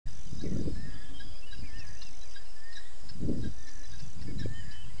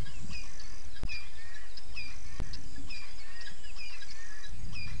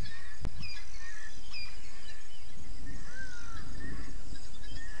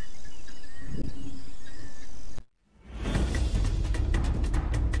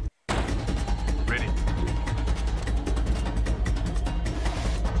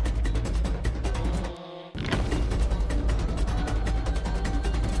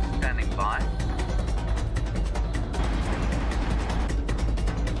5.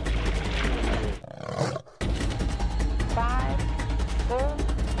 5, 4,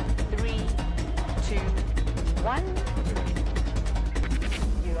 3, 2, 1.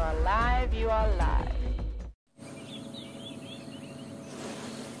 You are live, you are live.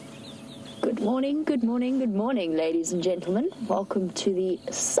 Good morning, good morning, good morning, ladies and gentlemen. Welcome to the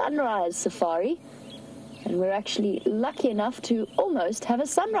Sunrise Safari. And we're actually lucky enough to almost have a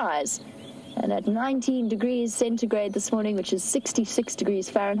sunrise. And at 19 degrees centigrade this morning, which is 66 degrees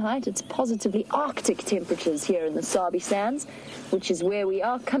Fahrenheit, it's positively Arctic temperatures here in the Sabi Sands, which is where we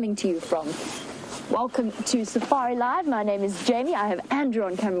are coming to you from. Welcome to Safari Live. My name is Jamie. I have Andrew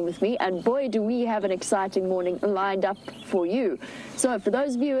on camera with me, and boy, do we have an exciting morning lined up for you. So for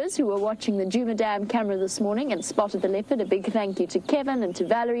those viewers who were watching the Djuma Dam camera this morning and spotted the leopard, a big thank you to Kevin and to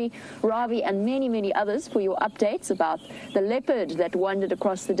Valerie, Ravi, and many, many others for your updates about the leopard that wandered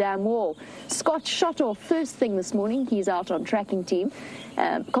across the dam wall. Scott shot off first thing this morning. He's out on tracking team,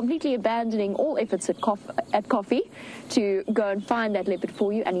 completely abandoning all efforts at coffee to go and find that leopard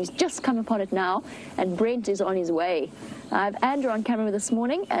for you, and he's just come upon it now, and Brent is on his way. I have Andrew on camera this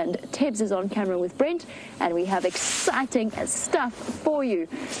morning, and Tebs is on camera with Brent, and we have exciting stuff for you.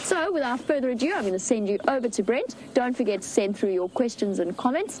 So without further ado, I'm going to send you over to Brent. Don't forget to send through your questions and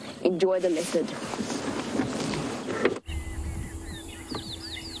comments. Enjoy the leopard.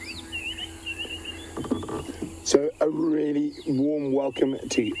 So a really warm welcome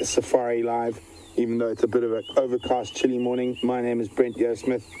to Safari Live, even though it's a bit of an overcast, chilly morning. My name is Brent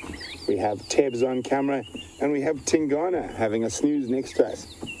Smith. We have Tebs on camera, and we have Tingana having a snooze next to us.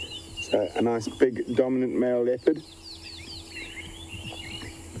 So a nice big dominant male leopard.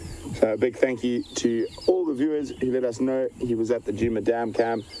 So a big thank you to all the viewers who let us know he was at the Djuma Dam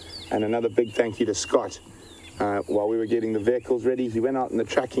camp, and another big thank you to Scott. While we were getting the vehicles ready, he went out in the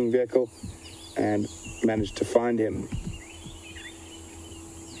tracking vehicle and managed to find him.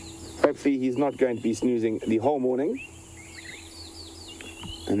 Hopefully he's not going to be snoozing the whole morning.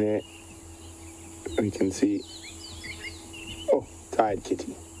 And there we can see, oh, tired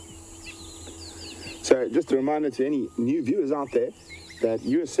kitty. So just a reminder to any new viewers out there that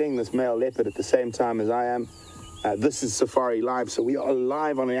you're seeing this male leopard at the same time as I am. This is Safari Live, so we are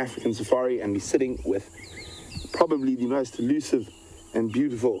live on an African safari, and we're sitting with probably the most elusive and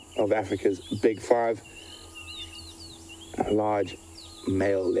beautiful of Africa's big five, a large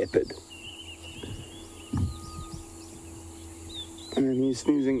male leopard. And he's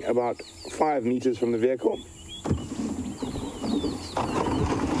snoozing about 5 meters from the vehicle.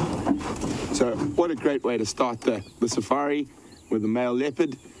 So what a great way to start the safari with the male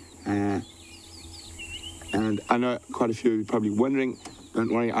leopard. And I know quite a few of you are probably wondering,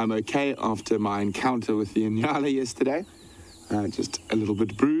 don't worry, I'm okay after my encounter with the Inyala yesterday. Just a little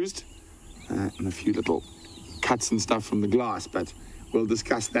bit bruised and a few little cuts and stuff from the glass, but we'll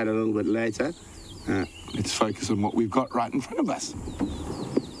discuss that a little bit later. Let's focus on what we've got right in front of us.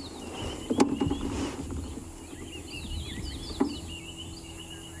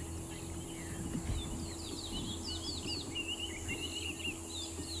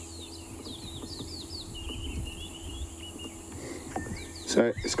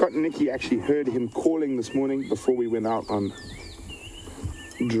 So Scott and Nikki actually heard him calling this morning before we went out on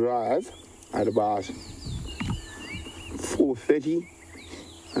drive at about 4:30,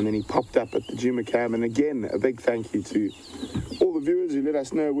 and then he popped up at the Djuma Cam. And again, a big thank you to all the viewers who let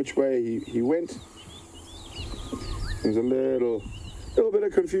us know which way he went. There was a little bit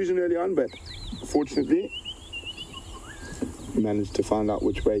of confusion early on, but fortunately we managed to find out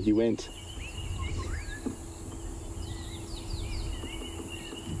which way he went.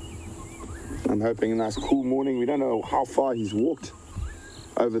 I'm hoping a nice cool morning. We don't know how far he's walked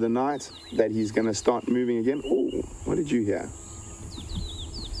over the night that he's going to start moving again. Oh, what did you hear?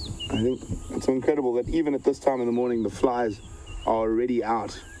 I think it's incredible that even at this time in the morning, the flies are already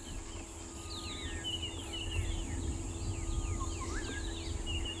out.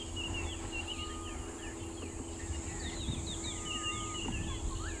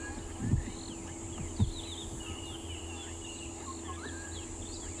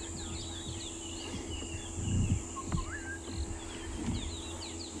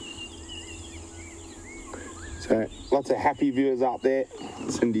 So lots of happy viewers out there.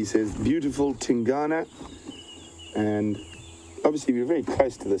 Cindy says, beautiful Tingana. And obviously we're very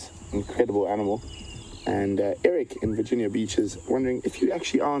close to this incredible animal. And Eric in Virginia Beach is wondering, if you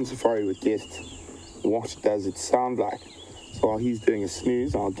actually are on safari with guests, what does it sound like? So while he's doing a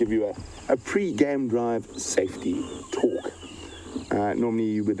snooze, I'll give you a pre-game drive safety talk. Normally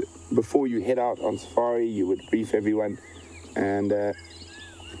you would, before you head out on safari, you would brief everyone and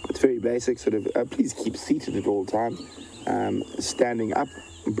It's very basic, sort of, please keep seated at all times. Standing up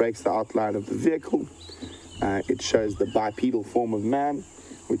breaks the outline of the vehicle. It shows the bipedal form of man,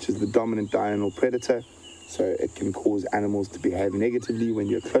 which is the dominant diurnal predator. So it can cause animals to behave negatively when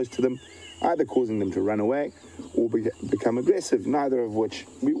you're close to them, either causing them to run away or become aggressive, neither of which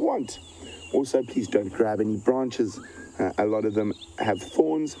we want. Also, please don't grab any branches. A lot of them have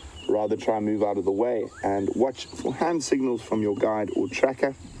thorns. Rather try and move out of the way, and watch for hand signals from your guide or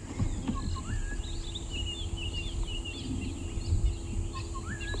tracker.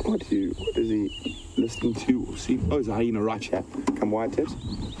 What is he listening to or seeing? Oh, it's a hyena right here. Come white it.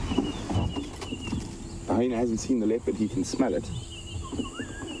 The hyena hasn't seen the leopard, he can smell it.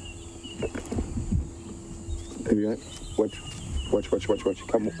 There we go. Watch.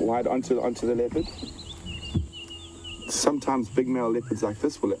 Come wide onto the leopard. Sometimes big male leopards like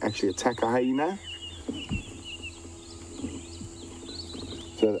this will actually attack a hyena.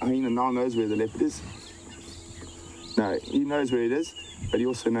 So the hyena now knows where the leopard is. No, he knows where it is, but he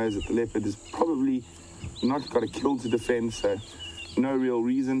also knows that the leopard is probably not got a kill to defend, so no real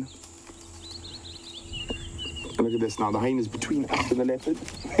reason. And look at this now, the hyena's between us and the leopard.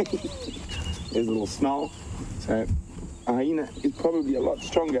 There's a little snarl. So a hyena is probably a lot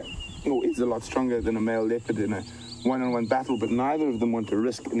stronger, or is a lot stronger than a male leopard in a one-on-one battle, but neither of them want to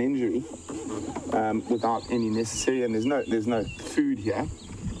risk an injury without any necessary, and there's no food here.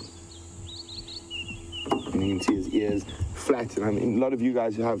 And you can see his ears flat, and I mean, a lot of you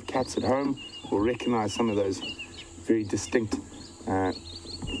guys who have cats at home will recognize some of those very distinct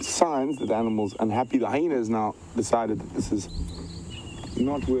signs that the animal's unhappy. The hyena has now decided that this is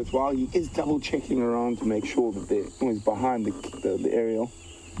not worthwhile. He is double checking around to make sure that they're always behind the aerial.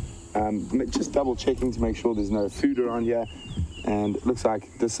 Just double checking to make sure there's no food around here, and it looks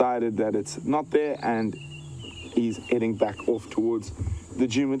like decided that it's not there, and he's heading back off towards the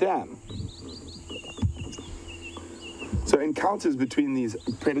Djuma Dam. So encounters between these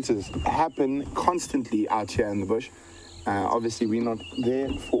predators happen constantly out here in the bush. Obviously we're not there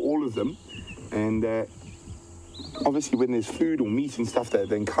for all of them, and obviously when there's food or meat and stuff, the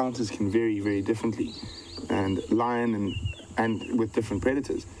encounters can vary very differently, and lion and with different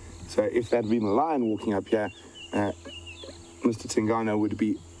predators. So if that had been a lion walking up here, Mr. Tingana would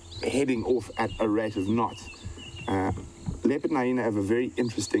be heading off at a rate of knots. Leopard and hyena have a very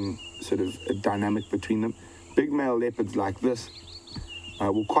interesting sort of dynamic between them. Big male leopards like this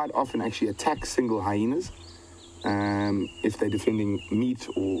will quite often actually attack single hyenas if they're defending meat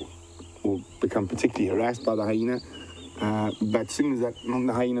or become particularly harassed by the hyena. But as soon as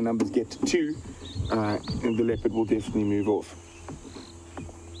the hyena numbers get to 2, the leopard will definitely move off.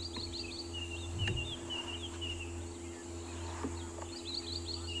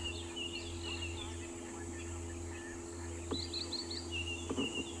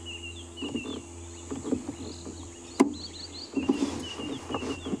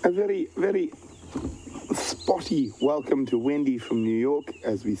 A very, very spotty welcome to Wendy from New York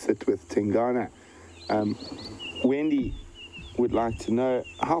as we sit with Tingana. Wendy would like to know,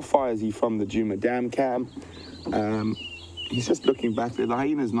 how far is he from the Djuma Dam camp? He's just looking back there. The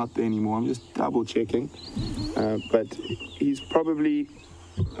hyena's not there anymore. I'm just double checking. But he's probably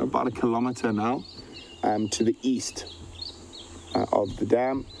about 1 kilometer now to the east of the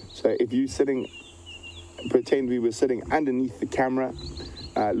dam. So if you're sitting, pretend we were sitting underneath the camera,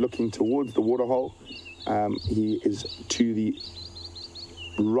 looking towards the waterhole, he is to the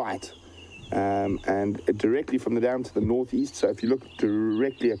right, and directly from the dam to the northeast. So if you look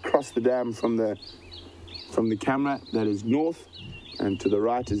directly across the dam from the camera, that is north, and to the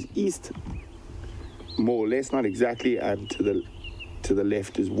right is east, more or less, not exactly, and to the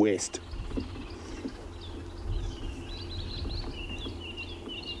left is west.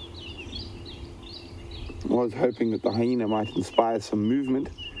 I was hoping that the hyena might inspire some movement,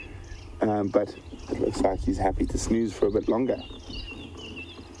 but it looks like he's happy to snooze for a bit longer.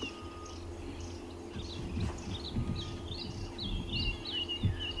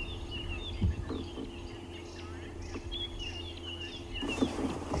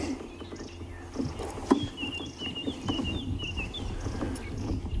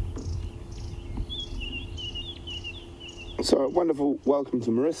 So a wonderful welcome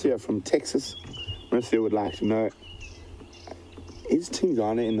to Marissa from Texas. Marissa would like to know, is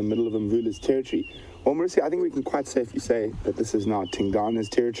Tingana in the middle of Mvula's territory? Well, Marissa, I think we can quite safely say that this is now Tingana's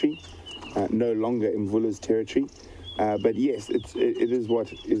territory, no longer Mvula's territory. But yes, it is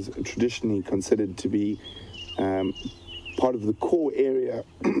what is traditionally considered to be part of the core area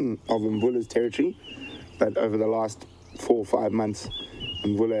of Mvula's territory. But over the last 4 or 5 months,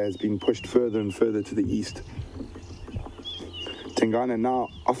 Mvula has been pushed further and further to the east. Tingana now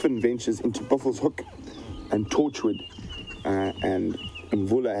often ventures into Buffelshoek Hook and Torchwood, and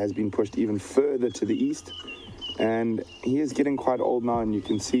Mvula has been pushed even further to the east, and he is getting quite old now, and you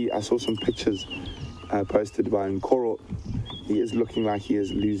can see, I saw some pictures posted by Nkoro. He is looking like he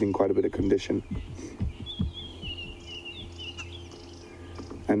is losing quite a bit of condition.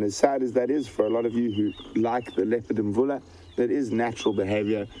 And as sad as that is for a lot of you who like the leopard Mvula, that is natural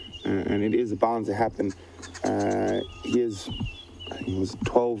behavior, and it is bound to happen. He was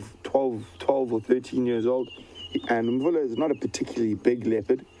 12 or 13 years old, and Mvula is not a particularly big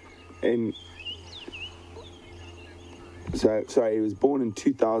leopard. He was born in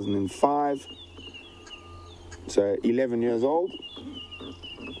 2005, so 11 years old.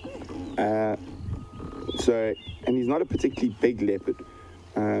 And he's not a particularly big leopard.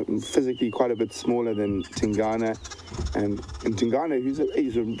 Physically quite a bit smaller than Tingana, and Tingana,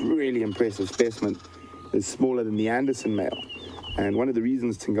 he's a really impressive specimen, is smaller than the Anderson male. And one of the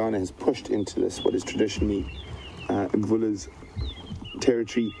reasons Tingana has pushed into this, what is traditionally Mvula's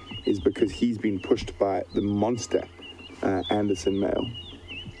territory, is because he's been pushed by the monster Anderson male.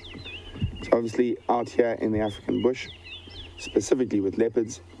 So obviously out here in the African bush, specifically with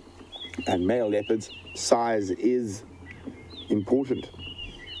leopards and male leopards, size is important.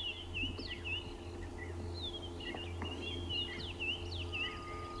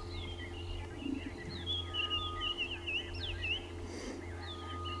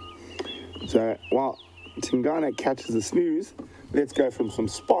 So while Tingana catches the snooze, let's go from some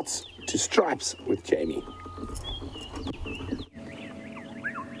spots to stripes with Jamie.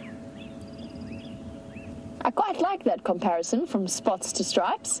 I quite like that comparison from spots to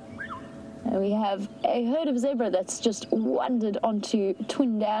stripes. We have a herd of zebra that's just wandered onto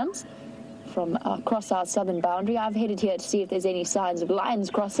Twin Dams from across our southern boundary. I've headed here to see if there's any signs of lions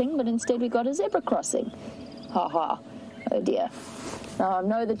crossing, but instead we got a zebra crossing. Ha ha. Oh dear. Now, I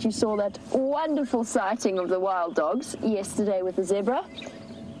know that you saw that wonderful sighting of the wild dogs yesterday with the zebra.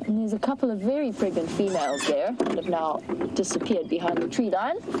 And there's a couple of very pregnant females there that have now disappeared behind the tree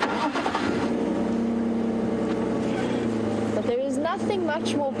line. But there is nothing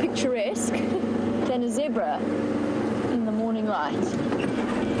much more picturesque than a zebra in the morning light.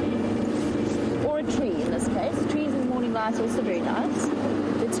 Or a tree in this case. Trees in the morning light are also very nice.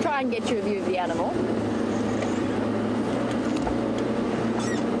 Let's try and get you a view of the animal.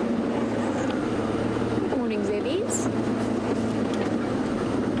 Morning, zebbies.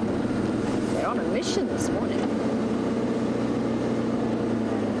 They're on a mission this morning.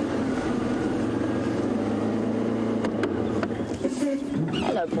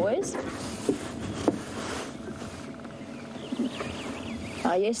 Hello, boys.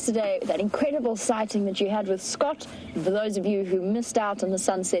 Yesterday, that incredible sighting that you had with Scott, for those of you who missed out on the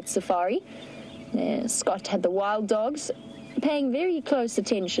sunset safari, Scott had the wild dogs paying very close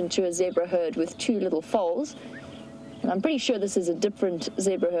attention to a zebra herd with two little foals. And I'm pretty sure this is a different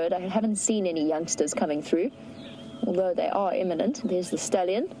zebra herd. I haven't seen any youngsters coming through, although they are imminent. There's the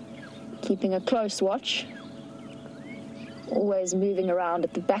stallion, keeping a close watch, always moving around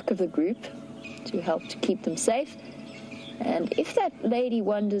at the back of the group to help to keep them safe. And if that lady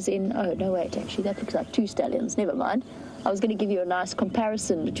wanders in... Oh, no, wait, actually, that looks like two stallions. Never mind. I was going to give you a nice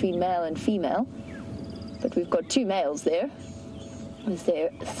comparison between male and female, but we've got two males there with their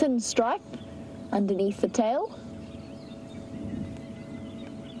thin stripe underneath the tail.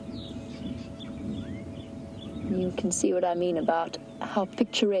 You can see what I mean about how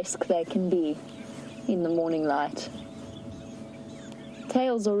picturesque they can be in the morning light.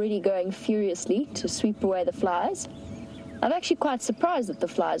 Tail's already going furiously to sweep away the flies. I'm actually quite surprised that the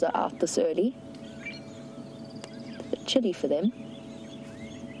flies are out this early. It's a bit chilly for them.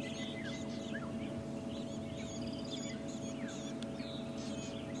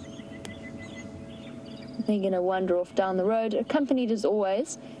 They're going to wander off down the road, accompanied as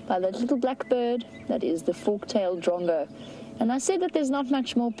always by that little black bird that is the fork-tailed drongo. And I said that there's not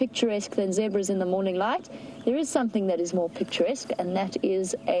much more picturesque than zebras in the morning light. There is something that is more picturesque, and that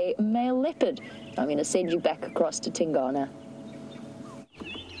is a male leopard. I'm going to send you back across to Tingana.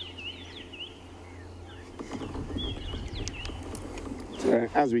 So,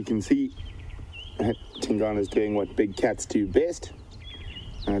 as we can see, Tingana is doing what big cats do best,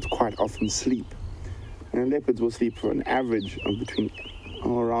 and it's quite often sleep. And leopards will sleep for an average of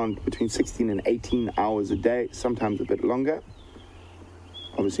between 16 and 18 hours a day, sometimes a bit longer.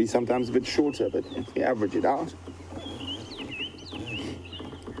 Obviously, sometimes a bit shorter, but if we average it out.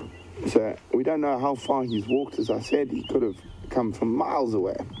 So we don't know how far he's walked. As I said, he could have come from miles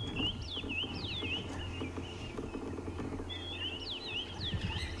away.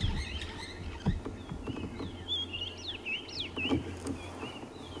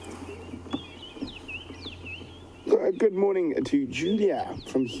 good morning to Julia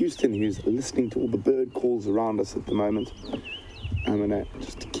from Houston, who's listening to all the bird calls around us at the moment. I'm going to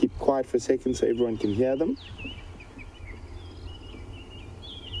just keep quiet for a second so everyone can hear them.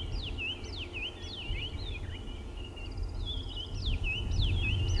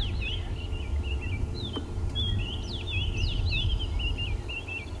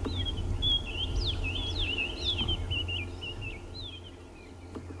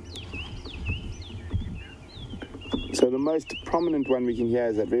 So the most prominent one we can hear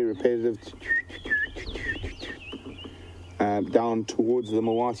is that very repetitive down towards the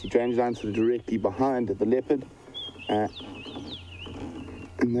Mawasi drainage line, so directly behind the leopard. And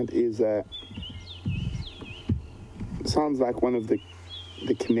that is, sounds like one of the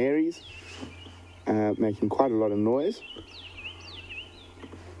canaries, making quite a lot of noise.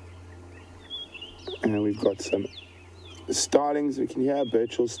 And we've got some starlings we can hear,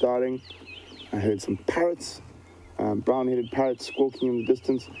 Birchall starling. I heard some parrots. Brown-headed parrots squawking in the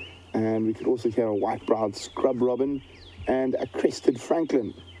distance, and we could also hear a white-browed scrub robin and a crested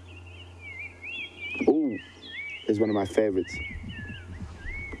franklin. Oh, is one of my favorites.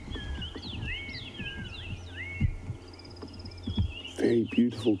 Very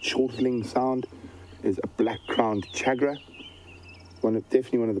beautiful chortling sound is a black-crowned chagra,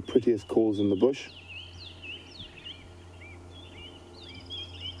 definitely one of the prettiest calls in the bush.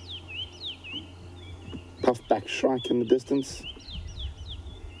 Puffback shrike in the distance.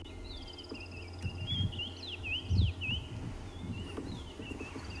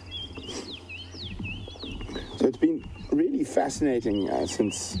 So it's been really fascinating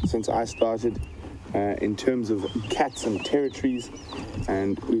since I started in terms of cats and territories,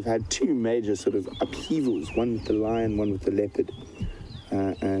 and we've had two major sort of upheavals, one with the lion, one with the leopard,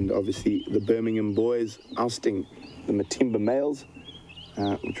 and obviously the Birmingham boys ousting the Matimba males,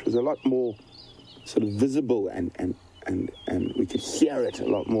 which was a lot more sort of visible and we could hear it a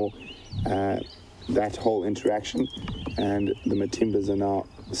lot more, that whole interaction. And the Matimbas are now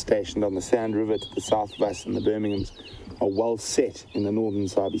stationed on the Sand River to the south of us, and the Birminghams are well set in the northern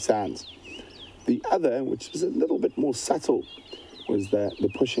Sabi Sands. The other, which is a little bit more subtle, was the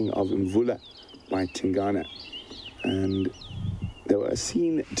pushing of Mvula by Tingana, and they were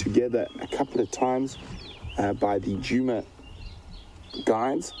seen together a couple of times by the Juma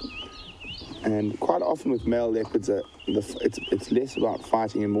guides. And quite often with male leopards, it's less about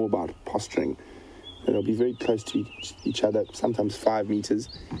fighting and more about posturing. They'll be very close to each other, sometimes 5 meters,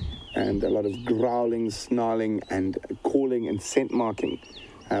 and a lot of growling, snarling, and calling and scent marking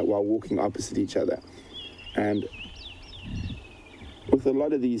while walking opposite each other. And with a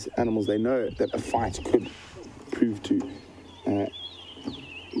lot of these animals, they know that a fight could prove to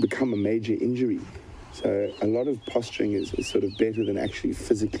become a major injury. So a lot of posturing is sort of better than actually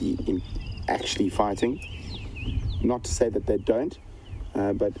actually fighting. Not to say that they don't,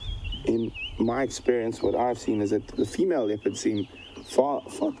 but in my experience, what I've seen is that the female leopards seem far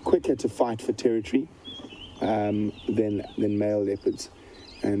quicker to fight for territory than male leopards,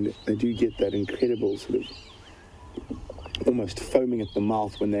 and they do get that incredible sort of almost foaming at the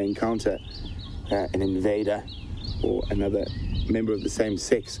mouth when they encounter an invader or another member of the same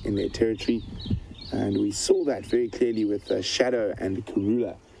sex in their territory. And we saw that very clearly with Shadow and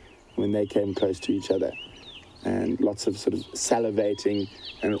Karula when they came close to each other, and lots of sort of salivating,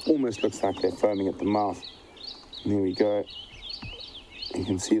 and it almost looks like they're foaming at the mouth. And there we go. You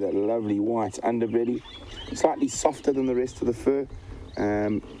can see that lovely white underbelly, slightly softer than the rest of the fur,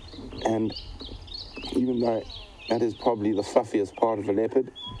 and even though that is probably the fluffiest part of a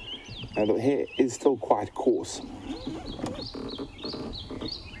leopard, the hair is still quite coarse.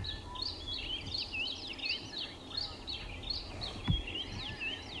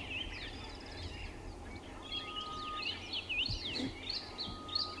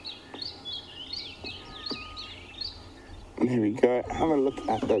 There we go. Have a look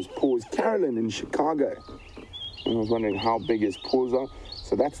at those paws. Carolyn in Chicago. And I was wondering how big his paws are.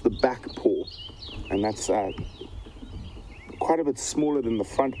 So that's the back paw. And that's quite a bit smaller than the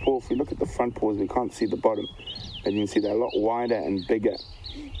front paw. If we look at the front paws, we can't see the bottom. And you can see they're a lot wider and bigger.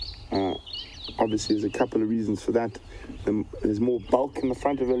 Obviously, there's a couple of reasons for that. There's more bulk in the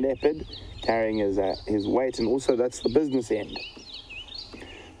front of a leopard, carrying his weight. And also, that's the business end.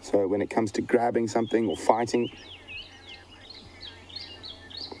 So when it comes to grabbing something or fighting.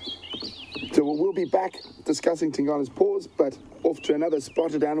 So we'll be back discussing Tingana's paws, but off to another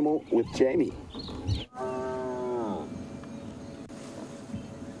spotted animal with Jamie.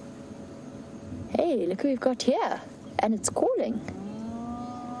 Hey, look who we've got here. And it's calling.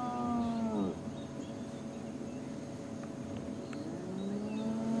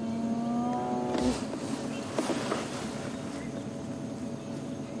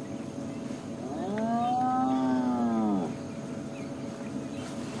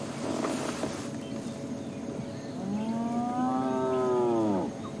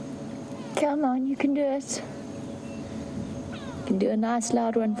 You can do it. You can do a nice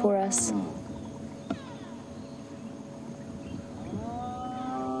loud one for us.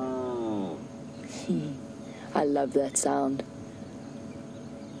 I love that sound.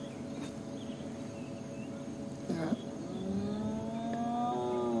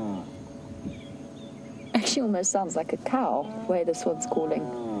 Actually almost sounds like a cow, the way this one's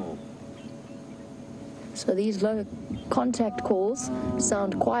calling. So these low contact calls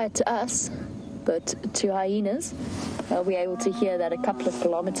sound quiet to us, but to hyenas, they'll be able to hear that a couple of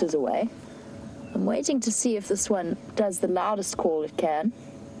kilometers away. I'm waiting to see if this one does the loudest call it can.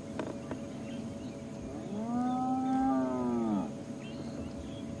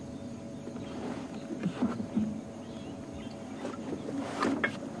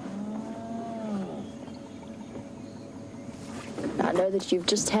 I know that you've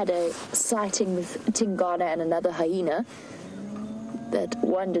just had a sighting with Tingana and another hyena that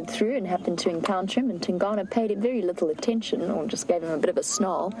wandered through and happened to encounter him, and Tingana paid him very little attention or just gave him a bit of a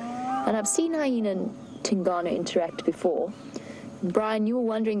snarl. And I've seen hyena and Tingana interact before. And Brian, you were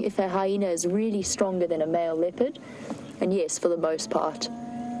wondering if a hyena is really stronger than a male leopard, and yes, for the most part.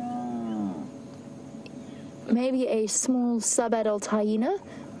 Maybe a small sub-adult hyena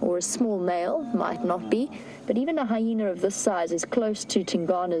or a small male might not be, but even a hyena of this size is close to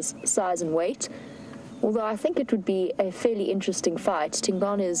Tingana's size and weight, although I think it would be a fairly interesting fight.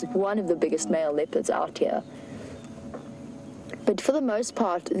 Tingana is one of the biggest male leopards out here. But for the most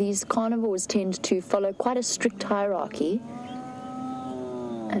part, these carnivores tend to follow quite a strict hierarchy,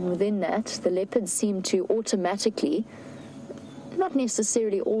 and within that, the leopards seem to automatically, not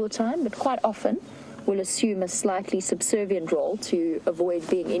necessarily all the time, but quite often, will assume a slightly subservient role to avoid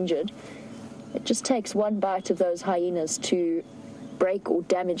being injured. It just takes one bite of those hyenas to break or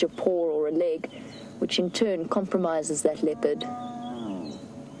damage a paw or a leg, which in turn compromises that leopard.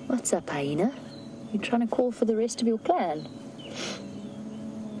 What's up, hyena? You trying to call for the rest of your clan?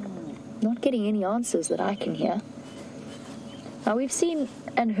 Not getting any answers that I can hear. Now, we've seen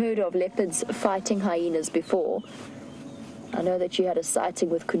and heard of leopards fighting hyenas before. I know that you had a sighting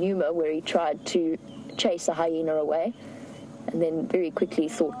with Kunuma where he tried to chase a hyena away and then very quickly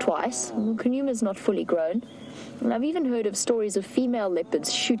thought twice. Well, Kunuma's not fully grown. And I've even heard of stories of female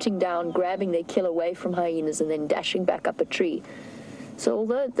leopards shooting down, grabbing their kill away from hyenas and then dashing back up a tree. So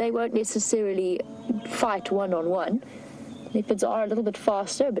although they won't necessarily fight one-on-one, leopards are a little bit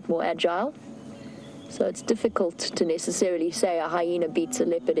faster, a bit more agile. So it's difficult to necessarily say a hyena beats a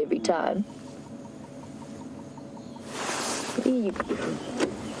leopard every time.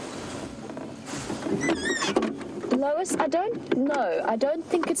 Lois, I don't know. I don't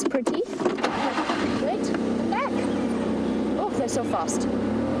think it's pretty. Wait, come back. Oh, they're so fast.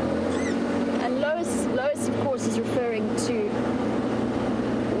 And Lois, of course, is referring to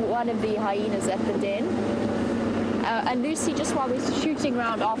one of the hyenas at the den. And Lucy, just while we're shooting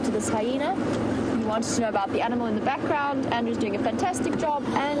around after this hyena, you wanted to know about the animal in the background. Andrew's doing a fantastic job,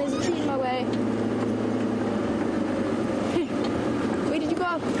 and there's a tree in my way. Where did you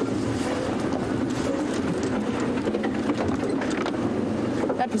go?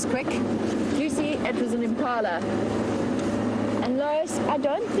 That was quick. Lucy, it was an impala. And Lois, I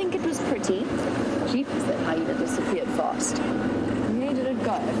don't think it was pretty. Jeepers, that hyena disappeared fast. Where did it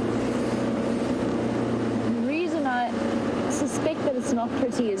go? The reason I suspect that it's not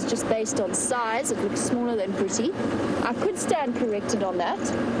pretty is just based on size. It looks smaller than pretty. I could stand corrected on that.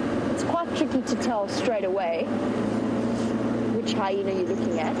 It's quite tricky to tell straight away which hyena you're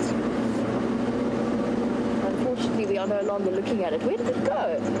looking at. Unfortunately, we are no longer looking at it. Where did it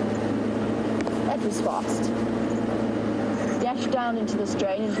go? That was fast. Dashed down into this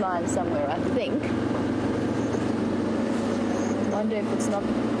drainage line somewhere, I think. Wonder if it's not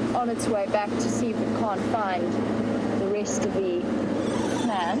on its way back to see if it can't find the rest of the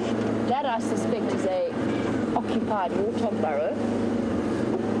clan. That, I suspect, is a occupied warthog burrow.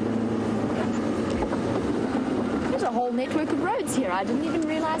 There's a whole network of roads here I didn't even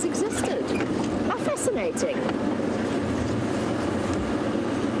realize existed. How fascinating.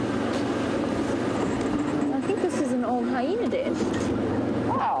 I think this is an old hyena den.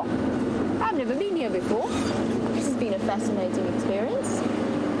 Wow. I've never been here before. This has been a fascinating experience.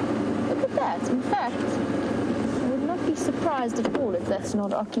 Look at that. In fact, I would not be surprised at all if that's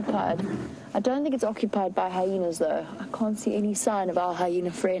not occupied. I don't think it's occupied by hyenas, though. I can't see any sign of our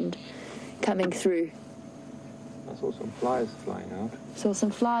hyena friend coming through. I saw some flies flying out. Saw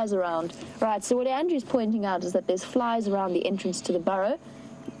some flies around. Right, so what Andrew's pointing out is that there's flies around the entrance to the burrow.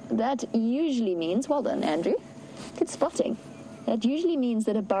 That usually means, well done, Andrew, good spotting. That usually means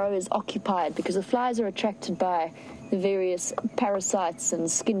that a burrow is occupied because the flies are attracted by the various parasites and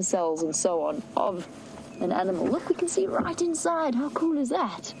skin cells and so on of an animal. Look, we can see right inside. How cool is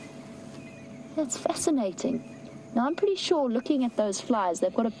that? That's fascinating. Now, I'm pretty sure looking at those flies,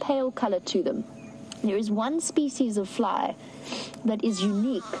 they've got a pale color to them. There is one species of fly that is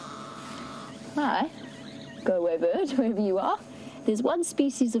unique. Hi, go away bird, wherever you are. There's one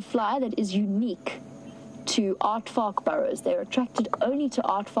species of fly that is unique to aardvark burrows. They're attracted only to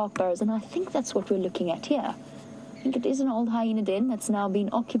aardvark burrows, and I think that's what we're looking at here. I think it is an old hyena den that's now been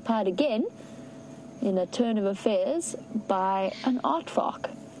occupied again in a turn of affairs by an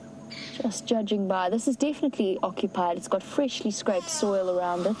aardvark. Just judging by, this is definitely occupied. It's got freshly scraped soil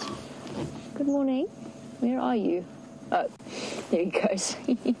around it. Good morning. Where are you? Oh, there he goes.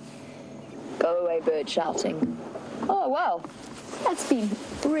 Go away, bird shouting. Oh, wow. That's been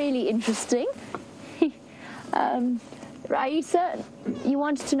really interesting. Raisa, you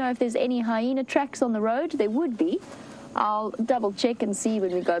wanted to know if there's any hyena tracks on the road? There would be. I'll double check and see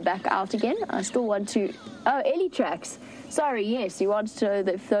when we go back out again. I still want to... Oh, Ellie tracks. Sorry, yes, you wanted to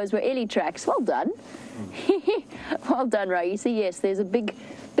know if those were Ellie tracks. Well done. Well done, Raisa. Yes, there's a big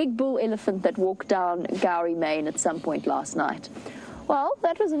bull elephant that walked down Gowrie Main at some point last night. Well,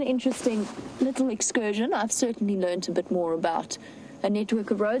 that was an interesting little excursion. I've certainly learned a bit more about a network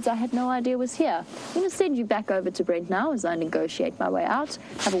of roads I had no idea was here. I'm going to send you back over to Brent now as I negotiate my way out.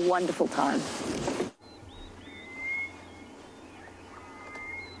 Have a wonderful time.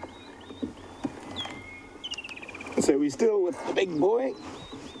 So we're still with the big boy,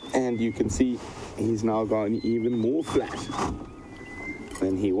 and you can see he's now gone even more flat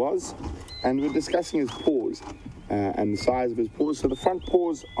than he was. And we're discussing his paws and the size of his paws. So the front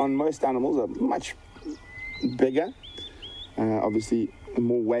paws on most animals are much bigger. Obviously,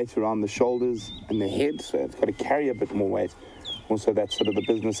 more weight around the shoulders and the head, so it's got to carry a bit more weight. Also, that's sort of the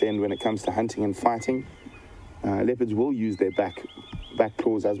business end when it comes to hunting and fighting. Leopards will use their back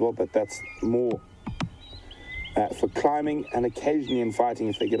claws as well, but that's more for climbing and occasionally in fighting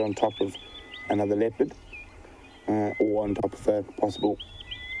if they get on top of another leopard or on top of a possible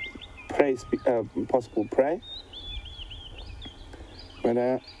prey. But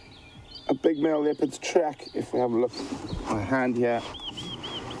a big male leopard's track, if we have a look, my hand here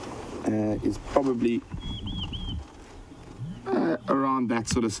is probably around that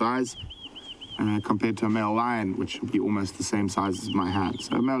sort of size compared to a male lion, which would be almost the same size as my hand.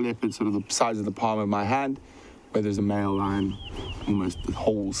 So a male leopard, sort of the size of the palm of my hand, where there's a male lion, almost the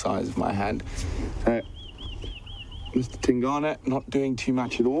whole size of my hand. Mr. Tingana not doing too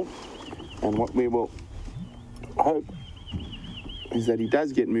much at all, and what we will hope is that he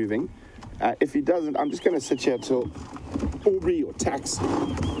does get moving. If he doesn't, I'm just going to sit here till Aubrey or Tax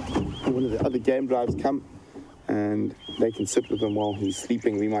or one of the other game drives come, and they can sit with him while he's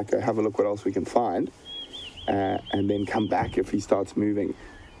sleeping. We might go have a look what else we can find, and then come back if he starts moving.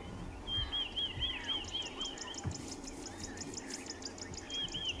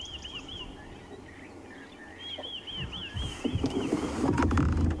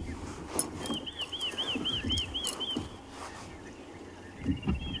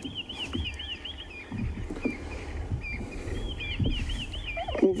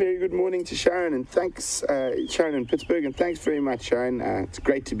 Very good morning to Sharon, and thanks, Sharon in Pittsburgh, and thanks very much, Sharon. It's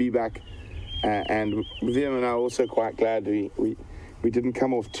great to be back, and Vivian and I are also quite glad we didn't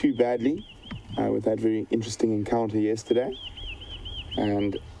come off too badly with that very interesting encounter yesterday.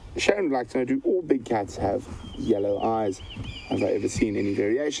 And Sharon would like to know, do all big cats have yellow eyes? Have I ever seen any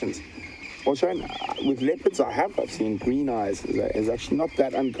variations? Well, Sharon, with leopards I've seen green eyes. It's actually not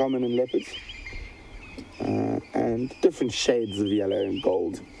that uncommon in leopards. And different shades of yellow and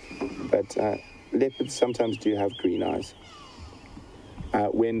gold, but leopards sometimes do have green eyes.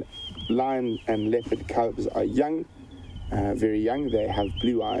 When lion and leopard cubs are young, very young, they have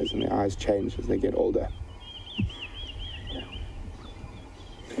blue eyes, and their eyes change as they get older.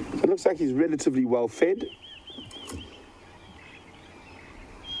 So it looks like he's relatively well fed,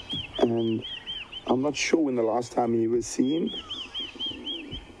 and I'm not sure when the last time he was seen.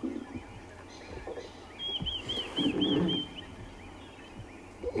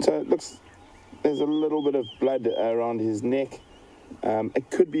 So it looks, there's a little bit of blood around his neck.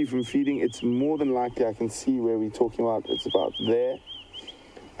 It could be from feeding. It's more than likely, I can see where we're talking about. It's about there.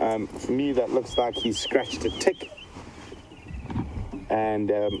 For me, that looks like he's scratched a tick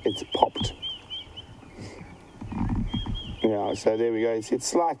and it's popped. Yeah, so there we go. It's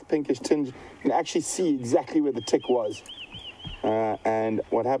slight pinkish tinge. You can actually see exactly where the tick was. And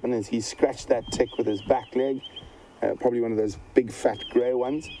what happened is he scratched that tick with his back leg. Probably one of those big fat grey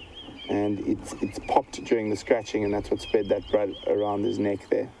ones, and it's popped during the scratching, and that's what spread that blood around his neck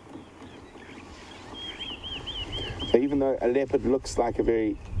there. though a leopard looks like a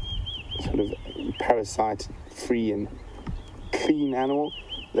very sort of parasite-free and clean animal,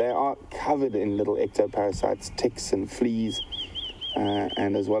 they are covered in little ectoparasites, ticks and fleas,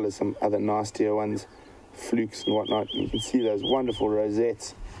 and as well as some other nastier ones, flukes and whatnot. You can see those wonderful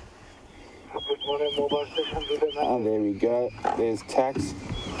rosettes. Good morning, mobile station. Oh, there we go. There's Tax.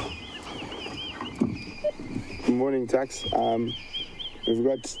 Good morning, Tax. We've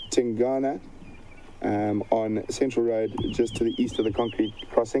got Tingana on Central Road, just to the east of the concrete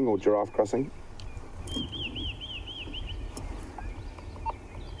crossing or giraffe crossing.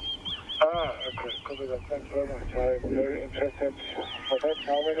 Okay. Copy that. Thanks very much. I'm very interested for that.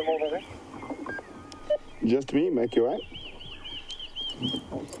 How many more are there? Just me, make your way.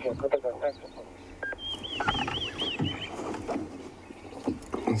 Okay, copy that. Thanks.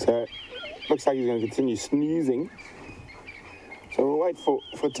 So, looks like he's going to continue snoozing. So we'll wait for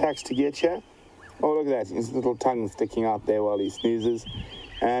Tax to get here. Oh, look at that. His little tongue sticking out there while he snoozes.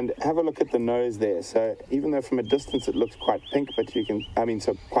 And have a look at the nose there. So even though from a distance it looks quite pink, but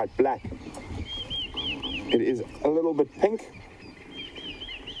so quite black, it is a little bit pink.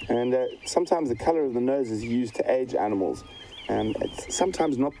 And sometimes the color of the nose is used to age animals. And it's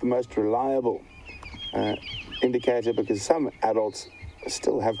sometimes not the most reliable indicator, because some adults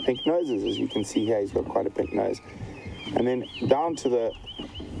still have pink noses. As you can see here, he's got quite a pink nose. And then down to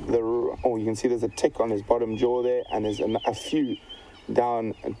you can see there's a tick on his bottom jaw there, and there's a few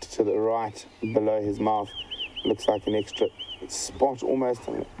down to the right below his mouth. Looks like an extra spot almost,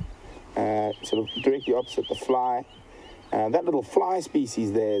 sort of directly opposite the fly. That little fly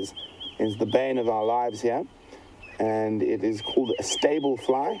species there is the bane of our lives here, and it is called a stable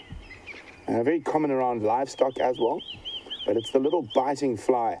fly. Very common around livestock as well, but it's the little biting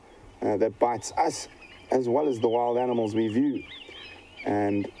fly that bites us as well as the wild animals we view,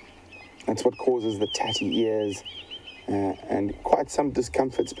 and that's what causes the tatty ears and quite some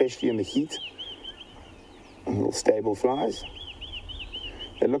discomfort, especially in the heat. Little stable flies.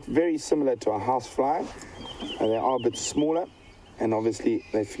 They look very similar to a house fly. They are a bit smaller, and obviously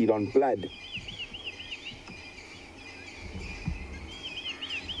they feed on blood.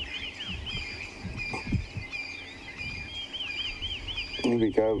 Here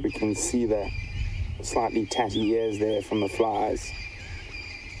we go. We can see the slightly tatty ears there from the flies.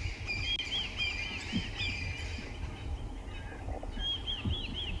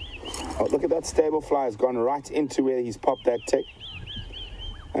 Oh, look at that stable fly. Has gone right into where he's popped that tick.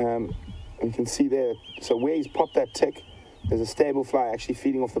 You can see there, so where he's popped that tick, there's a stable fly actually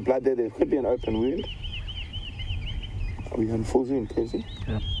feeding off the blood there. There could be an open wound. Are we going full zoom, Casey?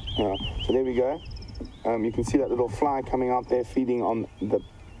 Yeah. So there we go. You can see that little fly coming out there feeding on the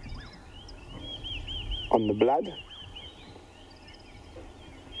blood.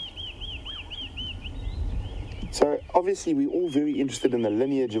 So obviously we're all very interested in the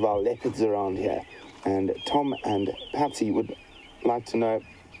lineage of our leopards around here, and Tom and Patsy would like to know,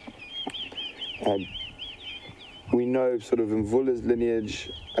 we know sort of Mvula's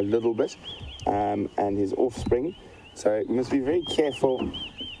lineage a little bit, and his offspring, so we must be very careful.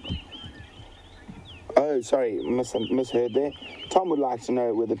 Oh, sorry, misheard there. Tom would like to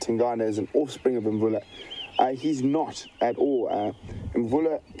know whether Tingana is an offspring of Mvula. He's not at all.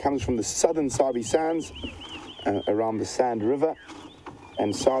 Mvula comes from the southern Sabi sands, around the Sand River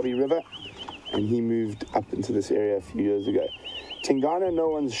and Sabi River, and he moved up into this area a few years ago. Tingana, no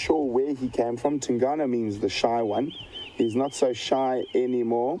one's sure where he came from. Tingana means the shy one. He's not so shy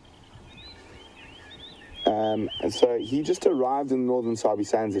anymore. And so he just arrived in the northern Sabi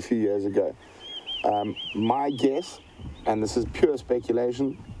sands a few years ago. My guess, and this is pure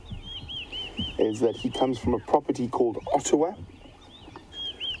speculation, is that he comes from a property called Ottawa,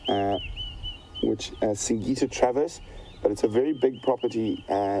 which Singita Traverse, but it's a very big property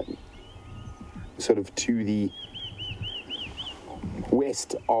sort of to the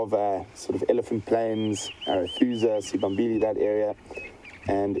west of sort of Elephant Plains, Arathusa, Sibambili, that area,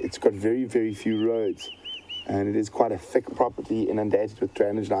 and it's got very, very few roads, and it is quite a thick property inundated with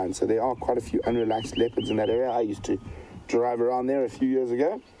drainage lines, so there are quite a few unrelaxed leopards in that area. I used to drive around there a few years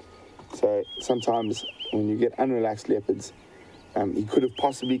ago, so sometimes when you get unrelaxed leopards, he could have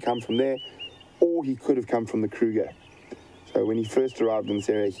possibly come from there, or he could have come from the Kruger. So when he first arrived in this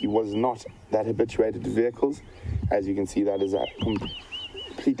area, he was not that habituated to vehicles. As you can see, that is a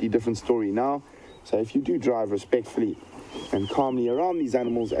completely different story now. So if you do drive respectfully and calmly around these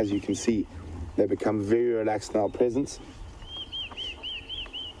animals, as you can see, they become very relaxed in our presence.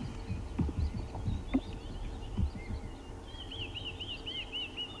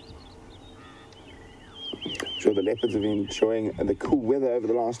 I'm sure the leopards have been enjoying the cool weather over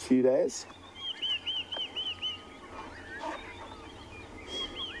the last few days.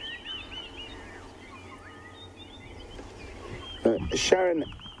 Sharon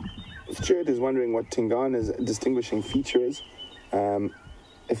Stewart is wondering what Tingana's distinguishing feature is.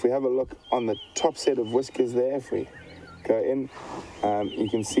 If we have a look on the top set of whiskers there, if we go in, you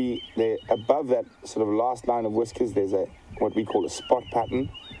can see there above that sort of last line of whiskers, there's what we call a spot pattern.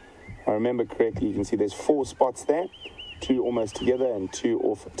 If I remember correctly, you can see there's 4 spots there, 2 almost together and 2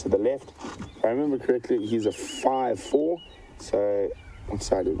 off to the left. If I remember correctly, he's a 5-4. So what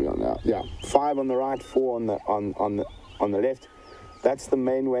side are we on now? Yeah, 5 on the right, 4 on the left. That's the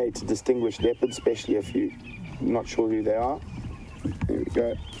main way to distinguish leopards, especially if you're not sure who they are. There we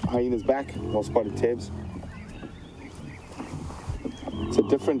go. Hyena's back, well spotted tabs. It's a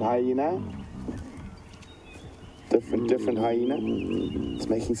different hyena. Different hyena. It's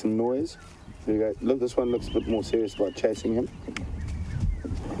making some noise. There we go. Look, this one looks a bit more serious about chasing him.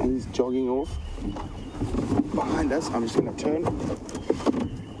 And he's jogging off. Behind us, I'm just going to turn.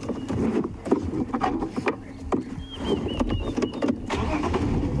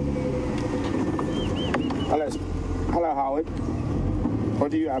 Hello, Howard.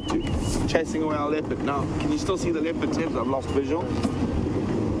 What are you up to? Chasing away our leopard. Now, can you still see the leopard, Tibbs? I've lost visual.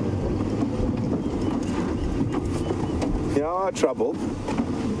 Yeah, trouble.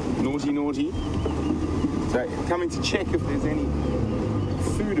 Naughty, naughty. So, coming to check if there's any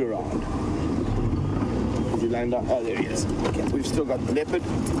food around. Has he landed up? Oh, there he is. Okay, we've still got the leopard.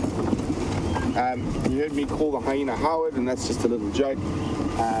 You heard me call the hyena Howard, and that's just a little joke.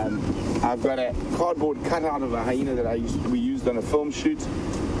 I've got a cardboard cutout of a hyena that we used on a film shoot.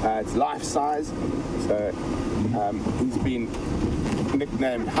 It's life size, so he's been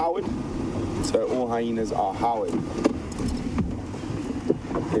nicknamed Howard. So all hyenas are Howard.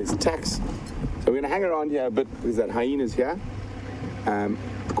 There's Tax. So we're going to hang around here a bit because that hyena's here,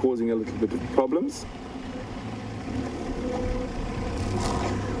 causing a little bit of problems.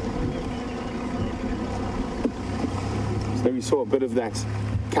 So we saw a bit of that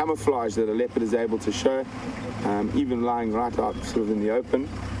camouflage that a leopard is able to show, even lying right out sort of in the open.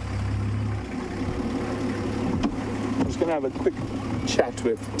 I'm just going to have a quick chat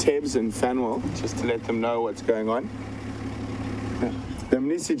with Tebs and Fanwell just to let them know what's going on. The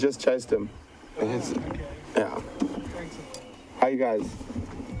Mnisi just chased him. Yeah. Hi, you guys.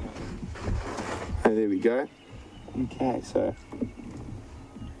 Oh, there we go. Okay, so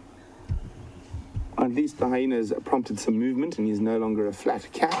at least the hyena has prompted some movement and he's no longer a flat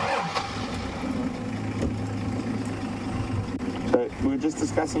cat. So we were just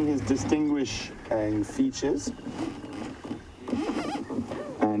discussing his distinguishing features.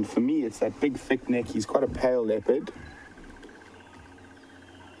 And for me, it's that big, thick neck. He's quite a pale leopard.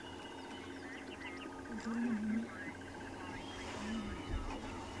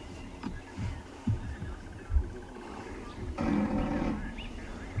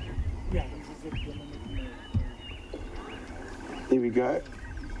 There we go.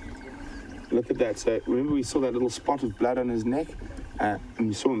 Look at that. So remember we saw that little spot of blood on his neck? And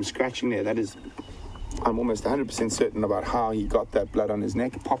you saw him scratching there. That is, I'm almost 100% certain about how he got that blood on his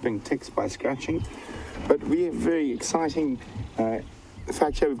neck, popping ticks by scratching. But we have very exciting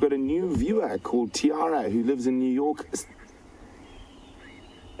fact here. We've got a new viewer called Tiara who lives in New York.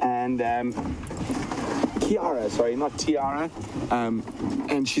 And Kiara, sorry, not Tiara.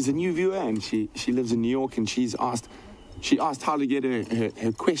 And she's a new viewer and she lives in New York, and she asked how to get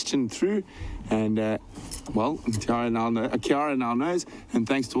her question through, and well, Kiara now knows, and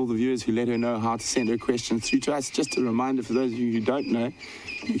thanks to all the viewers who let her know how to send her questions through to us. Just a reminder for those of you who don't know,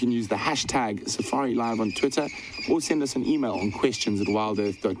 you can use the hashtag Safari Live on Twitter, or send us an email on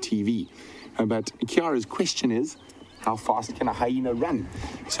questions@wildearth.tv. But Kiara's question is, how fast can a hyena run?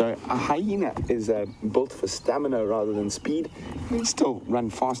 So a hyena is built for stamina rather than speed. They can still run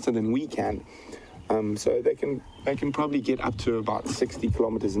faster than we can. So they can probably get up to about 60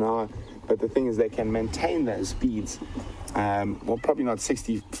 kilometers an hour, but the thing is they can maintain those speeds. Well, probably not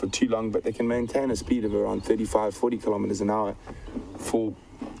 60 for too long, but they can maintain a speed of around 35, 40 kilometers an hour for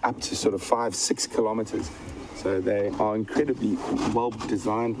up to sort of 5-6 kilometers. So they are incredibly well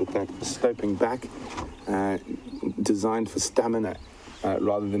designed with that sloping back, designed for stamina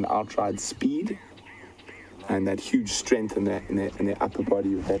rather than outright speed, and that huge strength in their upper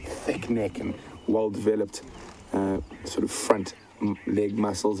body with that thick neck and well-developed sort of front leg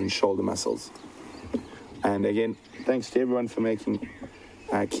muscles and shoulder muscles. And again, thanks to everyone for making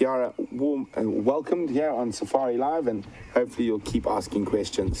Kiara warm welcomed here on Safari Live, and hopefully you'll keep asking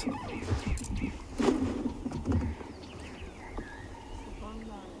questions.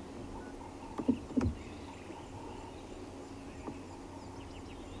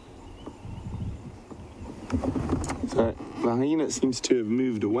 So the hyena seems to have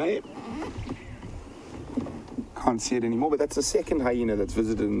moved away. can't see it anymore, but that's the second hyena that's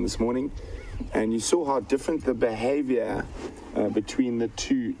visited him this morning. And you saw how different the behavior between the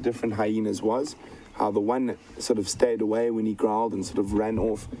two different hyenas was. How the one sort of stayed away when he growled and sort of ran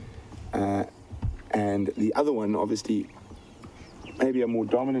off. And the other one, obviously, maybe a more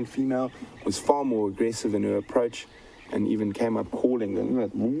dominant female, was far more aggressive in her approach and even came up calling. And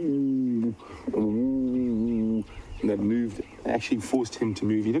that moved, actually forced him to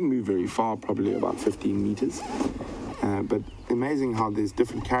move. He didn't move very far, probably about 15 meters. But amazing how there's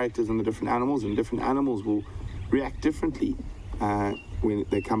different characters in the different animals, and different animals will react differently when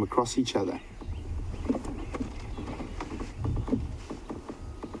they come across each other.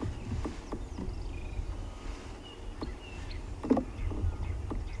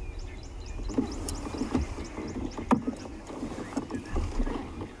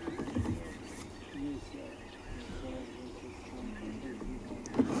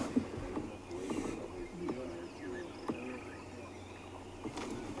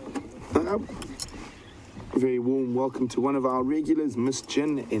 Very warm welcome to one of our regulars, Miss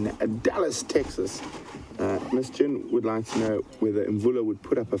Jin in Dallas, Texas. Miss Jin would like to know whether Mvula would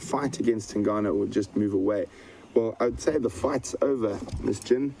put up a fight against Tingana or just move away. Well, I would say the fight's over, Miss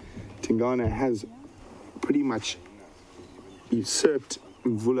Jin. Tingana has pretty much usurped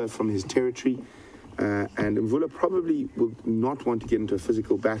Mvula from his territory, and Mvula probably will not want to get into a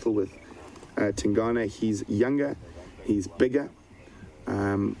physical battle with Tingana. He's younger, he's bigger,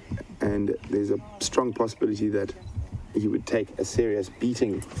 and there's a strong possibility that he would take a serious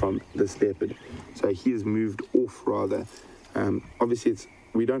beating from this leopard. So he has moved off rather. Obviously,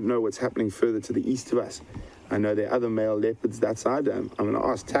 we don't know what's happening further to the east of us. I know there are other male leopards that side. I'm going to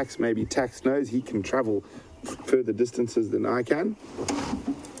ask Tax. Maybe Tax knows. He can travel further distances than I can.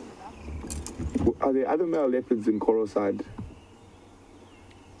 Are there other male leopards in Coral side?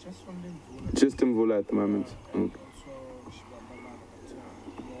 Just in Mvula at the moment.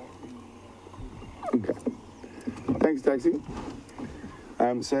 Okay. Thanks, Taxi.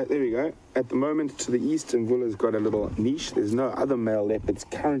 So there we go. At the moment, to the east, Mvula's got a little niche. There's no other male leopards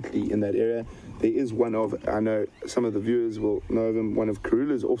currently in that area. There is one of, I know some of the viewers will know of him, one of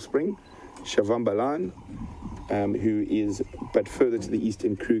Karula's offspring, Shavambalan, who is but further to the east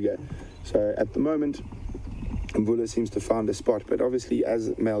in Kruger. So at the moment, Mvula seems to have found a spot, but obviously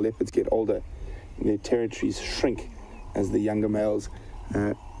as male leopards get older, their territories shrink as the younger males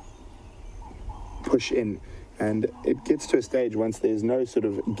push in. And it gets to a stage once there's no sort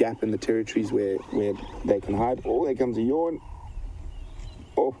of gap in the territories where they can hide. Oh, there comes a yawn.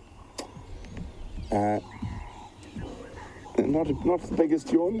 Oh. Not the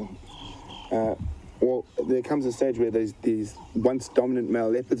biggest yawn. Well, there comes a stage where these once dominant male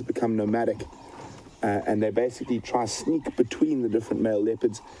leopards become nomadic. And they basically try to sneak between the different male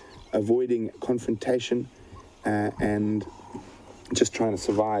leopards, avoiding confrontation and just trying to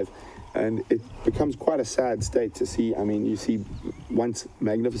survive. And it becomes quite a sad state to see. I mean, you see once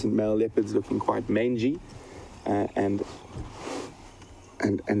magnificent male leopards looking quite mangy and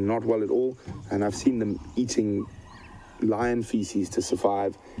not well at all. And I've seen them eating lion feces to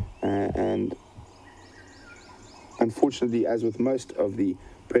survive. And unfortunately, as with most of the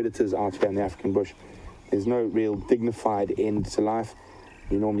predators out here in the African bush, there's no real dignified end to life.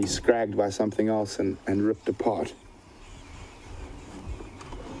 You're normally scragged by something else and ripped apart.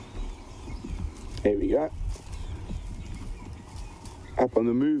 There we go. Up on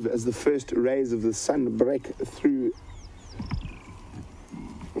the move as the first rays of the sun break through.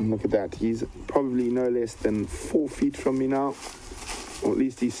 And look at that. He's probably no less than 4 feet from me now. Or at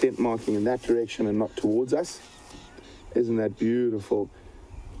least he's scent marking in that direction and not towards us. Isn't that beautiful?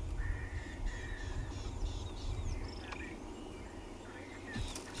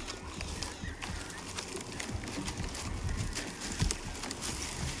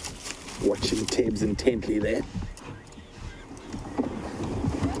 Watching Tebs intently there.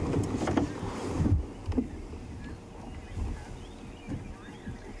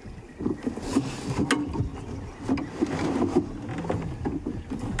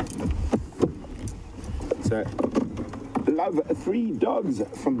 So, Love 3 Dogs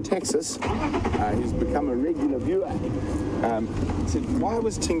from Texas, who's become a regular viewer, said, why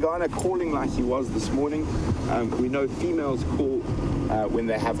was Tingana calling like he was this morning? We know females call when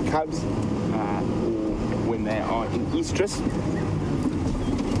they have cubs or when they are in estrus.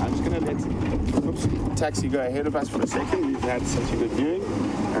 I'm just going to let Taxi go ahead of us for a second. We've had such a good viewing,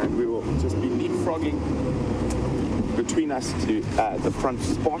 and we will just be leapfrogging between us to the front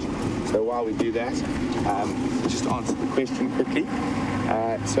spot. So while we do that, just answer the question quickly.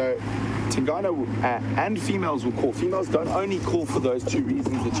 So Tingana and females will call. Females don't only call for those two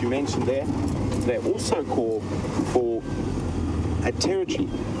reasons that you mentioned there. They also call for a territory.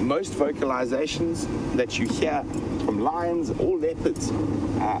 Most vocalizations that you hear from lions or leopards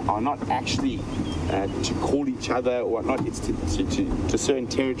are not actually to call each other or whatnot. It's to discern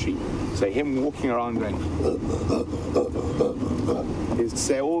territory. So him walking around going is to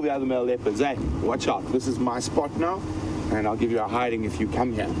say all the other male leopards, hey, watch out, this is my spot now, and I'll give you a hiding if you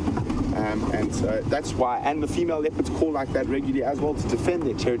come here. And so that's why, and the female leopards call like that regularly as well, to defend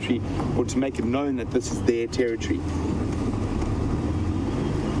their territory or to make it known that this is their territory.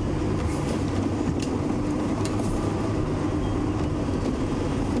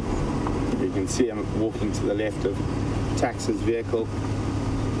 You can see I'm walking to the left of Tax's vehicle,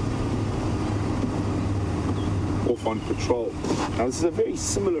 off on patrol. Now this is a very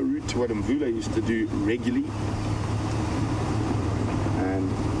similar route to what Mvula used to do regularly. And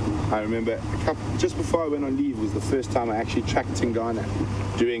I remember just before I went on leave was the first time I actually tracked Tingana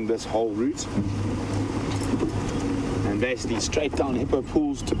doing this whole route. And basically straight down Hippo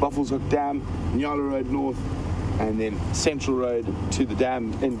Pools to Buffelshoek Dam, Nyala Road North, and then Central Road to the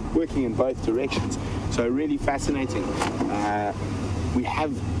dam, and working in both directions. So really fascinating. We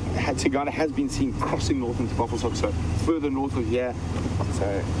have had Tingana has been seen crossing north into Buffelshoek, so further north of here.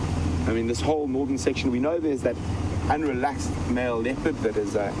 So, I mean, this whole northern section, we know there's that unrelaxed male leopard that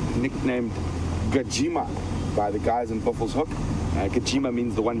is nicknamed Gajima by the guys in Buffelshoek. Gajima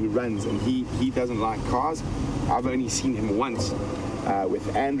means the one who runs, and he doesn't like cars. I've only seen him once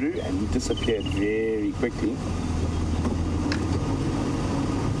with Andrew, and he disappeared very quickly.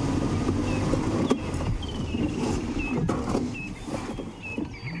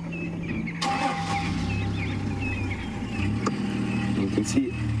 You can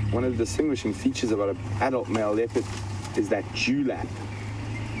see one of the distinguishing features about an adult male leopard is that dewlap.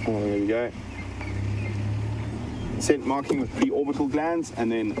 Oh, there we go. Scent marking with pre-orbital glands,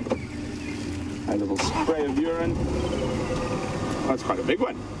 and then a little spray of urine. That's quite a big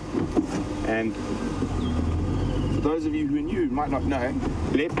one. And for those of you who are new, might not know,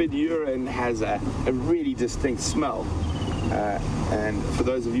 leopard urine has a really distinct smell. And for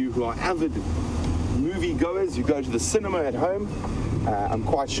those of you who are avid movie goers, you go to the cinema at home, I'm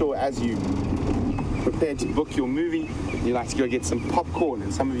quite sure as you prepare to book your movie, you like to go get some popcorn,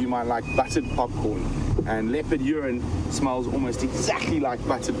 and some of you might like buttered popcorn. And leopard urine smells almost exactly like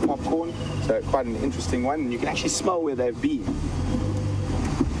buttered popcorn, so quite an interesting one, and you can actually smell where they've been.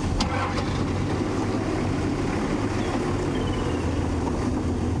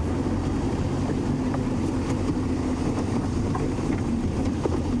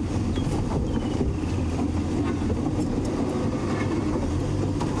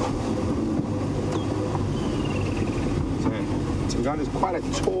 Tingana is quite a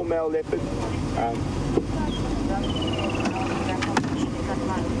tall male leopard.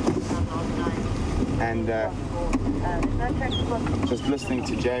 Just listening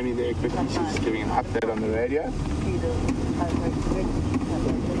to Jamie there quickly, she's just giving an update on the radio.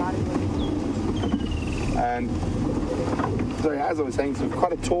 And so as I was saying, so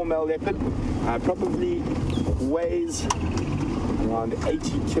quite a tall male leopard, probably weighs around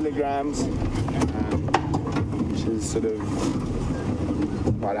 80 kilograms, which is sort of,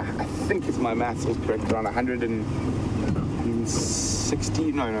 well, I think if my maths is correct, around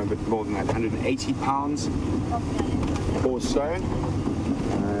 160, no, but more than that, 180 pounds or so.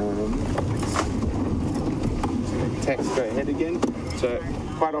 Text, go ahead again. So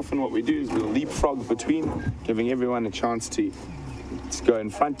quite often what we do is we'll leapfrog between, giving everyone a chance to go in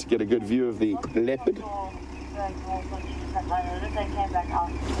front to get a good view of the leopard.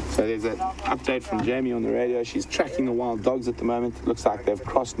 So there's an update from Jamie on the radio. She's tracking the wild dogs at the moment. It looks like they've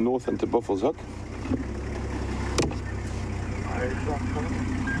crossed north into Buffelshoek.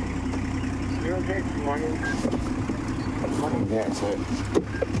 Yeah, so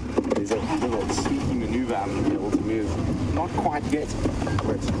there's a little sneaky maneuver I'm going to be able to move. Not quite yet,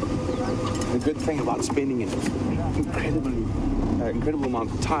 but the good thing about spending an incredible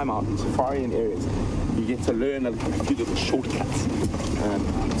amount of time out in safari areas, you get to learn a few little shortcuts.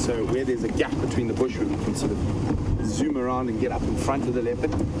 So where there's a gap between the bush, we can sort of zoom around and get up in front of the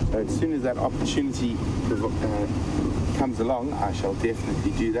leopard. So as soon as that opportunity comes along, I shall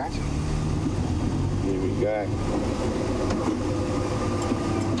definitely do that. Here we go.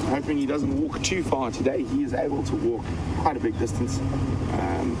 Hoping he doesn't walk too far today. He is able to walk quite a big distance.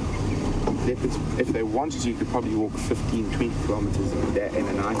 Leopards, if they wanted to, could probably walk 15, 20 kilometers in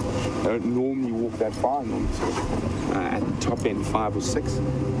a night. They don't normally walk that far, normally sort of, at the top end 5 or 6,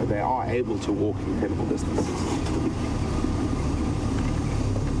 but they are able to walk incredible distances.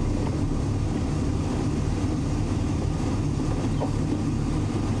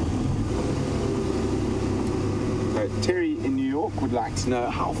 York would like to know,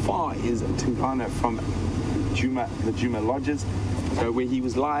 how far is Timpano from the Juma Lodges? So where he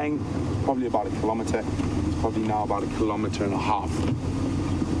was lying, probably about a kilometer. It's probably now about a kilometer and a half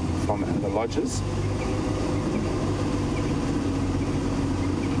from the lodges.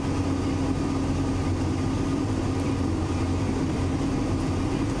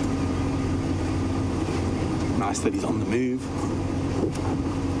 Nice that he's on the move.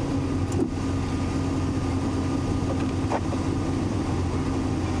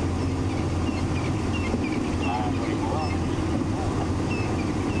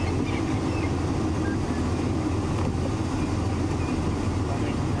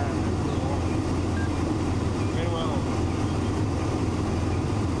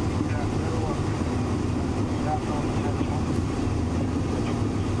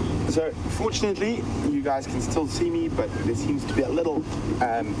 So fortunately, you guys can still see me, but there seems to be a little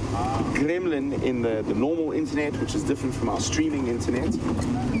gremlin in the normal internet, which is different from our streaming internet.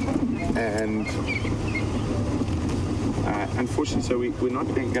 And unfortunately, so we're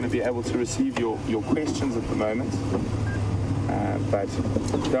not going to be able to receive your questions at the moment. But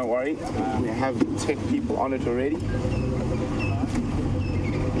don't worry, we have tech people on it already.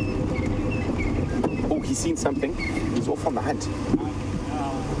 Oh, he's seen something. He's off on the hunt.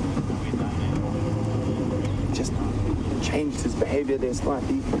 Just changed his behavior there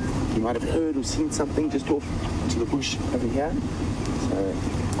slightly. You might have heard or seen something just off to the bush over here. So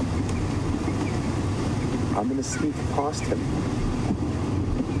I'm going to sneak past him.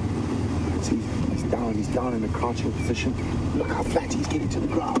 See, he's down in a crouching position. Look how flat he's getting to the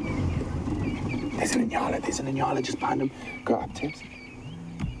ground. There's an Inyala just behind him. Go up, Tibbs.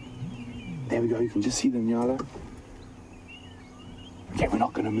 There we go, you can just see the Inyala. Okay, we're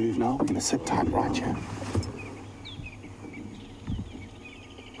not going to move now. We're going to sit tight right here.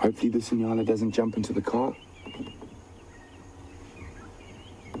 Hopefully this Inyala doesn't jump into the car.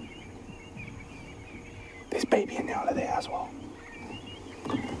 There's baby Inyala there as well.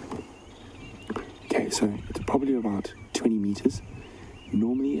 Okay, so it's probably about 20 meters.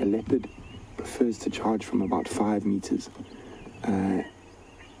 Normally a leopard prefers to charge from about 5 meters.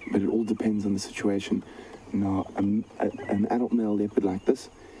 But it all depends on the situation. Now, an adult male leopard like this,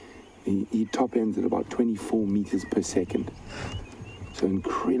 he top ends at about 24 meters per second. So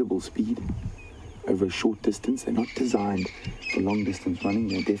incredible speed over a short distance. They're not designed for long distance running.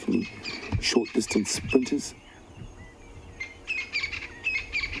 They're definitely short distance sprinters.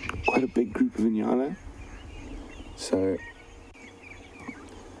 Quite a big group of Inyala. So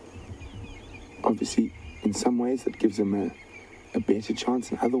obviously in some ways that gives them a better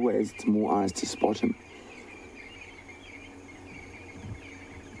chance. In other ways it's more eyes to spot him.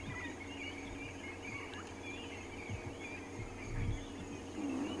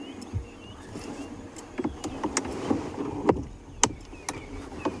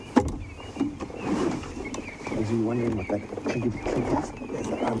 Are you wondering what that trick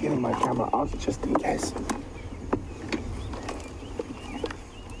is? I'm getting my camera out just in case.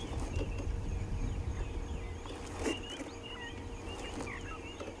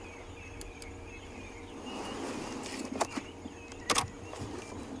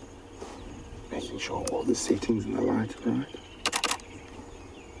 Making sure all the settings and the light are right.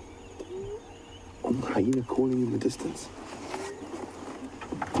 Oh, hyena calling in the distance.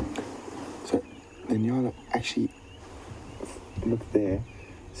 So the Inyala actually, look there,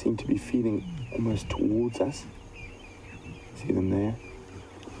 seem to be feeding almost towards us. See them there?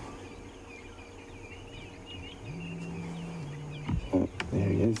 So there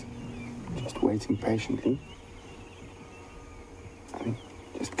he is, just waiting patiently. I think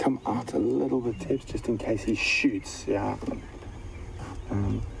just come out a little bit, Tibbs, just in case he shoots, yeah.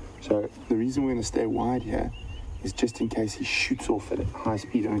 So the reason we're going to stay wide here is just in case he shoots off at a high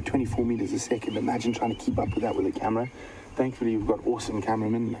speed, only 24 meters a second. Imagine trying to keep up with that with a camera. Thankfully, we've got awesome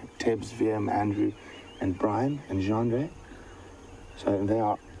cameramen like Tibbs, VM, Andrew, and Brian, and Jean-Ray. So they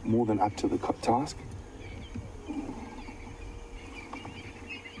are more than up to the task.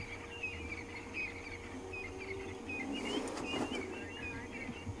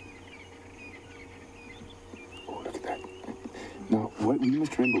 Oh, look at that. Now, what we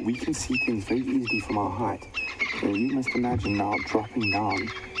must remember, we can see things very easily from our height. So you must imagine now dropping down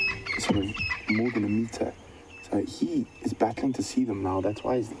sort of more than a meter. So he is battling to see them now. That's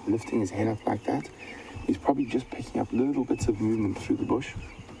why he's lifting his head up like that. He's probably just picking up little bits of movement through the bush.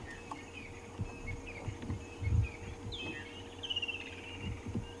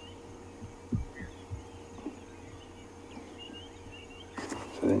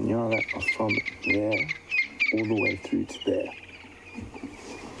 So then Yara are from there all the way through to there.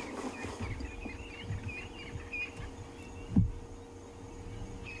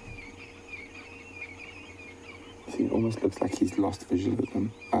 almost looks like he's lost visual of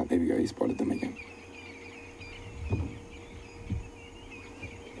them. Ah, there we go, he spotted them again.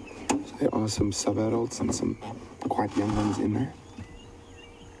 So there are some sub-adults and some quite young ones in there.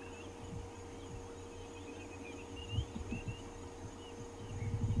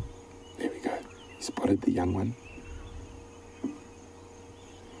 There we go, he spotted the young one.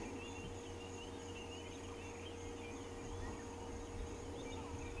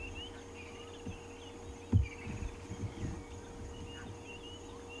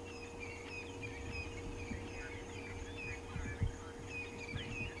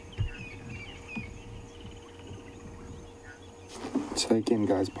 So again,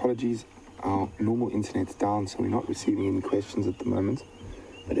 guys, apologies. Our normal internet's down, so we're not receiving any questions at the moment.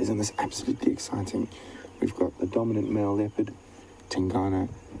 But isn't this absolutely exciting? We've got the dominant male leopard, Tingana,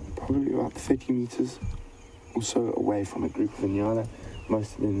 probably about 30 meters or so away from a group of Inyala.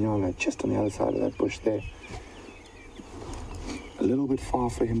 Most of the Inyala just on the other side of that bush there. A little bit far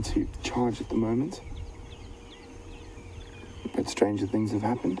for him to charge at the moment. But stranger things have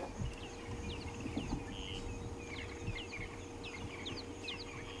happened.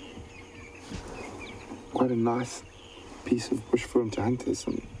 Quite a nice piece of bush for him to hunt. There's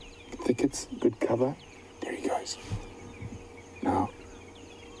some thickets, good cover. There he goes. Now,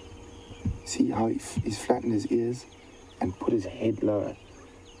 see how he's flattened his ears and put his head lower.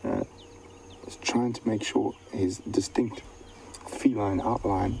 He's trying to make sure his distinct feline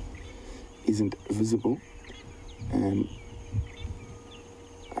outline isn't visible. And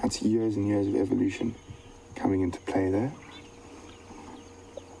that's years and years of evolution coming into play there.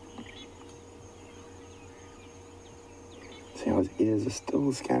 See how his ears are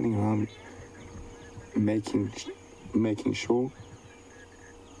still scanning around, making sure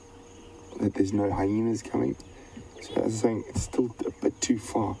that there's no hyenas coming. So as I was saying, it's still a bit too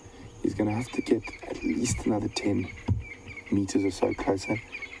far. He's going to have to get at least another 10 meters or so closer.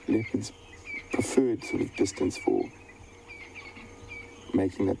 Leopard's preferred sort of distance for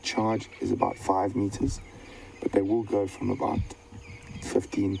making that charge is about 5 meters, but they will go from about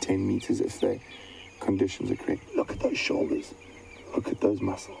 10 meters if the conditions are correct. Look at those shoulders. Look at those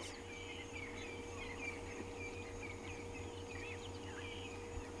muscles.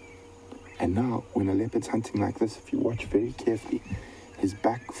 And now, when a leopard's hunting like this, if you watch very carefully, his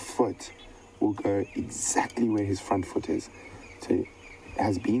back foot will go exactly where his front foot is. So it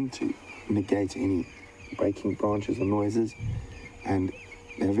has been to negate any breaking branches or noises. And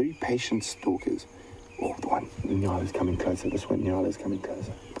they're very patient stalkers. Oh, the Nyala's coming closer. This one, Nyala's coming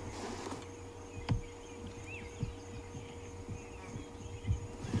closer.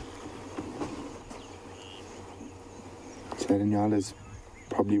 So that Nyala's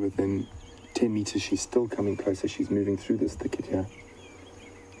probably within 10 meters. She's still coming closer. She's moving through this thicket here.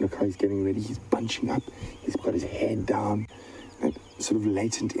 Look how he's getting ready. He's bunching up. He's got his head down. That sort of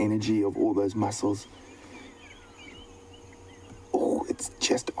latent energy of all those muscles. Oh, it's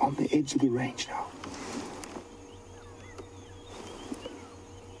just on the edge of the range now.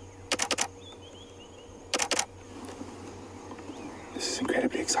 This is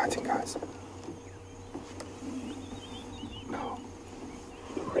incredibly exciting, guys. Now,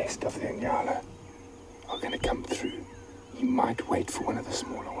 the rest of the Inyala are going to come through. He might wait for one of the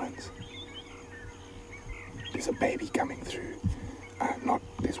smaller ones. There's a baby coming through.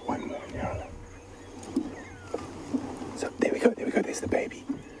 There's one more Inyala. So there we go, there's the baby.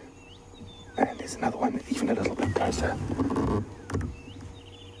 And there's another one even a little bit closer.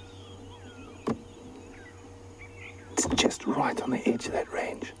 It's just right on the edge of that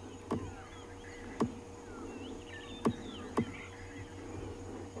range.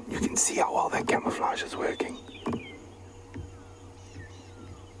 You can see how well that camouflage is working.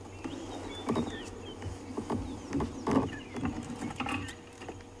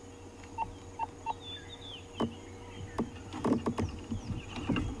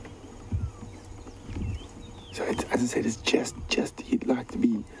 So it's, as I said, it's just he'd like to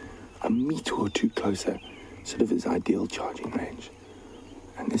be a meter or two closer, sort of his ideal charging range.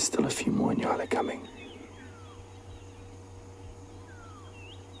 And there's still a few more Inyala coming.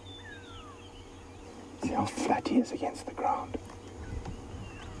 See how flat he is against the ground.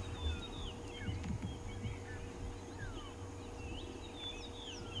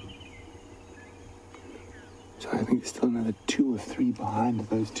 So I think there's still another 2 or 3 behind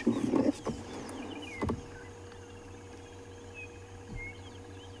those 2 on the left.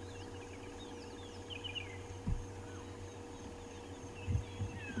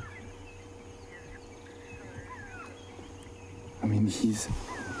 I mean, he's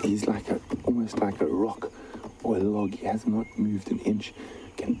like almost like a rock or a log. He has not moved an inch.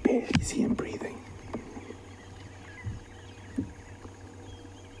 Can barely see him breathing.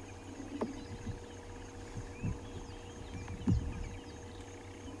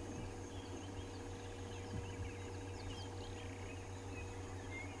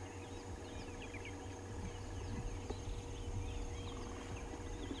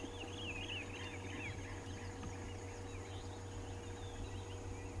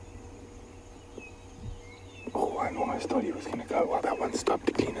 almost thought he was going to go while that one stopped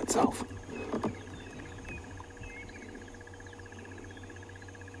to clean itself.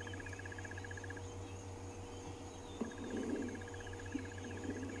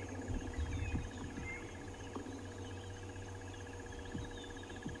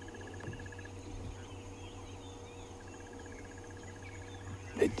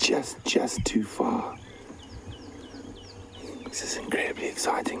 They're just too far. This is incredibly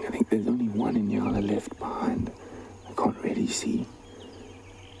exciting. I think there's only one Inyala left behind. I can't really see.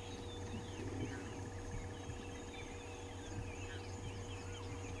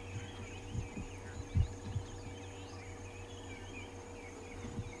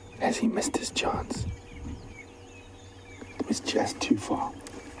 Has he missed his chance? It was just too far.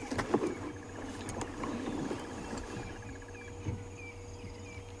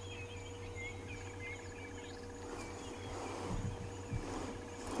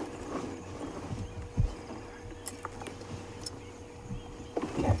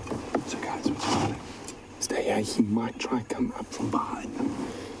 He might try come up from behind them.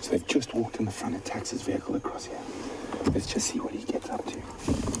 So they've just walked in the front of Tax's vehicle across here. Let's just see what he gets up to.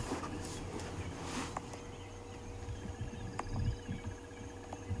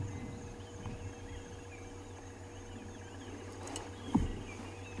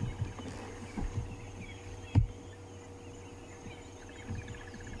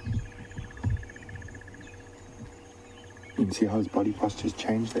 You can see how his body posture's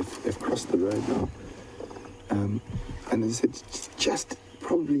changed. They've crossed the road now. And as I said, it's just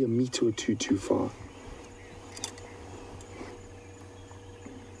probably a meter or two too far.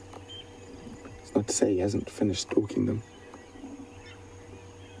 It's not to say he hasn't finished stalking them.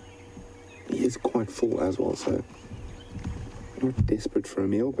 He is quite full as well, so not desperate for a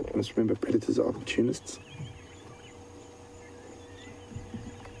meal, but you must remember predators are opportunists.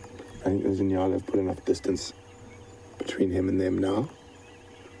 I think those Inyala have put enough distance between him and them now.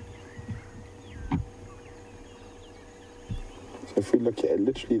 If we look at it,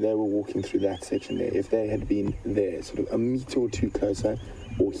 literally they were walking through that section there. If they had been there, sort of a meter or two closer,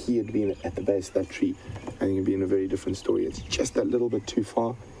 or he had been at the base of that tree, I think it'd be in a very different story. It's just that little bit too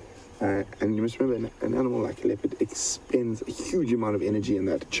far. And you must remember, an animal like a leopard expends a huge amount of energy in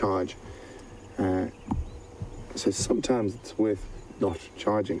that charge. So sometimes it's worth not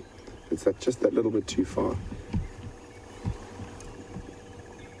charging. It's just that little bit too far.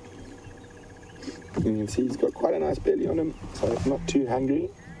 You can see he's got quite a nice belly on him, so not too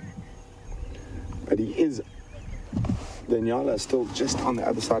hungry. But he is, the Inyala is still just on the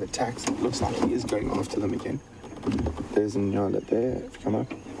other side of Tax. It looks like he is going after them again. There's an Inyala there, if you come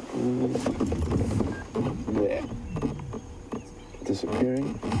up. There.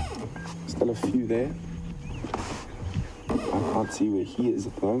 Disappearing. Still a few there. I can't see where he is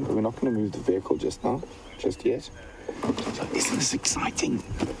at the moment, but we're not going to move the vehicle just now, just yet. So isn't this exciting?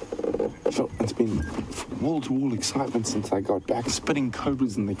 So it's been wall-to-wall excitement since I got back. Spitting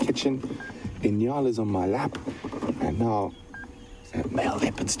cobras in the kitchen, Inyala's on my lap, and now a male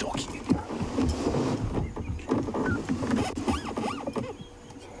leopard stalking it.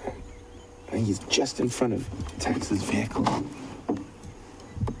 I think he's just in front of Tax's vehicle.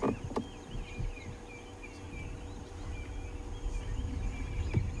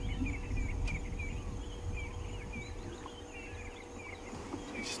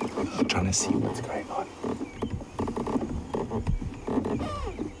 Trying to see what's going on.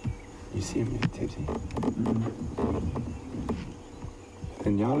 You see him there, Tipsy? The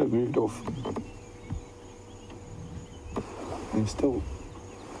Inyala moved off. And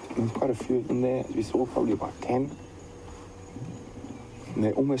there's quite a few of them there. As we saw, probably about 10. And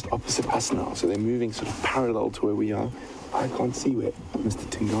they're almost opposite us now, so they're moving sort of parallel to where we are. I can't see where Mr.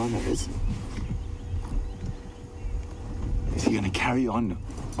 Tingana is. Is he going to carry on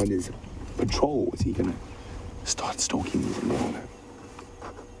his patrol? Is he going to start stalking these Inyala?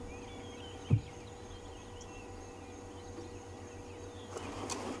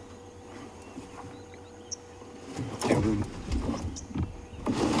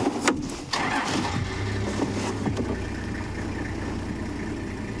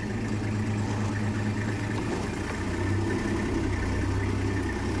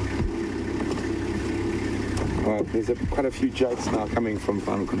 There's quite a few jokes now coming from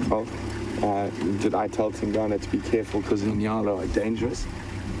Final Control. Did I tell Tingana to be careful because Inyala are dangerous?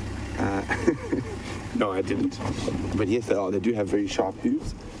 No, I didn't. But yes, they are. They do have very sharp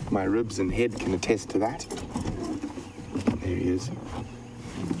hooves. My ribs and head can attest to that. There he is.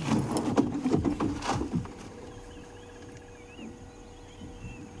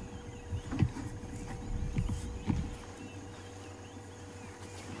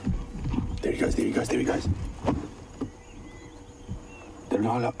 There he goes, there he goes, there he goes.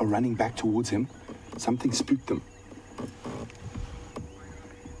 Nyala are running back towards him. Something spooked them.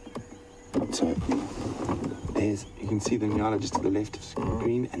 So you can see the Nyala just to the left of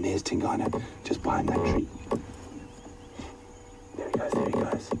screen, and there's Tingana just behind that tree. There he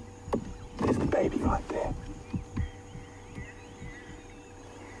goes. There's the baby right there.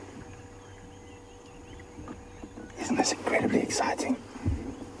 Isn't this incredibly exciting?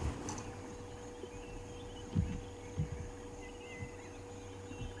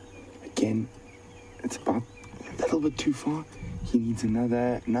 Again, it's about a little bit too far. He needs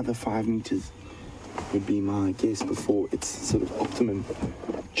another 5 meters, would be my guess, before it's sort of optimum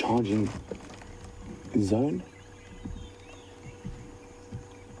charging zone.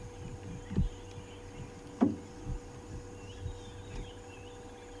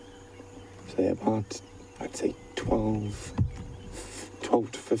 So they're about, I'd say, 12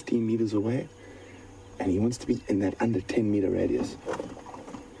 to 15 meters away, and he wants to be in that under 10 meter radius.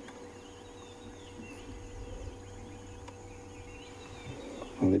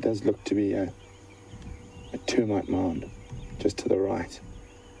 Well, there does look to be a termite mound just to the right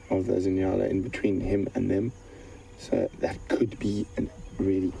of the Nyala, in between him and them. So that could be a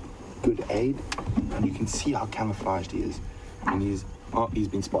really good aid. And you can see how camouflaged he is. And he's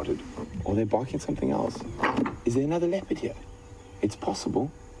been spotted. Or they're barking something else. Is there another leopard here? It's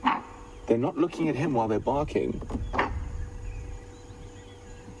possible. They're not looking at him while they're barking.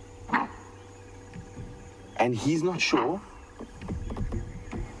 And he's not sure.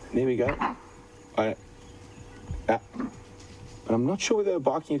 There we go. But I'm not sure whether they were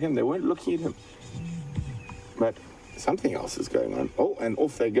barking at him. They weren't looking at him. But something else is going on. Oh, and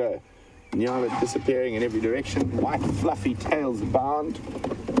off they go. Nyala disappearing in every direction. White fluffy tails bound.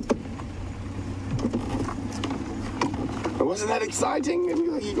 But wasn't that exciting?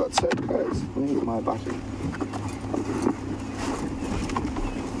 And he got so close. Where's my button?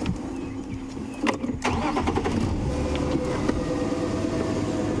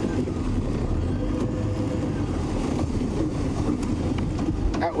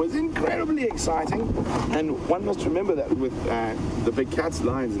 That was incredibly exciting, and one must remember that with the big cats,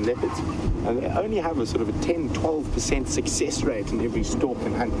 lions and leopards, they only have a sort of a 10-12% success rate in every stalk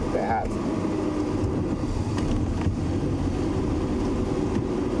and hunt that they have.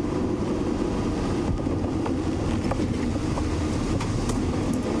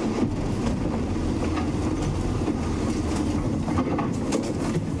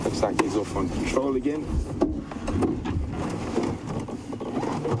 Looks like he's off on control again.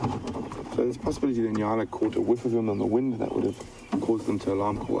 So there's a possibility that Nyala caught a whiff of him on the wind that would have caused them to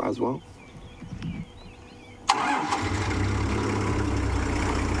alarm call as well.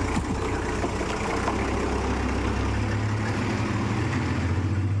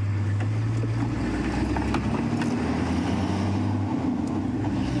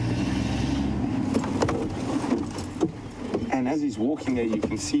 And as he's walking there, you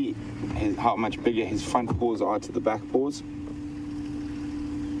can see how much bigger his front paws are to the back paws.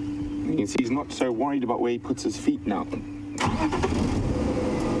 You can see he's not so worried about where he puts his feet now. But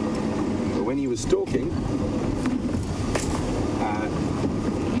when he was stalking,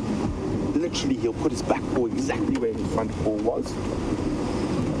 literally he'll put his back paw exactly where his front paw was.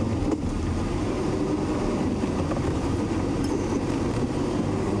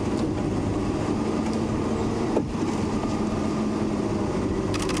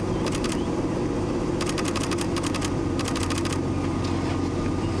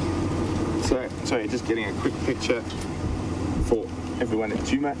 Sorry, just getting a quick picture for everyone at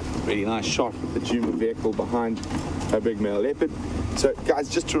Juma. Really nice shot with the Juma vehicle behind a big male leopard. So guys,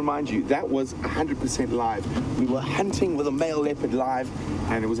 just to remind you, that was 100% live. We were hunting with a male leopard live,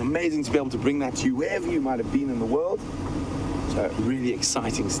 and it was amazing to be able to bring that to you wherever you might have been in the world. So really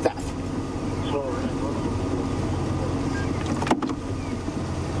exciting stuff. So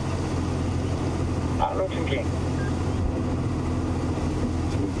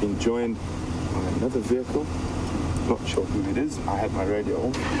we've been joined by another vehicle. Not sure who it is. I had my radio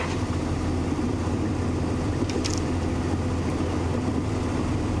on.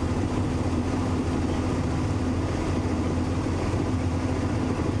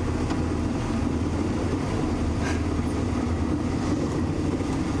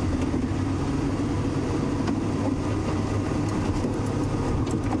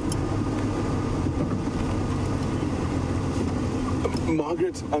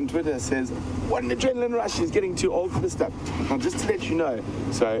 Margaret on Twitter says, what an adrenaline rush, she's getting too old for this stuff. Now, just to let you know,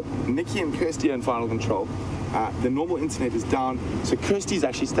 so Nikki and Kirsty are in final control. The normal internet is down, so Kirsty's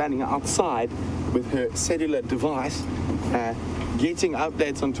actually standing outside with her cellular device, getting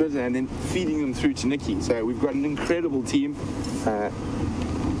updates on Twitter and then feeding them through to Nikki. So we've got an incredible team.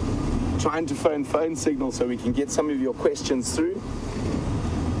 trying to phone signal so we can get some of your questions through.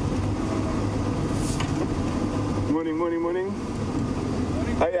 Morning.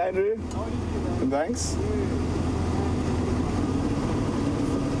 Hey, Andrew. Thanks.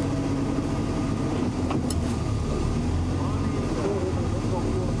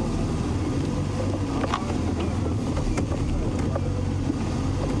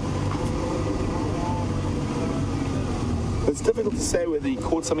 It's difficult to say whether he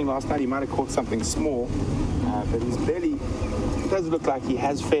caught something last night. He might have caught something small, but he's barely. It does look like he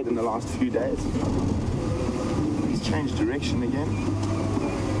has fed in the last few days. He's changed direction again.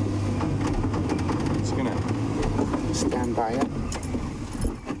 Just gonna stand by it.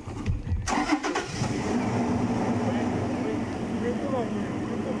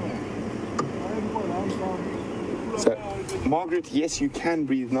 So, Margaret, yes, you can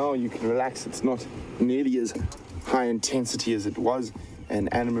breathe now. You can relax. It's not nearly as high intensity as it was.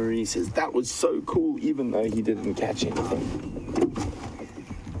 And Anna Marie says that was so cool, even though he didn't catch anything.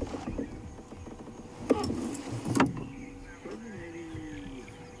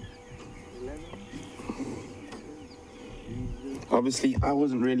 Obviously, I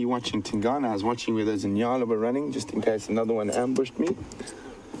wasn't really watching Tingana. I was watching where those Inyala were running, just in case another one ambushed me.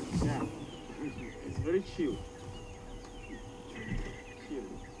 Yeah, it's very chill.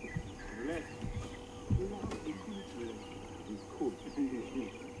 Relax. It's cool.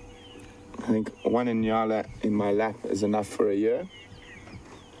 I think one Inyala in my lap is enough for a year.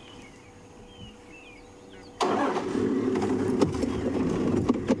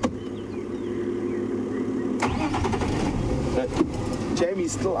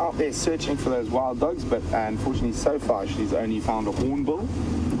 Jamie's still out there searching for those wild dogs, but unfortunately so far she's only found a hornbill.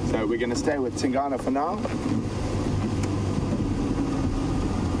 So we're going to stay with Tingana for now.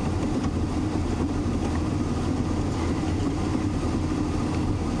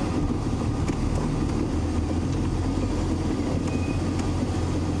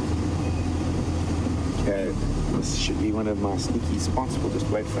 Okay, this should be one of my sneaky spots. We'll just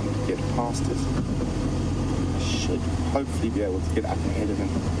wait for him to get past us. Should hopefully be able to get up ahead of him.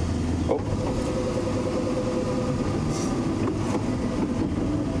 Oh.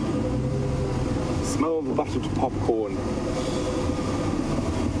 Smell the buttered popcorn.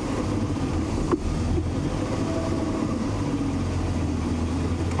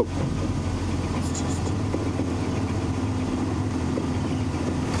 Oh.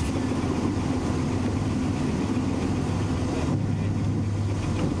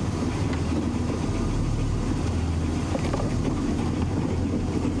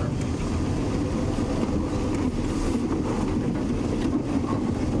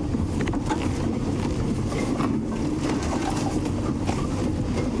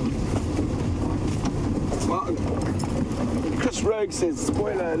 Rogue says,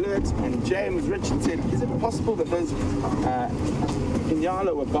 spoiler alert, and James Richard said, is it possible that those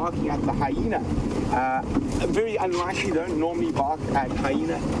Inyala were barking at the hyena? Very unlikely, they don't normally bark at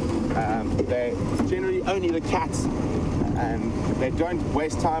hyena. They're generally only the cats, and they don't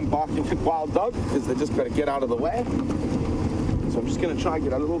waste time barking at wild dog because they just got to get out of the way. So I'm just going to try and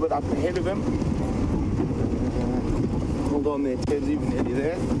get a little bit up ahead of him. Hold on there, Ted's even nearly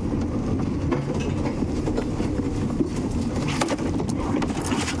there.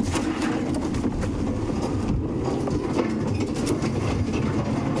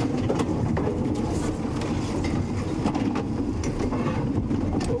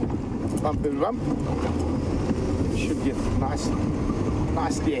 Bump. Should get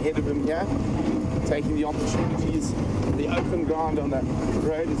nicely ahead of him here, taking the opportunities the open ground on the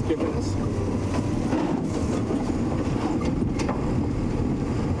road has given us.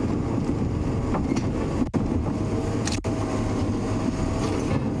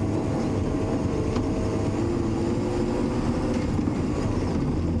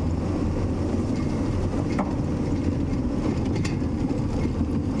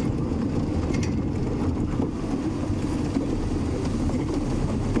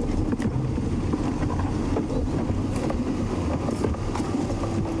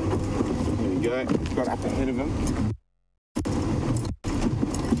 Got up ahead of him.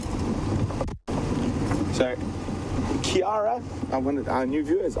 So, Kiara, one of our new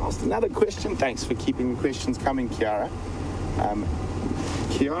viewers, asked another question. Thanks for keeping the questions coming, Kiara.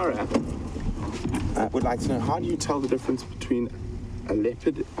 Kiara would like to know, how do you tell the difference between a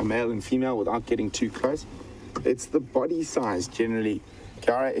leopard, a male and female, without getting too close? It's the body size, generally.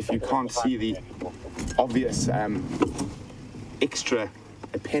 Kiara, if you can't see the obvious extra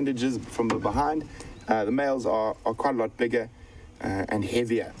appendages from the behind, the males are quite a lot bigger and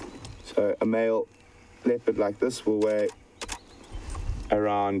heavier. So a male leopard like this will weigh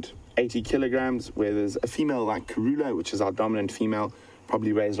around 80 kilograms, where there's a female like Karula, which is our dominant female,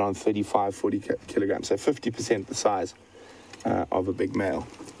 probably weighs around 35, 40 kilograms, so 50% the size of a big male.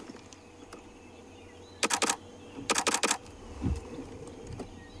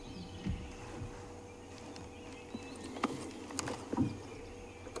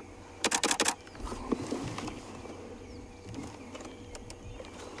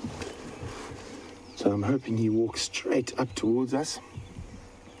 So I'm hoping he walks straight up towards us.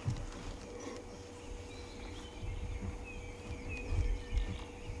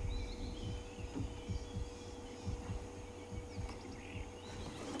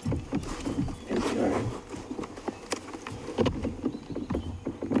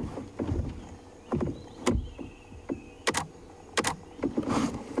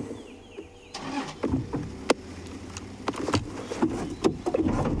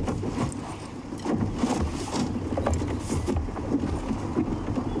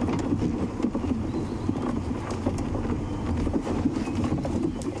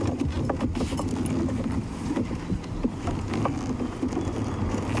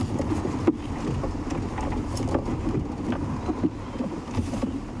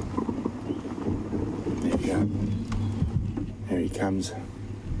 There we go. There he comes.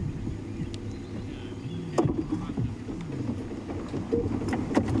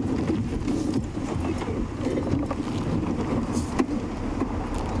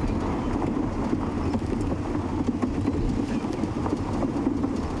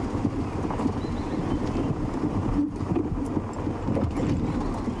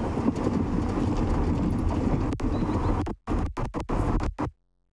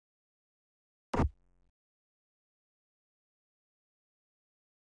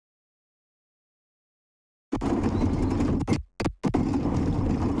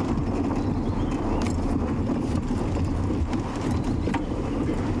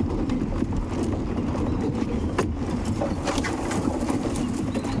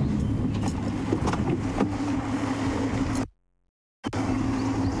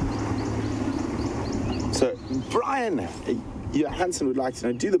 So, Brian Johansson would like to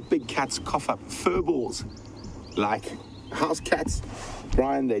know, do the big cats cough up fur balls like house cats?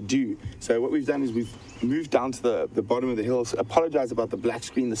 Brian, they do. So what we've done is we've moved down to the bottom of the hill. So apologize about the black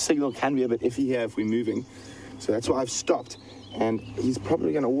screen. The signal can be a bit iffy here if we're moving. So that's why I've stopped. And he's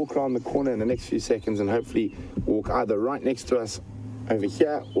probably going to walk around the corner in the next few seconds and hopefully walk either right next to us over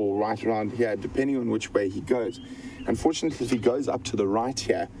here or right around here, depending on which way he goes. Unfortunately, if he goes up to the right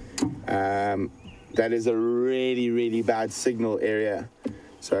here, that is a really, really bad signal area.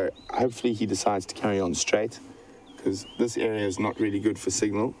 So hopefully he decides to carry on straight, because this area is not really good for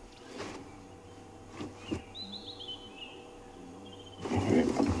signal.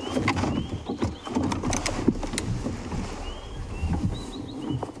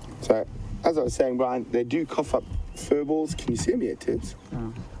 So, as I was saying, Brian, they do cough up fur balls. Can you see him yet, Tibbs?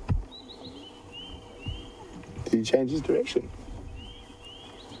 No. Did he change his direction?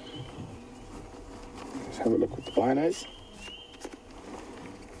 Let's have a look with the binos.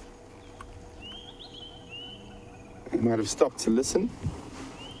 He might have stopped to listen.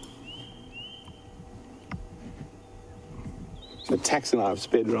 So Tax and I have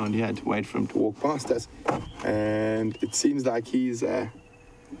sped around here to wait for him to walk past us. And it seems like he's... here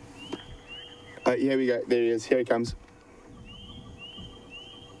we go. There he is. Here he comes.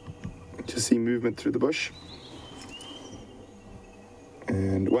 Just see movement through the bush.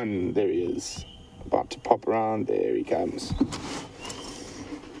 And one, there he is. About to pop around. There he comes.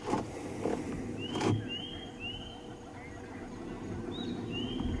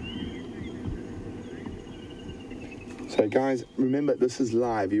 So guys, remember, this is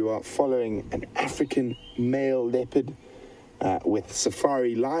live. You are following an African male leopard with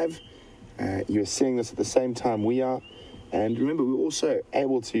Safari Live. You're seeing this at the same time we are. And remember, we're also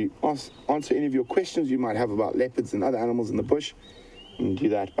able to answer any of your questions you might have about leopards and other animals in the bush. You can do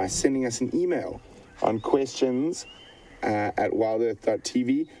that by sending us an email on questions at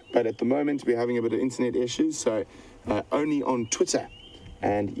wildearth.tv. But at the moment, we're having a bit of internet issues, so only on Twitter.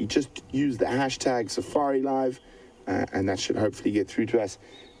 And you just use the hashtag Safari Live, and that should hopefully get through to us,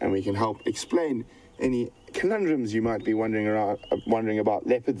 and we can help explain any conundrums you might be wondering about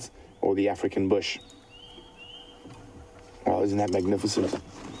leopards or the African bush. Oh, isn't that magnificent?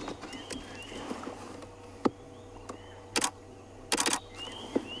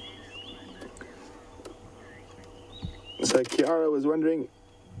 So Kiara was wondering,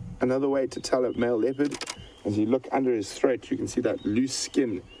 another way to tell a male leopard, as you look under his throat, you can see that loose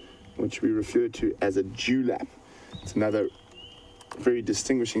skin, which we refer to as a dewlap. It's another very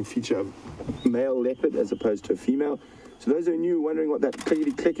distinguishing feature of male leopard as opposed to a female. So those of you wondering what that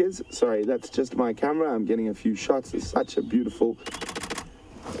clickety click is, sorry, that's just my camera. I'm getting a few shots. It's such a beautiful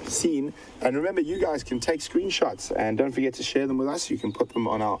scene. And remember, you guys can take screenshots and don't forget to share them with us. You can put them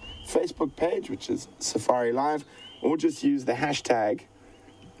on our Facebook page, which is Safari Live, or just use the hashtag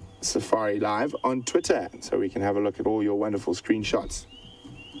Safari Live on Twitter so we can have a look at all your wonderful screenshots.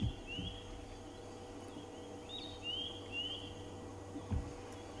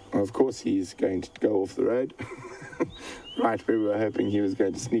 Of course, he's going to go off the road, right where we were hoping he was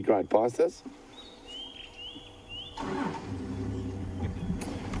going to sneak right past us.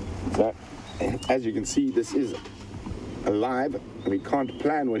 So, as you can see, this is alive. We can't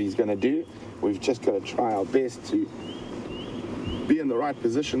plan what he's going to do. We've just got to try our best to be in the right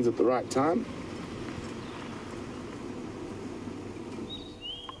positions at the right time.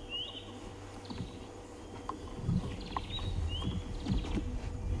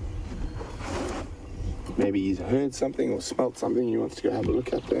 Maybe he's heard something or smelt something he wants to go have a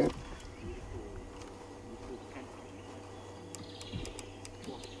look at there.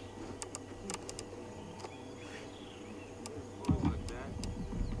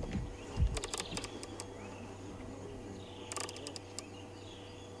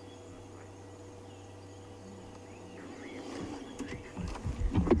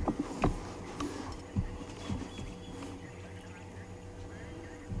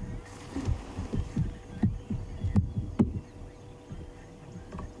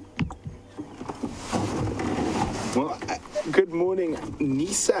 Well, good morning,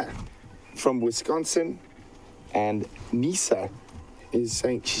 Nisa from Wisconsin. And Nisa is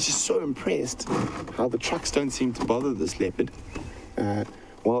saying she's just so impressed how the trucks don't seem to bother this leopard.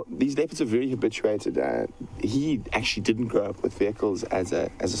 Well, these leopards are very habituated. He actually didn't grow up with vehicles as a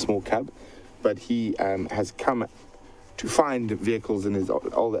small cub, but he has come to find vehicles in his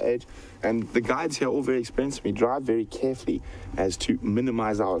older age. And the guides here are all very experienced. We drive very carefully as to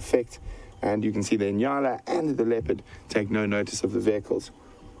minimize our effect. And you can see the Nyala and the leopard take no notice of the vehicles.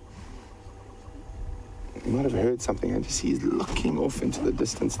 You might have heard something. I just see he's looking off into the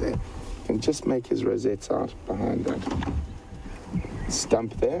distance there. You can just make his rosettes out behind that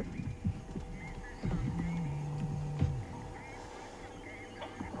stump there.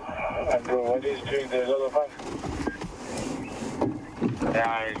 And what is doing the lullaby?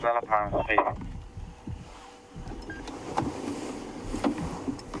 Yeah, he's lullaby.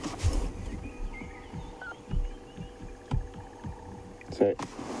 So,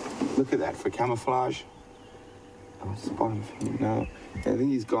 look at that for camouflage. I'll spot him from now. I think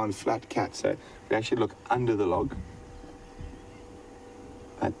he's gone flat cat, so we actually look under the log.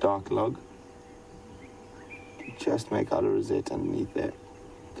 That dark log. Just make out a rosette underneath there.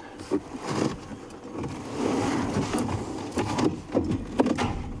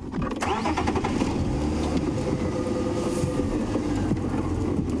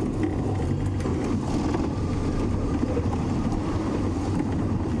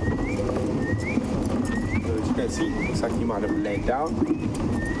 See, looks like he might have laid down.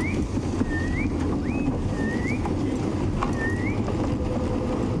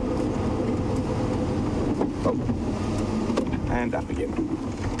 Oh. And up again.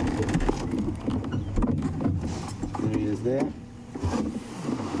 There he is there.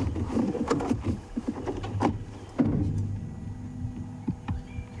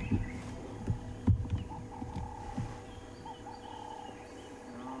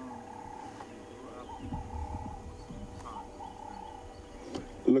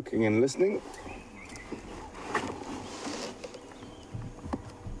 Looking and listening.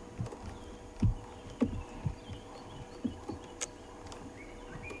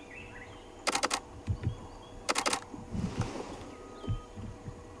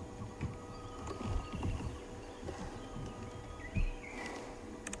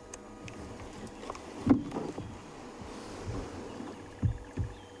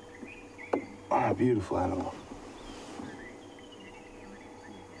 Ah, beautiful animal.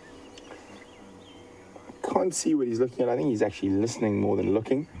 Can't see what he's looking at. I think he's actually listening more than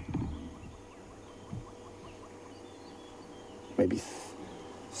looking. Maybe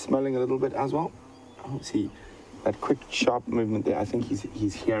smelling a little bit as well. Oh, see that quick, sharp movement there. I think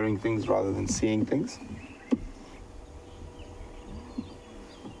he's hearing things rather than seeing things.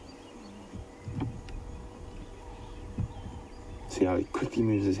 See how he quickly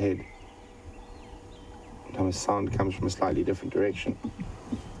moves his head. And how his sound comes from a slightly different direction.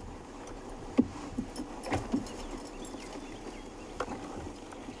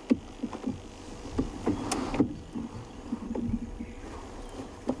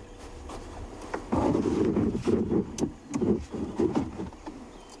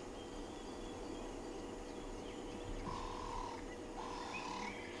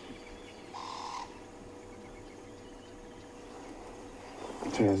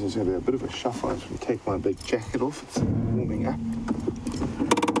 there's going to be a bit of a shuffle. I should take my big jacket off. It's warming up.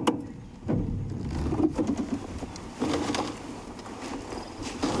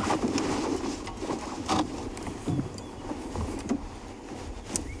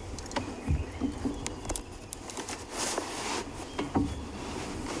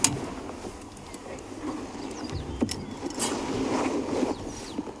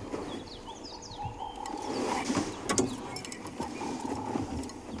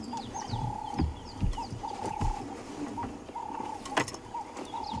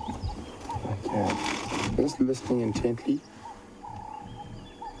 Just listening intently.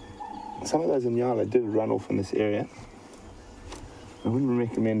 Some of those Inyala did run off in this area. I wouldn't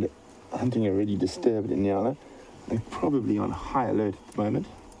recommend hunting a really disturbed Inyala. They're probably on high alert at the moment.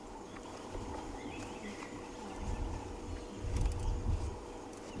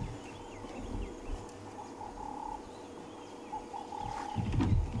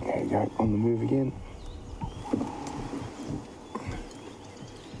 There we go, on the move again.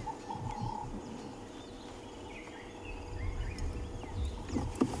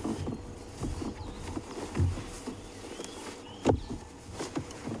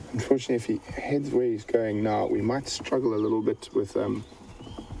 Unfortunately, if he heads where he's going now, we might struggle a little bit with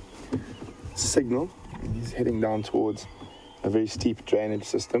signal. He's heading down towards a very steep drainage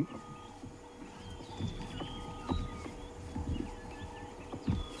system.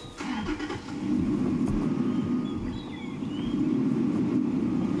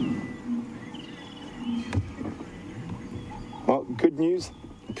 Well, good news.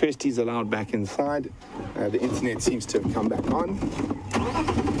 Kirsty's allowed back inside. The internet seems to have come back on.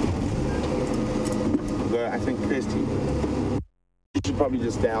 Though I think Kirsty should probably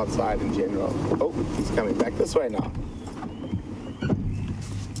just stay outside in general. Oh, he's coming back this way now.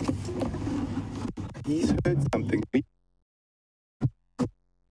 He's heard something.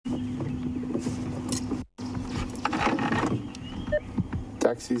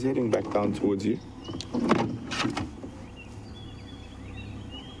 Taxi's heading back down towards you.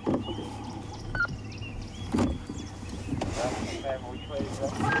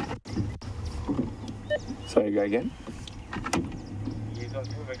 Sorry, go again. You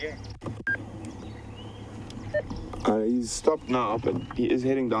don't move again. He's stopped now, but he is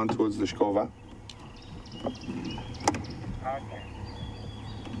heading down towards the Shkova. Okay.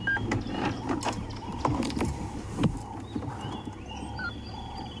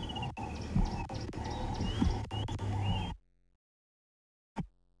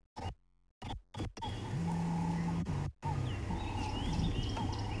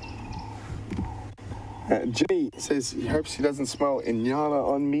 Ginny says he hopes he doesn't smell Inyala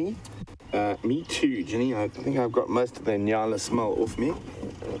on me. Me too, Ginny. I think I've got most of the Inyala smell off me.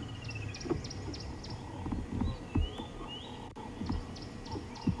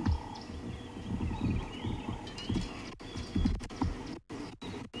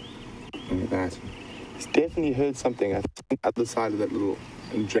 Look at that. He's definitely heard something. I think on the other side of that little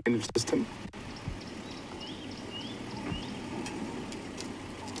drainage system.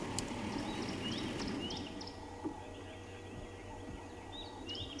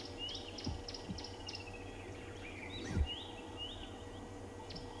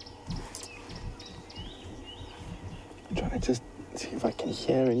 I'm trying to just see if I can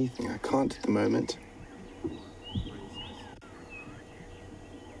hear anything. I can't at the moment.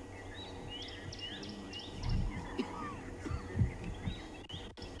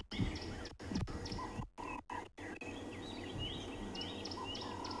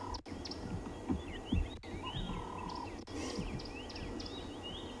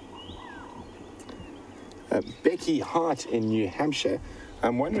 Becky Hart in New Hampshire.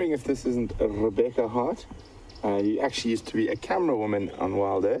 I'm wondering if this isn't a Rebecca Hart. He actually used to be a camera woman on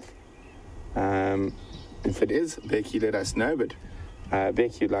Wild Earth. If it is, Becky, let us know. But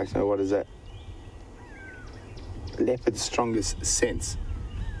Becky would like to know, what is a leopard's strongest sense?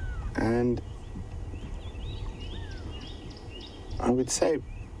 And I would say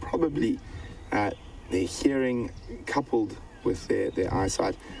probably their hearing coupled with their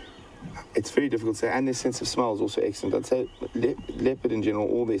eyesight. It's very difficult to say, and their sense of smell is also excellent. I'd say leopard in general,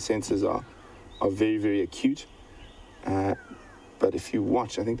 all their senses are very, very acute. But if you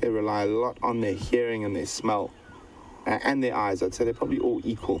watch, I think they rely a lot on their hearing and their smell and their eyes. I'd say they're probably all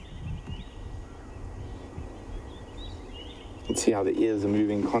equal. You can see how the ears are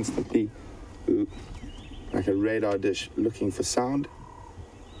moving constantly, like a radar dish looking for sound.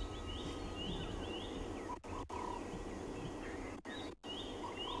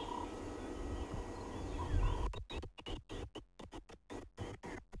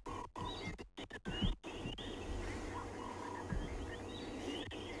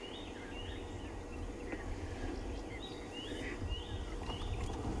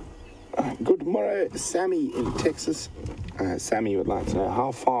 Good morrow, Sammy in Texas. Sammy would like to know,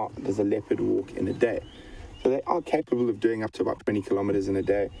 how far does a leopard walk in a day? So they are capable of doing up to about 20 kilometers in a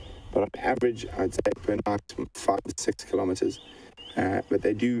day, but on average, I'd say per night, 5 to 6 kilometers. But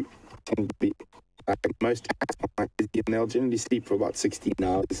they do tend to be, like most cats, and they'll generally sleep for about 16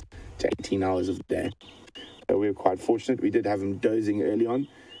 hours to 18 hours of the day. So we were quite fortunate. We did have him dozing early on,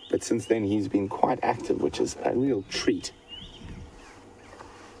 but since then he's been quite active, which is a real treat.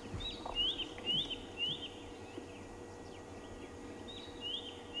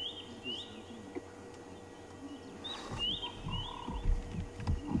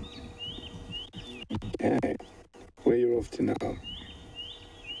 Okay, where you're off to now?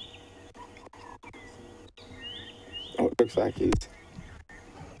 Oh, it looks like he's...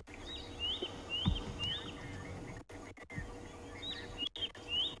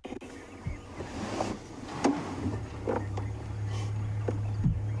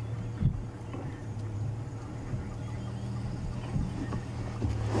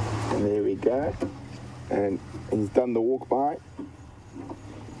 And there we go. And he's done the walk by.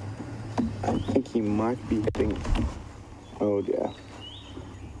 I think he might be hitting... Oh dear.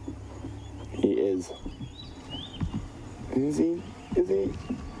 He is. Is he? Is he?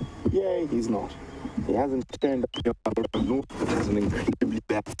 Yay, he's not. He hasn't turned up the road north, which is an incredibly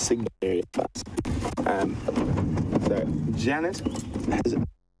bad signal area for us. So, Janet has a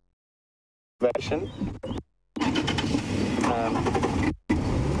version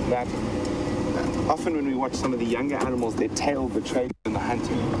that often when we watch some of the younger animals, their tail betrays them in the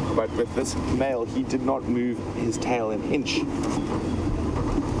hunting. But with this male, he did not move his tail an inch.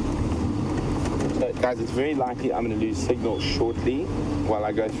 So, guys, it's very likely I'm going to lose signal shortly while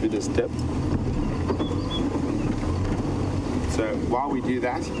I go through this dip. So while we do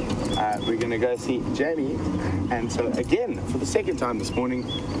that, we're going to go see Jamie. And so again, for the second time this morning,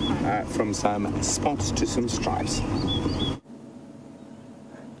 from some spots to some stripes.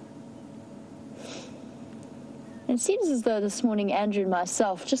 It seems as though this morning Andrew and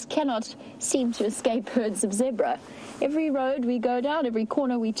myself just cannot seem to escape herds of zebra. Every road we go down, every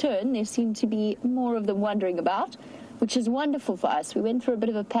corner we turn, there seem to be more of them wandering about, which is wonderful for us. We went through a bit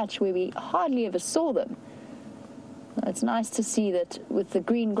of a patch where we hardly ever saw them. It's nice to see that with the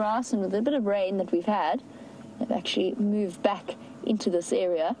green grass and with a bit of rain that we've had, they've actually moved back into this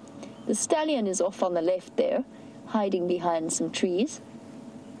area. The stallion is off on the left there, hiding behind some trees.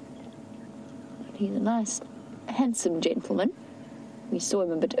 He's a nice, handsome gentleman. We saw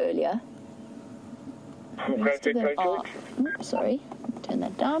him a bit earlier. The rest of them are... sorry, turn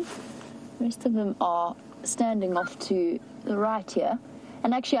that down. The rest of them are standing off to the right here.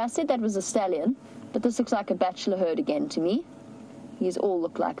 And actually, I said that was a stallion, but this looks like a bachelor herd again to me. These all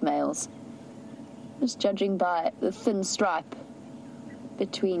look like males. Just judging by the thin stripe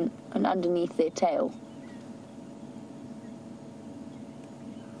between and underneath their tail.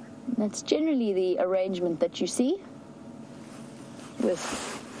 And that's generally the arrangement that you see with...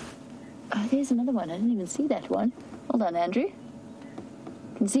 Oh, there's another one. I didn't even see that one. Hold on, Andrew. You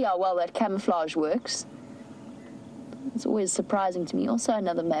can see how well that camouflage works. It's always surprising to me. Also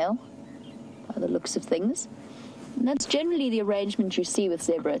another male, by the looks of things. And that's generally the arrangement you see with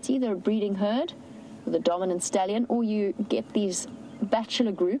zebra. It's either a breeding herd with a dominant stallion, or you get these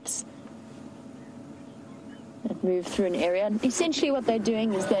bachelor groups that move through an area. And essentially what they're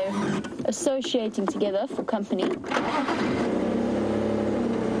doing is they're associating together for company, and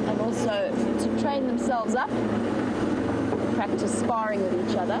also to train themselves up, practice sparring with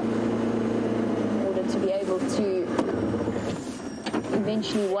each other, in order to be able to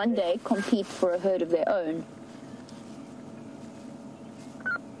eventually one day compete for a herd of their own.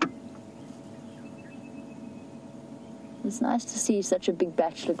 It's nice to see such a big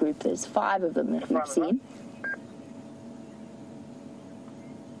bachelor group. There's 5 of them that we've seen.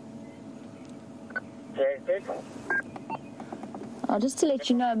 Just to let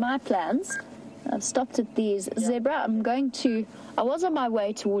you know my plans, I've stopped at these zebra. I was on my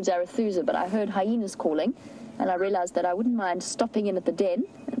way towards Arathusa, but I heard hyenas calling, and I realized that I wouldn't mind stopping in at the den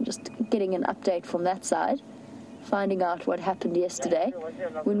and just getting an update from that side, finding out what happened yesterday.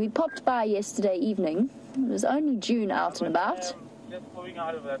 When we popped by yesterday evening, it was only June out and about.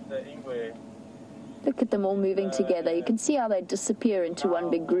 Look at them all moving together. You can see how they disappear into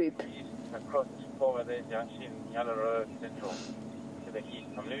one big group. Across over the junction, Yellow Road, Central, to the east.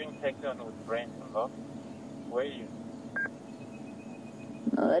 I'm leaving Texas with Brent and Locke. Where are you?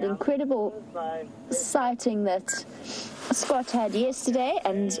 Oh, that incredible sighting that Scott had yesterday,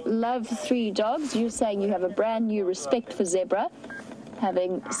 and love 3 dogs. You're saying you have a brand new respect for zebra,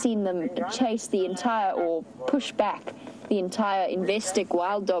 having seen them chase the entire, or push back the entire Investec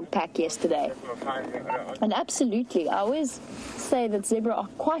wild dog pack yesterday. And absolutely, I always say that zebra are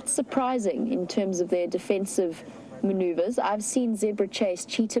quite surprising in terms of their defensive maneuvers. I've seen zebra chase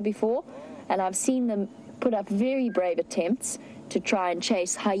cheetah before, and I've seen them put up very brave attempts to try and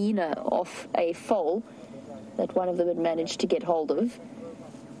chase hyena off a foal that one of them had managed to get hold of.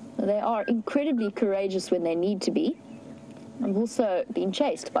 They are incredibly courageous when they need to be. I've also been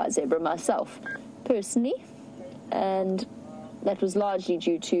chased by a zebra myself, personally, and that was largely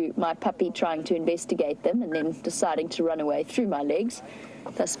due to my puppy trying to investigate them and then deciding to run away through my legs,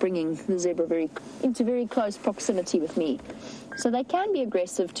 thus bringing the zebra into very close proximity with me. So they can be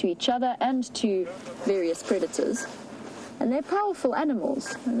aggressive to each other and to various predators, and they're powerful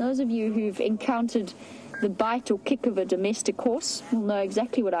animals. And those of you who've encountered the bite or kick of a domestic horse will know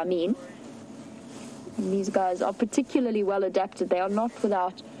exactly what I mean. And these guys are particularly well adapted. They are not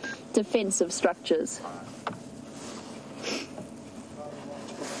without defensive structures.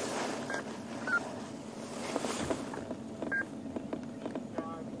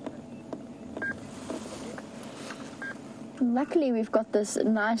 Luckily, we've got this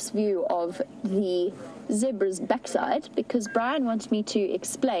nice view of the zebra's backside because Brian wants me to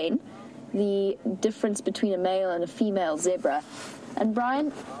explain the difference between a male and a female zebra. And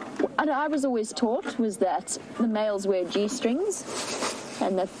Brian, what I was always taught was that the males wear G-strings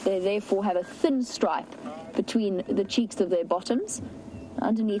and that they therefore have a thin stripe between the cheeks of their bottoms.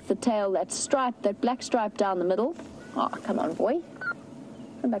 Underneath the tail, that stripe, that black stripe down the middle. Oh, come on, boy.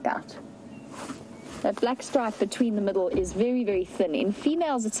 Come back out. That black stripe between the middle is very, very thin. In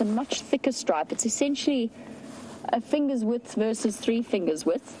females, it's a much thicker stripe. It's essentially a finger's width versus 3 fingers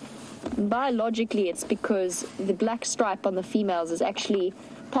width. And biologically, it's because the black stripe on the females is actually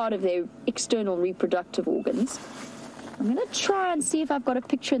part of their external reproductive organs. I'm going to try and see if I've got a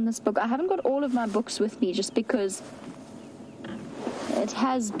picture in this book. I haven't got all of my books with me just because it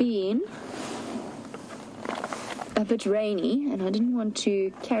has been a bit rainy and I didn't want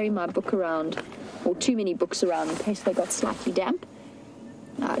to carry my book around or too many books around in case they got slightly damp.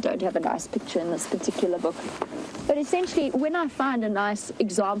 I don't have a nice picture in this particular book. But essentially, when I find a nice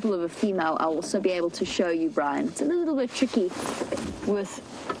example of a female, I'll also be able to show you, Brian. It's a little bit tricky with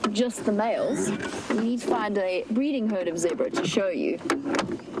just the males. You need to find a breeding herd of zebra to show you.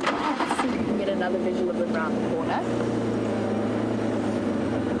 Let's see if we can get another visual of them around the corner.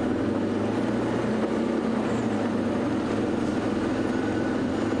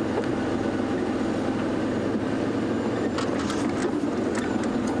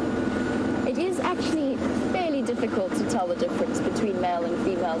 Difficult to tell the difference between male and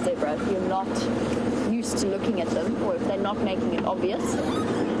female zebra if you're not used to looking at them or if they're not making it obvious.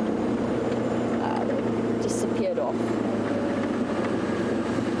 They disappeared off.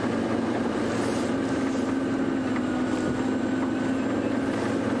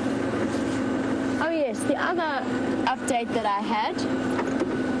 Oh yes, the other update that I had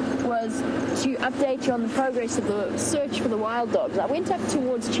was to update you on the progress of the search for the wild dogs. I went up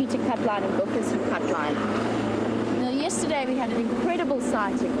towards Cheetah Cutline and Buffers Cutline. Yesterday we had an incredible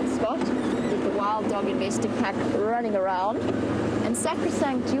sighting with Scott with the wild dog Investec pack running around. And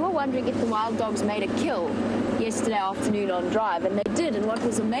sacrosanct, you were wondering if the wild dogs made a kill yesterday afternoon on drive, and they did. And what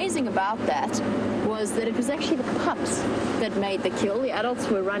was amazing about that was that it was actually the pups that made the kill. The adults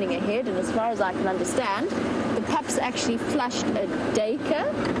were running ahead, and as far as I can understand, the pups actually flushed a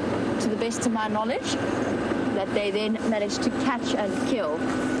daker, to the best of my knowledge, that they then managed to catch and kill.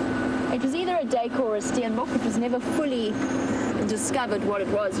 It was either a daker or a steenbok. It was never fully discovered what it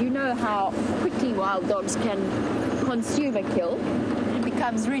was. You know how quickly wild dogs can consume a kill. It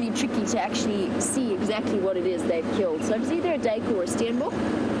becomes really tricky to actually see exactly what it is they've killed. So it was either a daker or a steenbok.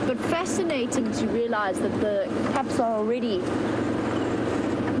 But fascinating to realize that the pups are already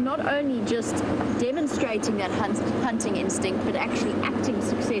not only just demonstrating that hunting instinct, but actually acting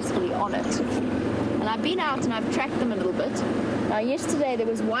successfully on it. And I've been out and I've tracked them a little bit. Now, yesterday there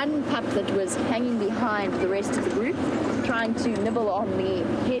was one pup that was hanging behind the rest of the group, trying to nibble on the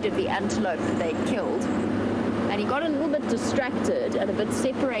head of the antelope that they'd killed. And he got a little bit distracted and a bit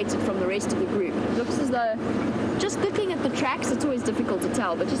separated from the rest of the group. It looks as though, just looking at the tracks, it's always difficult to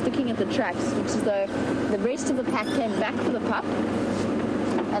tell, but just looking at the tracks, it looks as though the rest of the pack came back for the pup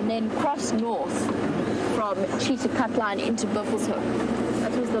and then crossed north from Cheetah Cutline into Buffelshoek.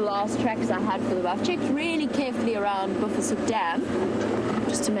 That was the last tracks I had for them. I've checked really carefully around Buffelshoek Dam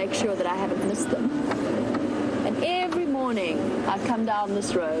just to make sure that I haven't missed them. And every morning I come down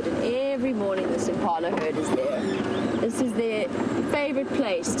this road, and every morning this impala herd is there. This is their favorite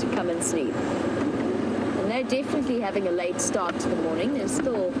place to come and sleep. And they're definitely having a late start to the morning. There's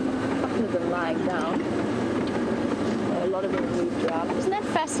still a couple of them lying down. A lot of them have moved around. Isn't that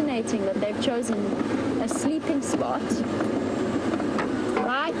fascinating that they've chosen a sleeping spot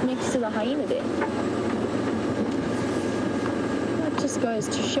right next to the hyena den? That just goes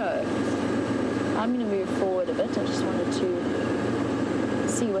to show. I'm going to move forward a bit. I just wanted to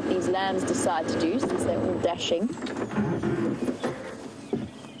see what these lambs decide to do since they're all dashing.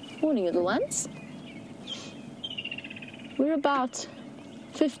 Morning, little ones. We're about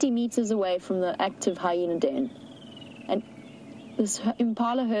 50 meters away from the active hyena den. And this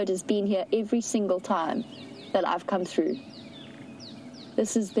impala herd has been here every single time that I've come through.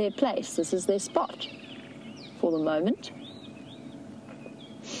 This is their place. This is their spot for the moment.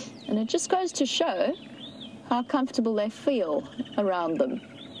 And it just goes to show how comfortable they feel around them,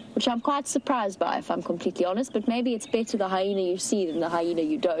 which I'm quite surprised by, if I'm completely honest, but maybe it's better the hyena you see than the hyena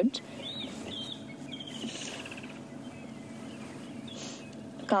you don't.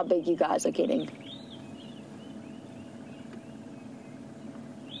 Look how big you guys are getting.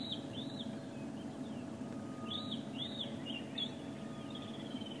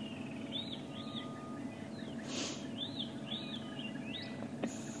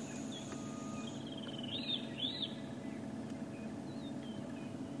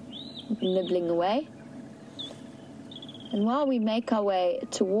 Nibbling away. And while we make our way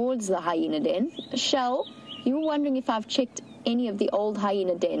towards the hyena den, Shell, you were wondering if I've checked any of the old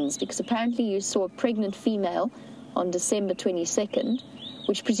hyena dens, because apparently you saw a pregnant female on December 22nd,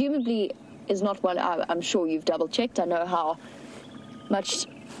 which presumably is not one. I'm sure you've double checked. I know how much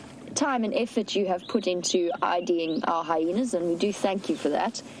time and effort you have put into IDing our hyenas, and we do thank you for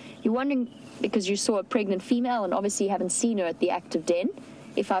that. You're wondering because you saw a pregnant female and obviously you haven't seen her at the active den,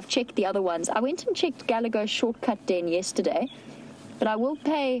 if I've checked the other ones. I went and checked Gallagher's shortcut den yesterday, but I will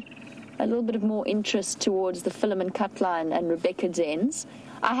pay a little bit of more interest towards the Philemon Cutline and Rebecca dens.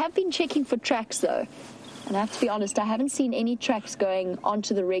 I have been checking for tracks though, and I have to be honest, I haven't seen any tracks going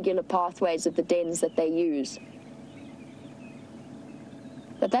onto the regular pathways of the dens that they use.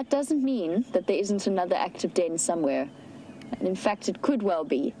 But that doesn't mean that there isn't another active den somewhere, and in fact it could well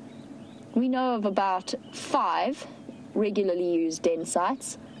be. We know of about 5 regularly used den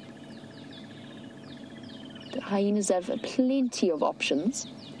sites. The hyenas have plenty of options.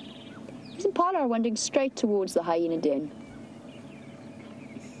 These impala are wandering straight towards the hyena den.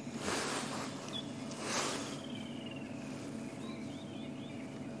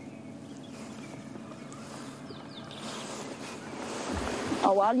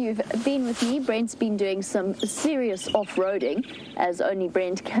 Oh, while you've been with me, Brent's been doing some serious off-roading, as only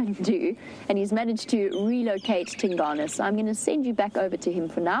Brent can do, and he's managed to relocate Tingana. So I'm going to send you back over to him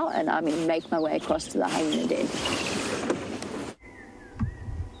for now, and I'm going to make my way across to the hyena den.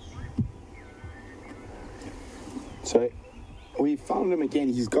 So we found him again.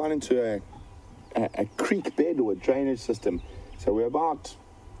 He's gone into a creek bed or a drainage system. So we're about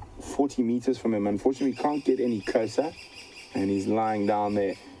 40 meters from him. Unfortunately, we can't get any closer, and he's lying down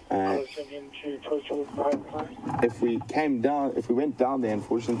there. If we went down there,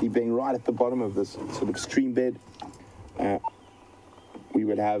 unfortunately, being right at the bottom of this sort of stream bed, we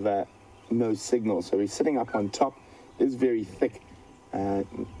would have no signal. So he's sitting up on top. It's very thick,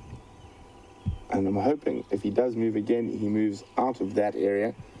 and I'm hoping if he does move again, he moves out of that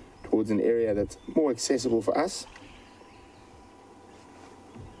area towards an area that's more accessible for us.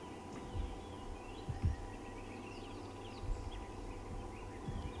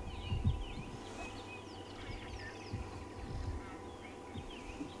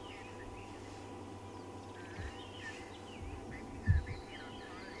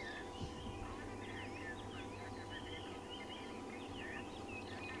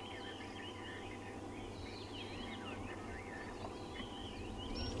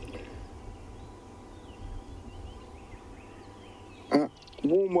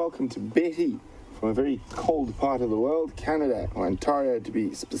 Warm welcome to Betty from a very cold part of the world, Canada, or Ontario to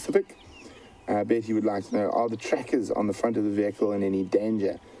be specific. Betty would like to know, are the trackers on the front of the vehicle in any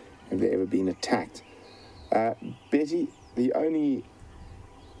danger? Have they ever been attacked? Betty, the only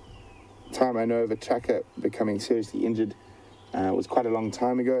time I know of a tracker becoming seriously injured was quite a long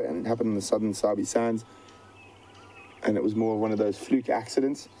time ago, and it happened in the southern Sabi Sands, and it was more one of those fluke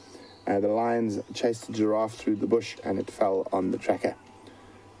accidents. The lions chased a giraffe through the bush and it fell on the tracker.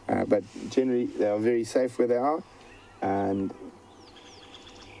 But generally, they are very safe where they are, and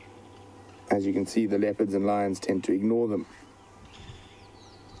as you can see, the leopards and lions tend to ignore them.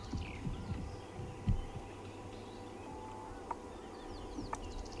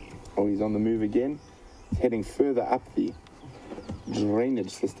 Oh, he's on the move again. He's heading further up the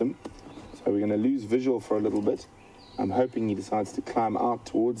drainage system, so we're going to lose visual for a little bit. I'm hoping he decides to climb out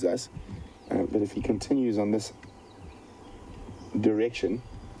towards us, but if he continues on this direction,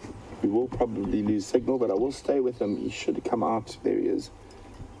 we will probably lose signal, but I will stay with him. He should come out. There he is.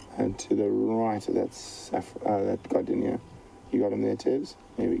 And to the right of that gardenia. You got him there, Tevs?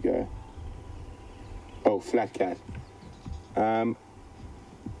 There we go. Oh, flat cat. I'm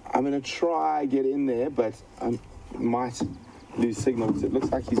going to try get in there, but I might lose signal because it looks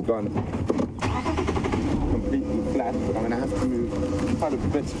like he's gone completely flat, but I'm going to have to move quite a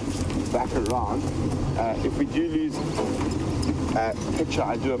bit back around. If we do lose picture,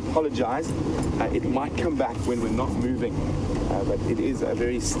 I do apologize. It might come back when we're not moving, but it is a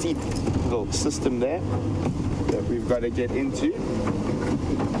very steep little system there that we've got to get into.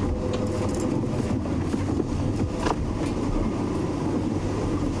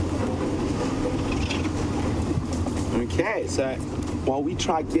 Okay, so while we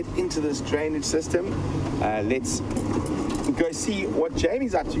try to get into this drainage system, let's go see what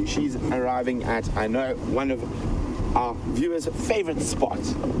Jamie's up to. She's arriving at, I know, one of our viewers' favorite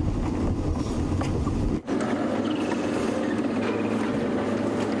spots.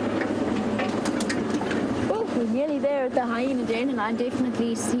 Oh, we're nearly there at the hyena den, and I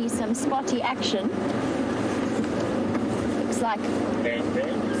definitely see some spotty action. Looks like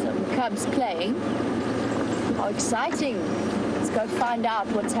some cubs playing. How exciting. Let's go find out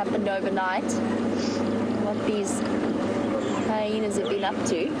what's happened overnight, what these hyenas have been up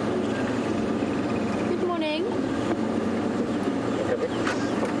to. Good morning.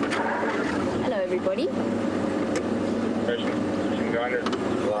 Hello, everybody.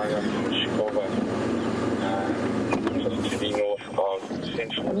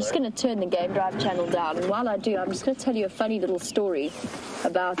 I'm just going to turn the Game Drive channel down, and while I do, I'm just going to tell you a funny little story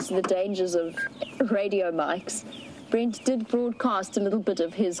about the dangers of radio mics. Brent did broadcast a little bit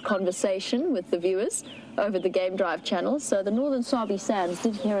of his conversation with the viewers over the Game Drive channel, so the Northern Sabi Sands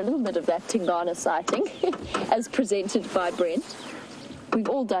did hear a little bit of that Tingana sighting as presented by Brent. We've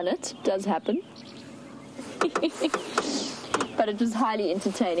all done it. It does happen. But it was highly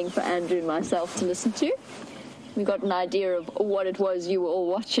entertaining for Andrew and myself to listen to. We got an idea of what it was you were all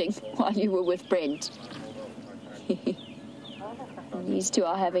watching while you were with Brent. And these two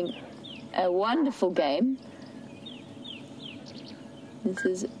are having a wonderful game. This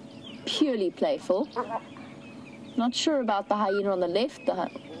is purely playful. Not sure about the hyena on the left. The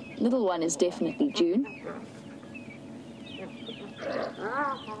little one is definitely June.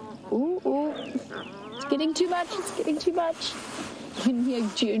 Ooh, ooh. It's getting too much. It's getting too much. You can hear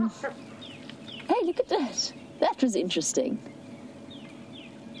June. Hey, look at that. That was interesting.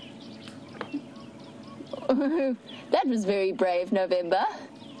 Oh, that was very brave, November.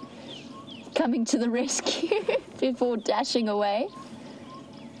 Coming to the rescue before dashing away.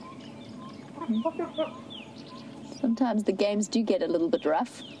 Sometimes the games do get a little bit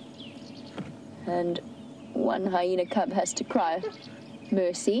rough. And one hyena cub has to cry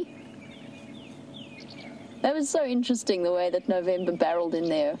mercy. That was so interesting, the way that November barreled in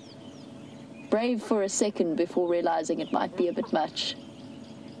there. Brave for a second before realizing it might be a bit much.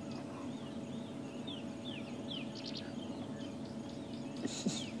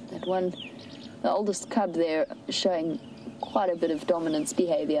 That one, the oldest cub there, showing quite a bit of dominance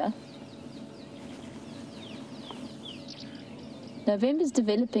behavior. November's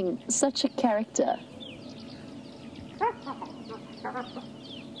developing such a character.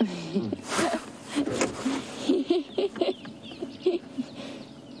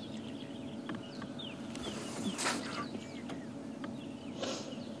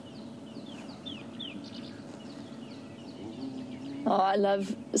 Oh, I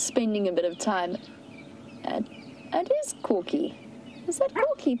love spending a bit of time at... It is Corky. Is that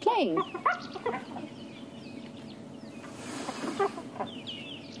Corky playing?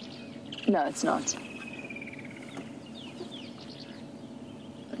 No, it's not.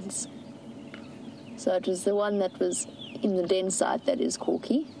 So it was the one that was in the den site that is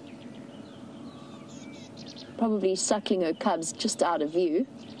Corky. Probably suckling her cubs just out of view.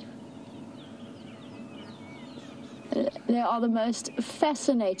 They are the most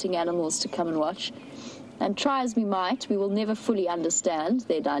fascinating animals to come and watch. And try as we might, we will never fully understand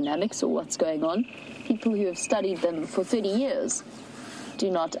their dynamics or what's going on. People who have studied them for 30 years do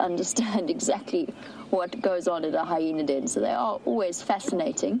not understand exactly what goes on at a hyena den. So they are always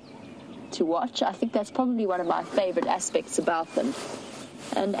fascinating to watch. I think that's probably one of my favorite aspects about them.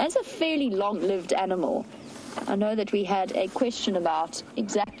 And as a fairly long-lived animal, I know that we had a question about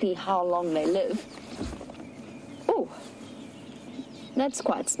exactly how long they live. Oh, that's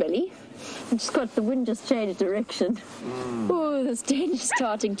quite smelly. I just got the wind just changed direction. Oh, this den is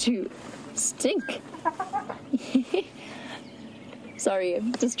starting to stink. Sorry,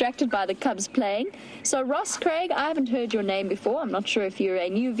 I'm distracted by the Cubs playing. So Ross Craig, I haven't heard your name before. I'm not sure if you're a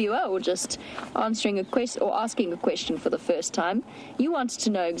new viewer or just answering a question or asking a question for the first time. You wanted to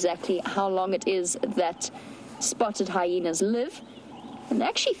know exactly how long it is that spotted hyenas live. And they're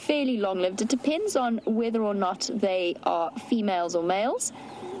actually fairly long-lived. It depends on whether or not they are females or males.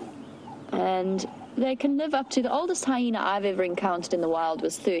 And they can live up to, the oldest hyena I've ever encountered in the wild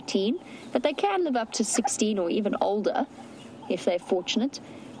was 13, but they can live up to 16 or even older if they're fortunate.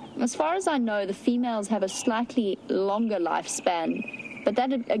 As far as I know, the females have a slightly longer lifespan, but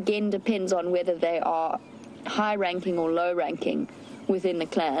that again depends on whether they are high-ranking or low-ranking within the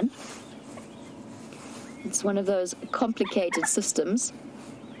clan. It's one of those complicated systems.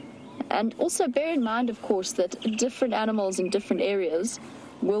 And also bear in mind, of course, that different animals in different areas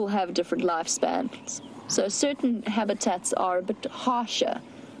will have different lifespans. So certain habitats are a bit harsher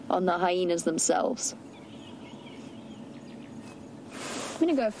on the hyenas themselves. I'm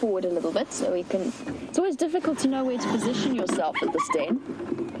going to go forward a little bit so we can... It's always difficult to know where to position yourself at this den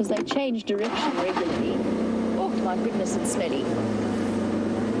because they change direction regularly. Oh, my goodness, it's smelly.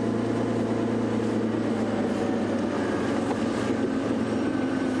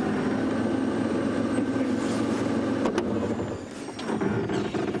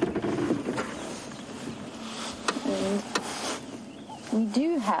 We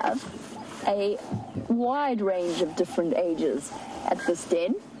do have a wide range of different ages at this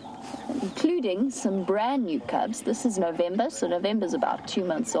den, including some brand new cubs. This is November, so November's about 2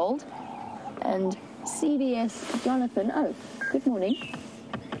 months old. And CBS Jonathan, oh, good morning.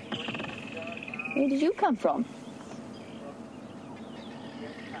 Where did you come from?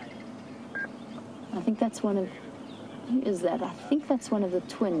 I think that's one of, who is that? I think that's one of the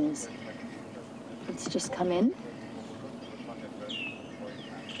twins. Let's just come in.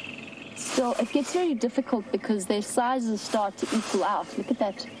 Still, it gets very difficult because their sizes start to equal out. Look at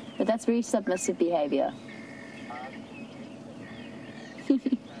that. But that's very submissive behavior.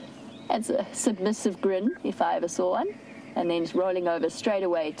 That's a submissive grin, if I ever saw one. And then just rolling over straight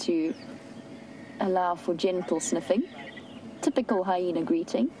away to allow for gentle sniffing. Typical hyena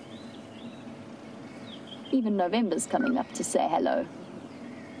greeting. Even November's coming up to say hello.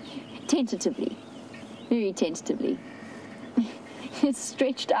 Tentatively. Very tentatively. It's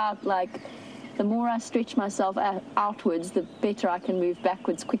stretched out, like the more I stretch myself outwards, the better I can move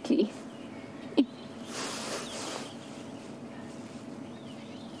backwards quickly.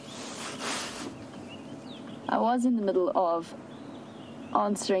 I was in the middle of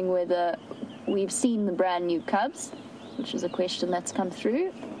answering whether we've seen the brand new cubs, which is a question that's come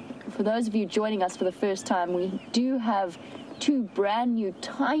through. For those of you joining us for the first time, we do have 2 brand new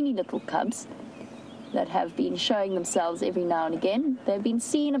tiny little cubs that have been showing themselves every now and again. They've been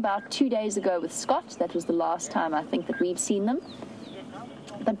seen about 2 days ago with Scott. That was the last time I think that we've seen them.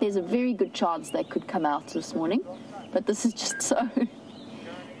 But there's a very good chance they could come out this morning. But this is just so...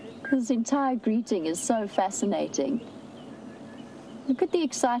 this entire greeting is so fascinating. Look at the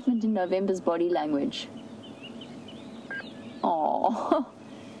excitement in November's body language. Aww.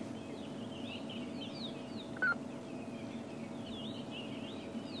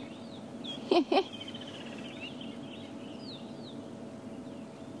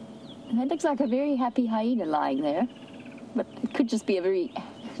 That looks like a very happy hyena lying there, but it could just be a very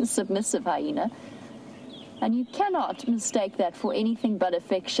submissive hyena. And you cannot mistake that for anything but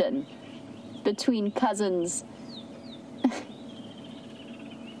affection between cousins.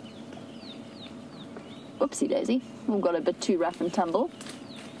 Oopsie daisy, we've got a bit too rough and tumble.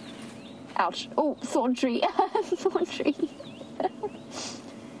 Ouch. Oh, thorn tree. Thorn tree.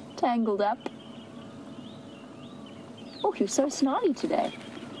 Tangled up. Oh, you're so snarly today.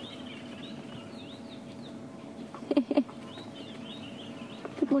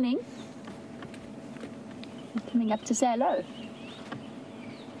 Good morning. I'm coming up to say hello.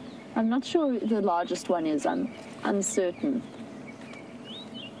 I'm not sure who the largest one is. I'm uncertain.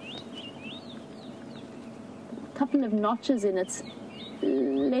 A couple of notches in its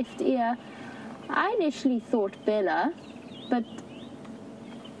left ear. I initially thought Bella, but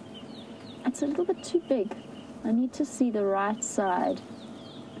it's a little bit too big. I need to see the right side.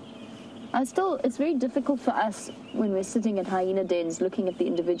 It's very difficult for us when we're sitting at hyena dens looking at the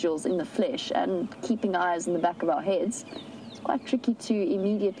individuals in the flesh and keeping eyes in the back of our heads. It's quite tricky to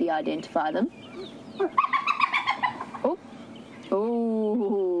immediately identify them. Oh.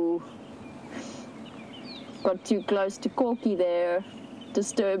 Oh. Got too close to Corky there.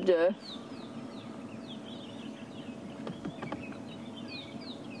 Disturbed her.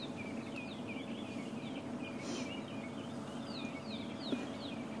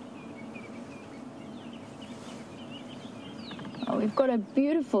 We've got a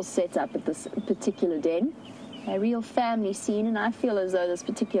beautiful setup at this particular den, a real family scene, and I feel as though this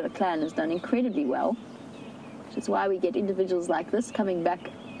particular clan has done incredibly well, which is why we get individuals like this coming back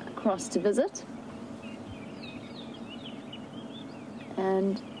across to visit.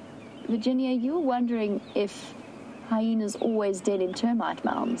 And Virginia, you were wondering if hyenas always den in termite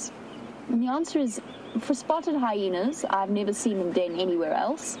mounds. And the answer is, for spotted hyenas, I've never seen them den anywhere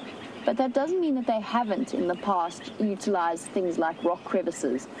else. But that doesn't mean that they haven't in the past utilized things like rock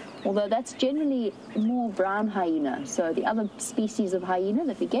crevices, although that's generally more brown hyena. So the other species of hyena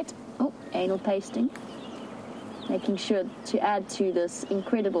that we get, anal pasting, making sure to add to this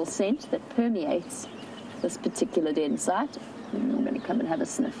incredible scent that permeates this particular den site. And I'm going to come and have a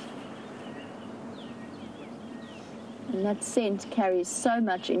sniff. And that scent carries so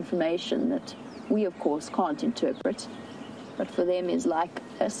much information that we, of course, can't interpret, but for them is like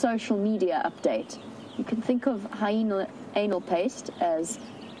a social media update. You can think of hyena anal paste as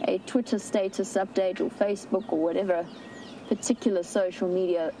a Twitter status update or Facebook or whatever particular social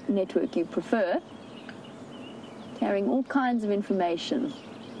media network you prefer, carrying all kinds of information.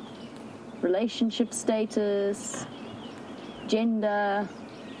 Relationship status, gender.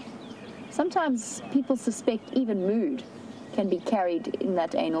 Sometimes people suspect even mood can be carried in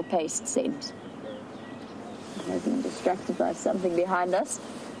that anal paste scent. I've been distracted by something behind us.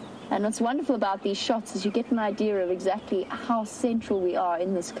 And what's wonderful about these shots is you get an idea of exactly how central we are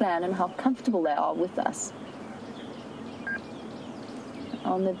in this clan and how comfortable they are with us.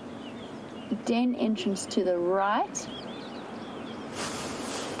 On the den entrance to the right,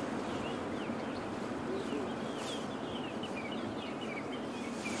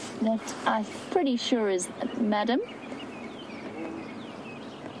 that I'm pretty sure is Madam.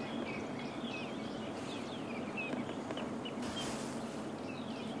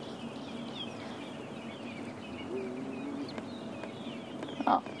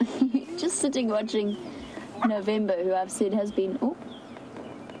 Oh, just sitting watching November, who I've said has been,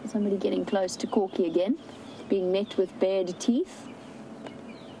 somebody getting close to Corky again, being met with bared teeth.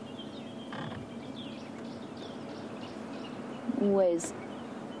 Always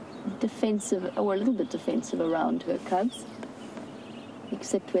defensive, or a little bit defensive around her cubs,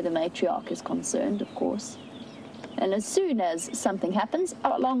 except where the matriarch is concerned, of course. And as soon as something happens,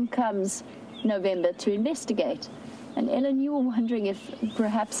 along comes November to investigate. And Ellen, you were wondering if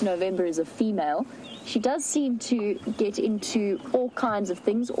perhaps November is a female. She does seem to get into all kinds of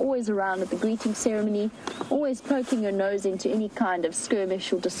things, always around at the greeting ceremony, always poking her nose into any kind of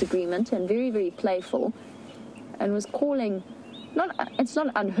skirmish or disagreement, and very, very playful, and was calling, it's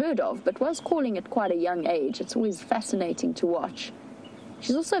not unheard of, but was calling at quite a young age. It's always fascinating to watch.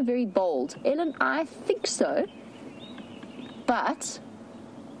 She's also very bold. Ellen, I think so, but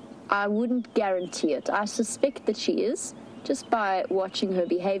I wouldn't guarantee it. I suspect that she is, just by watching her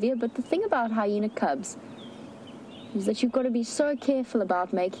behavior. But the thing about hyena cubs is that you've got to be so careful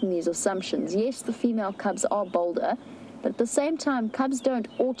about making these assumptions. Yes, the female cubs are bolder, but at the same time, cubs don't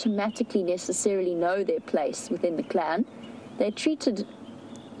automatically necessarily know their place within the clan. They're treated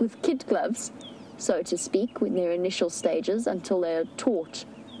with kid gloves, so to speak, in their initial stages, until they're taught,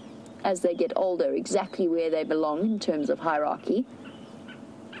 as they get older, exactly where they belong in terms of hierarchy.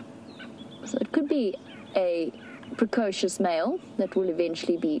 So it could be a precocious male that will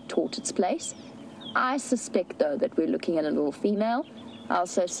eventually be taught its place. I suspect, though, that we're looking at a little female. I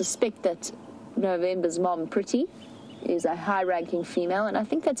also suspect that November's mom, Pretty, is a high-ranking female, and I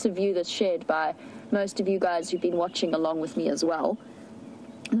think that's a view that's shared by most of you guys who've been watching along with me as well.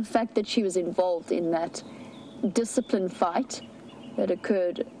 The fact that she was involved in that discipline fight that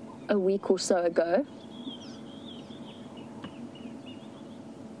occurred a week or so ago.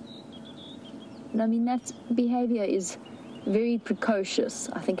 And I mean, that behavior is very precocious,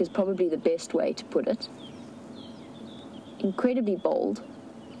 I think is probably the best way to put it. Incredibly bold.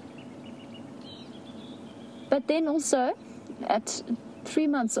 But then also, at 3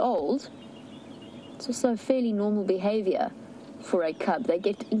 months old, it's also fairly normal behavior for a cub. They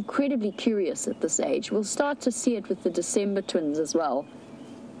get incredibly curious at this age. We'll start to see it with the December twins as well.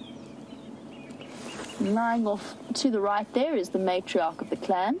 Lying off to the right there is the matriarch of the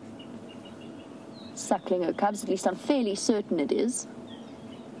clan, suckling her cubs, at least I'm fairly certain it is.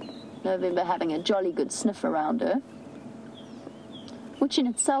 November having a jolly good sniff around her, which in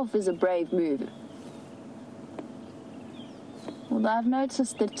itself is a brave move. Although I've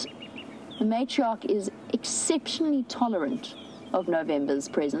noticed that the matriarch is exceptionally tolerant of November's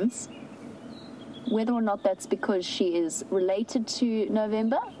presence. Whether or not that's because she is related to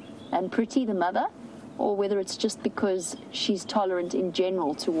November and Pretty, the mother, or whether it's just because she's tolerant in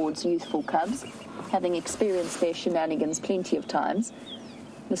general towards youthful cubs, having experienced their shenanigans plenty of times.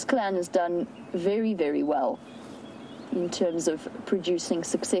 This clan has done very, very well in terms of producing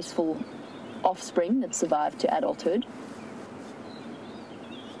successful offspring that survive to adulthood.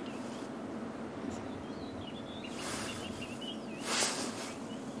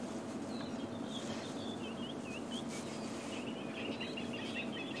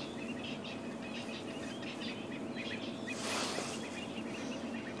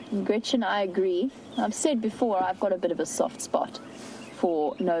 And Gretchen, I agree. I've said before, I've got a bit of a soft spot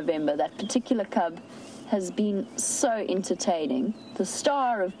for November. That particular cub has been so entertaining. The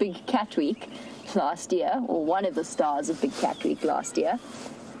star of Big Cat Week last year, or one of the stars of Big Cat Week last year.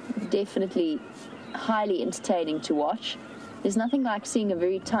 Definitely highly entertaining to watch. There's nothing like seeing a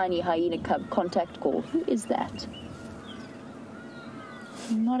very tiny hyena cub contact call. Who is that?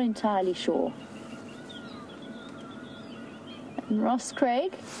 I'm not entirely sure. And Ross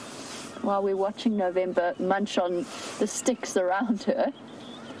Craig, while we're watching November munch on the sticks around her,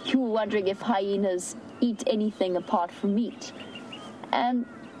 you were wondering if hyenas eat anything apart from meat. And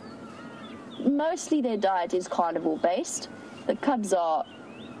mostly their diet is carnivore based. The cubs are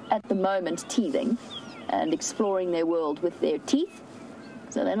at the moment teething and exploring their world with their teeth,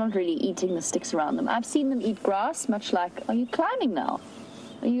 so they're not really eating the sticks around them. I've seen them eat grass, much like, are you climbing now?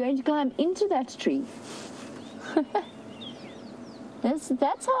 Are you going to climb into that tree?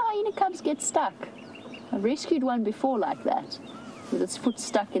 That's how hyena cubs get stuck. I've rescued one before like that, with its foot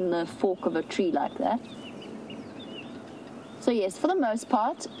stuck in the fork of a tree like that. So yes, for the most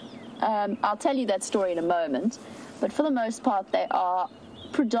part, I'll tell you that story in a moment, but for the most part they are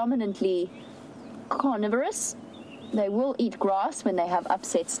predominantly carnivorous. They will eat grass when they have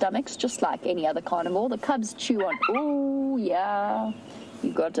upset stomachs, just like any other carnivore. The cubs chew on, oh yeah,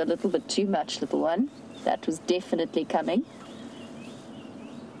 you got a little bit too much, little one. That was definitely coming.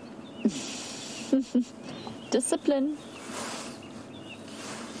 Discipline.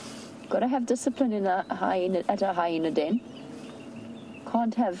 Gotta have discipline in a hyena, at a hyena den.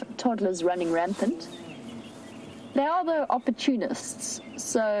 Can't have toddlers running rampant. They are, though, opportunists,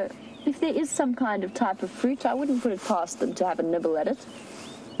 so if there is some kind of type of fruit, I wouldn't put it past them to have a nibble at it.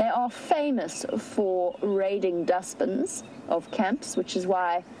 They are famous for raiding dustbins of camps, which is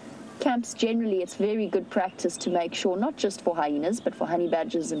why camps generally, it's very good practice to make sure, not just for hyenas, but for honey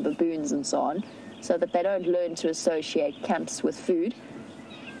badgers and baboons and so on, so that they don't learn to associate camps with food.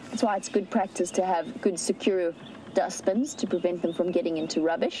 That's why it's good practice to have good secure dustbins to prevent them from getting into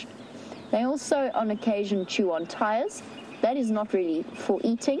rubbish. They also on occasion chew on tires. That is not really for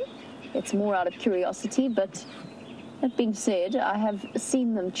eating, it's more out of curiosity, but that being said, I have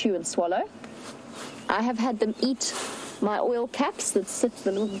seen them chew and swallow. I have had them eat my oil caps that sit,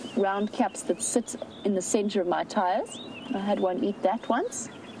 the little round caps that sit in the center of my tires. I had one eat that once,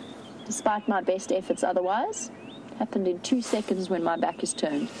 despite my best efforts otherwise. It happened in 2 seconds when my back is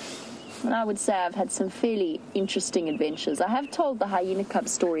turned. And I would say I've had some fairly interesting adventures. I have told the hyena cub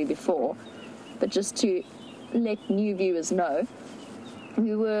story before, but just to let new viewers know,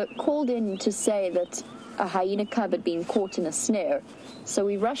 we were called in to say that a hyena cub had been caught in a snare. So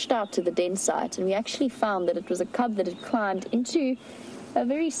we rushed out to the den site, and we actually found that it was a cub that had climbed into a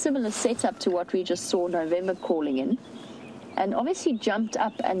very similar setup to what we just saw November calling in, and obviously jumped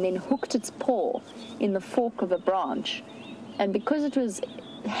up and then hooked its paw in the fork of a branch. And because it was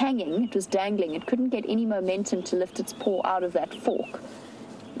hanging, it was dangling, it couldn't get any momentum to lift its paw out of that fork,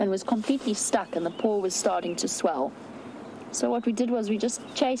 and was completely stuck, and the paw was starting to swell. So what we did was we just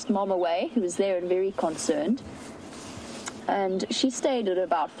chased Mom away, who was there and very concerned, and she stayed at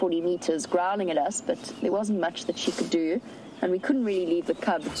about 40 meters growling at us, but there wasn't much that she could do, and we couldn't really leave the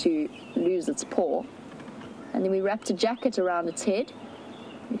cub to lose its paw. And then we wrapped a jacket around its head,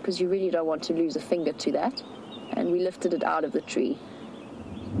 because you really don't want to lose a finger to that, and we lifted it out of the tree.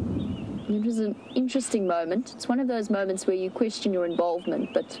 It was an interesting moment. It's one of those moments where you question your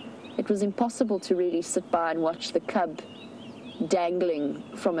involvement, but it was impossible to really sit by and watch the cub dangling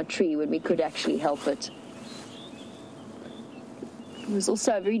from a tree when we could actually help it. It was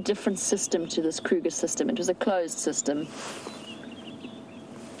also a very different system to this Kruger system. It was a closed system.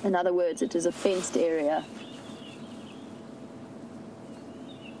 In other words, it is a fenced area.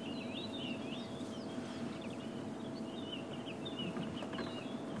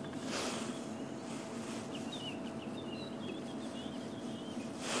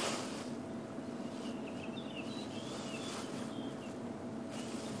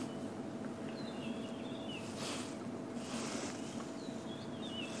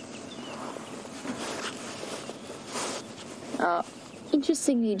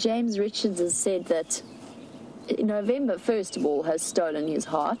 Interestingly, James Richards has said that November, first of all, has stolen his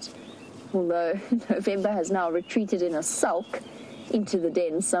heart, although November has now retreated in a sulk into the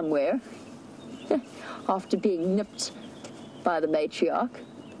den somewhere after being nipped by the matriarch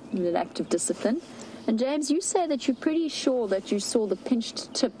in an act of discipline. And James, you say that you're pretty sure that you saw the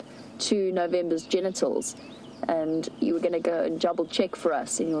pinched tip to November's genitals, and you were going to go and double check for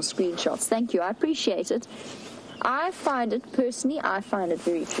us in your screenshots. Thank you, I appreciate it. I find it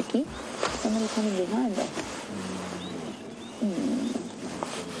very tricky. Somebody coming behind us.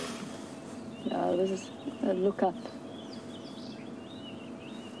 No, this is a look up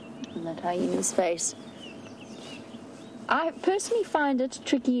on that hyena's face. I personally find it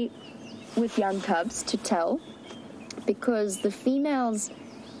tricky with young cubs to tell, because the females,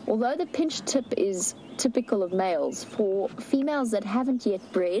 although the pinched tip is typical of males, for females that haven't yet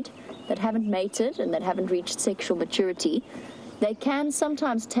bred, that haven't mated, and that haven't reached sexual maturity, they can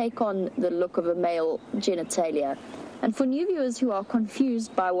sometimes take on the look of a male genitalia. And for new viewers who are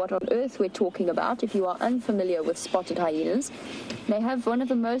confused by what on earth we're talking about, if you are unfamiliar with spotted hyenas, they have one of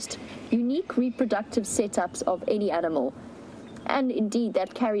the most unique reproductive setups of any animal. And indeed,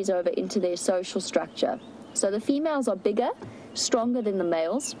 that carries over into their social structure. So the females are bigger, stronger than the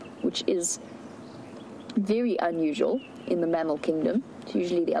males, which is very unusual in the mammal kingdom. It's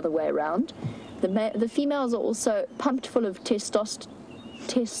usually the other way around. The females are also pumped full of testosterone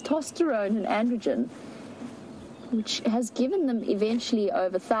and androgen, which has given them eventually,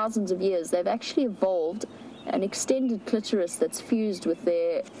 over thousands of years, they've actually evolved an extended clitoris that's fused with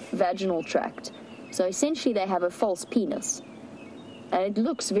their vaginal tract. So essentially they have a false penis. And it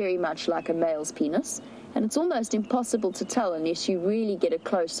looks very much like a male's penis, and it's almost impossible to tell unless you really get a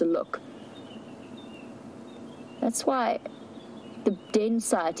closer look. That's why the den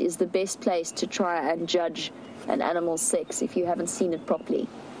site is the best place to try and judge an animal's sex if you haven't seen it properly.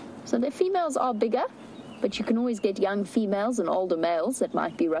 So the females are bigger, but you can always get young females and older males that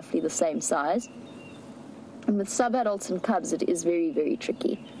might be roughly the same size. And with subadults and cubs, it is very, very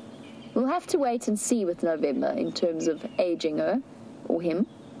tricky. We'll have to wait and see with November in terms of aging her, or him,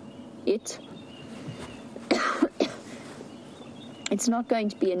 it. It's not going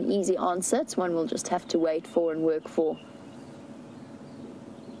to be an easy answer. It's one we'll just have to wait for and work for.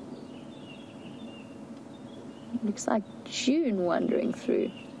 Looks like June wandering through.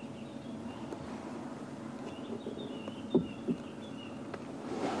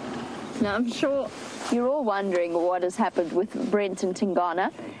 Now, I'm sure you're all wondering what has happened with Brent and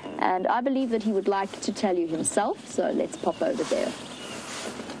Tingana, and I believe that he would like to tell you himself, so let's pop over there.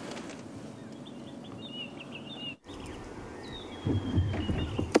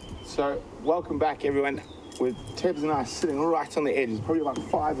 So, welcome back, everyone. With Tebs and I sitting right on the edge, it's probably about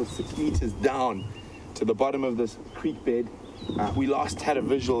 5 or 6 meters down to the bottom of this creek bed. We last had a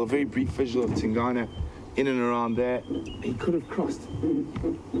very brief visual of Tingana in and around there. He could have crossed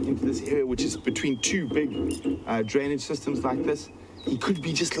into this area, which is between two big drainage systems like this. He could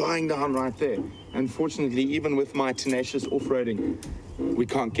be just lying down right there. Unfortunately, even with my tenacious off-roading, we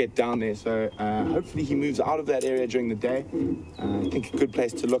can't get down there. So hopefully he moves out of that area during the day. I think a good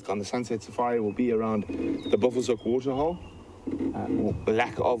place to look on the sunset safari will be around the Buffelshoek waterhole, or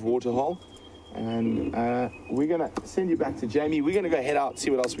lack of waterhole. And we're going to send you back to Jamie. We're going to go head out, see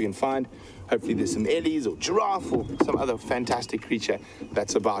what else we can find. Hopefully there's some ellies or giraffe or some other fantastic creature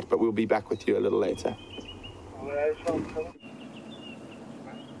that's about. But we'll be back with you a little later.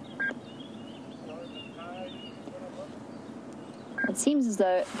 It seems as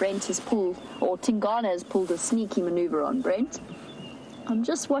though Brent has pulled, or Tingana has pulled a sneaky maneuver on Brent. I'm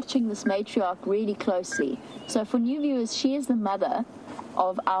just watching this matriarch really closely. So for new viewers, she is the mother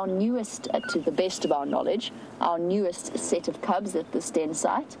of our newest, to the best of our knowledge, our newest set of cubs at this den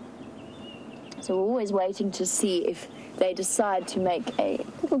site. So we're always waiting to see if they decide to make a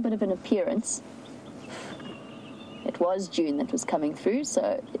little bit of an appearance. It was June that was coming through,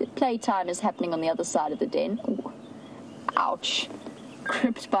 so playtime is happening on the other side of the den. Ooh. Ouch.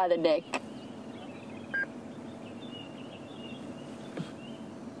 Gripped by the neck.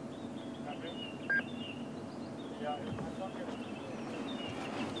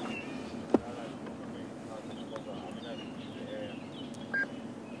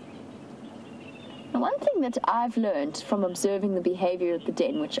 Now, one thing that I've learned from observing the behavior at the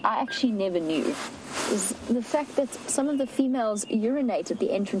den, which I actually never knew, is the fact that some of the females urinate at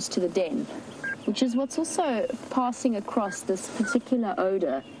the entrance to the den, which is what's also passing across this particular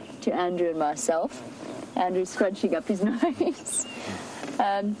odor to Andrew and myself. Andrew's scrunching up his nose.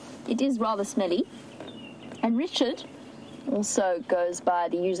 It is rather smelly. And Richard, also goes by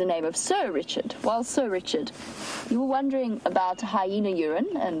the username of Sir Richard. Well, Sir Richard, you were wondering about hyena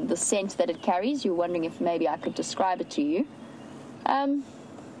urine and the scent that it carries. You were wondering if maybe I could describe it to you.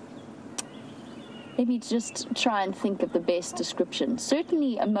 Let me just try and think of the best description.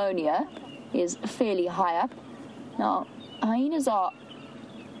 Certainly ammonia is fairly high up. Now, hyenas are...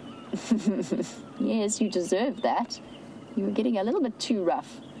 Yes, you deserve that. You were getting a little bit too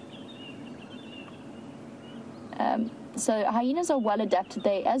rough. So hyenas are well adapted.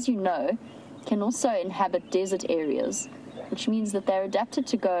 They, as you know, can also inhabit desert areas, which means that they're adapted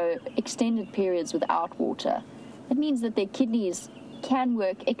to go extended periods without water. It means that their kidneys can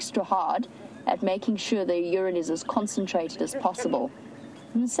work extra hard at making sure their urine is as concentrated as possible.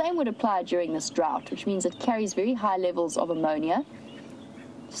 And the same would apply during this drought, which means it carries very high levels of ammonia,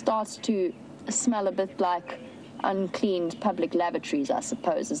 starts to smell a bit like uncleaned public lavatories, I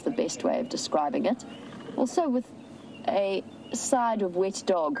suppose, is the best way of describing it. Also with a side of wet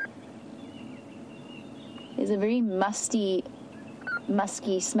dog. There's a very musky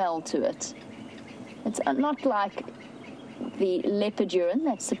smell to it. It's not like the leopard urine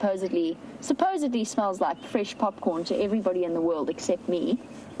that supposedly smells like fresh popcorn to everybody in the world except me.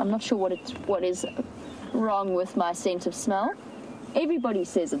 I'm not sure what is wrong with my sense of smell. Everybody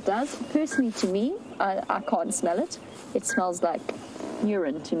says it does. Personally, to me, I can't smell it. It smells like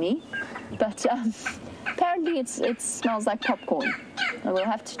urine to me. But apparently it smells like popcorn. I will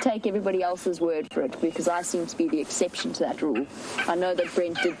have to take everybody else's word for it because I seem to be the exception to that rule. I know that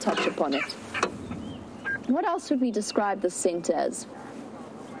Brent did touch upon it. What else would we describe this scent as?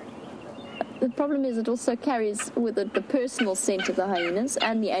 The problem is it also carries with it the personal scent of the hyenas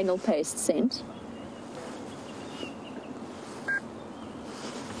and the anal paste scent.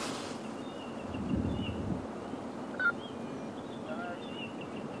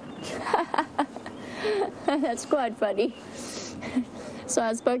 That's quite funny. So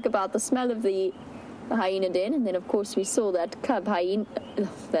I spoke about the smell of the hyena den, and then of course we saw that cub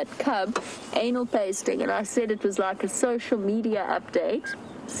anal pasting, and I said it was like a social media update.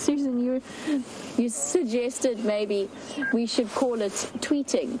 Susan, you suggested maybe we should call it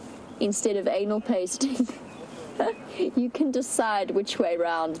tweeting instead of anal pasting. You can decide which way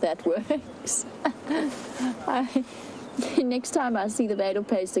round that works. Next time I see the anal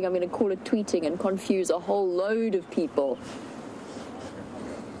pasting, I'm going to call it tweeting and confuse a whole load of people.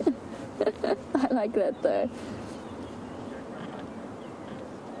 I like that though.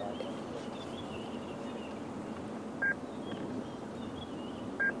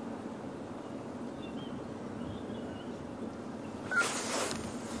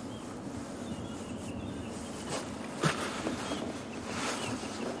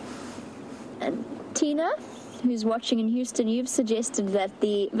 And Tina, who's watching in Houston, you've suggested that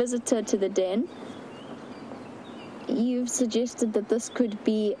the visitor to the den, you've suggested that this could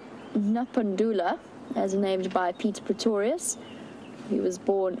be Napandula, as named by Pete Pretorius. He was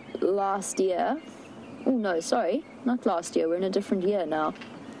born last year. Oh, no, sorry, not last year. We're in a different year now.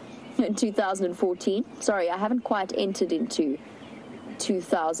 In 2014. Sorry, I haven't quite entered into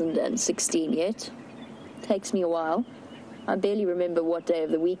 2016 yet. Takes me a while. I barely remember what day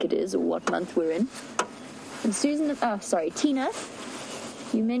of the week it is or what month we're in. And Tina,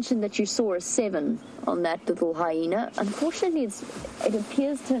 you mentioned that you saw a 7 on that little hyena. Unfortunately, it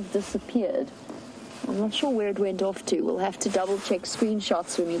appears to have disappeared. I'm not sure where it went off to. We'll have to double-check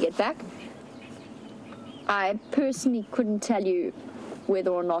screenshots when we get back. I personally couldn't tell you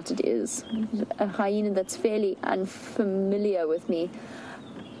whether or not it is a hyena that's fairly unfamiliar with me.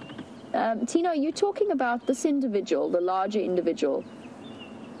 Tina, are you talking about this individual, the larger individual?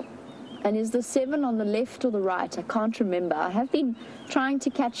 And is the 7 on the left or the right? I can't remember. I have been trying to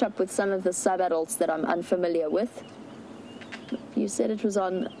catch up with some of the sub-adults that I'm unfamiliar with. You said it was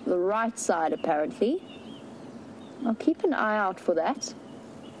on the right side, apparently. I'll keep an eye out for that.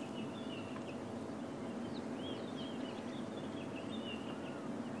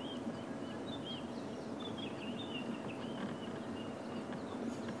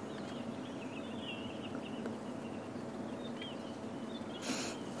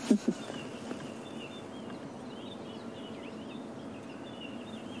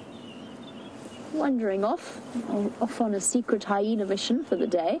 Wandering off on a secret hyena mission for the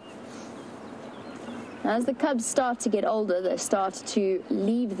day. As the cubs start to get older, they start to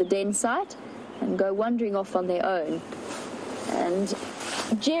leave the den site and go wandering off on their own. And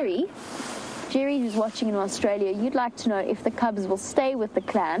Jerry, who's watching in Australia, you'd like to know if the cubs will stay with the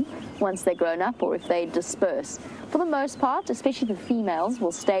clan once they're grown up or if they disperse. For the most part, especially the females,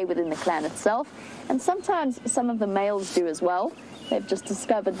 will stay within the clan itself, and sometimes some of the males do as well. They've just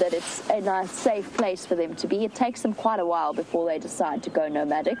discovered that it's a nice, safe place for them to be. It takes them quite a while before they decide to go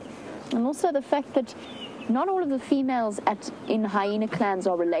nomadic. And also the fact that not all of the females in hyena clans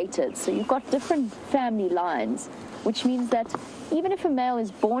are related. So you've got different family lines, which means that even if a male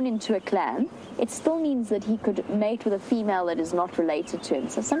is born into a clan, it still means that he could mate with a female that is not related to him.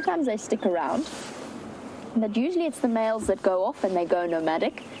 So sometimes they stick around, but usually it's the males that go off and they go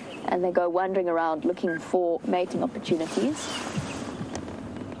nomadic, and they go wandering around looking for mating opportunities.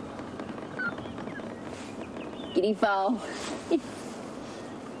 Guinea fowl.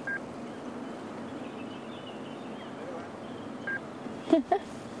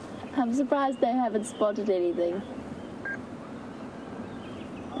 I'm surprised they haven't spotted anything.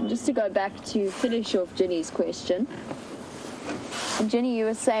 And just to go back to finish off Ginny's question, and Ginny, you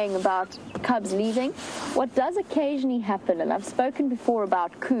were saying about cubs leaving. What does occasionally happen, and I've spoken before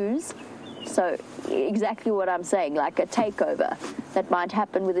about coups, so exactly what I'm saying, like a takeover that might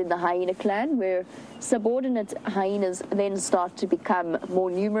happen within the hyena clan, where subordinate hyenas then start to become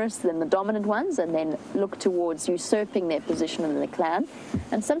more numerous than the dominant ones and then look towards usurping their position in the clan.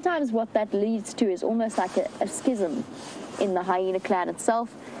 And sometimes what that leads to is almost like a schism in the hyena clan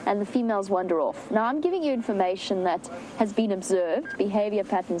itself, and the females wander off. Now, I'm giving you information that has been observed, behavior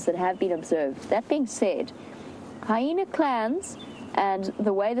patterns that have been observed. That being said, hyena clans and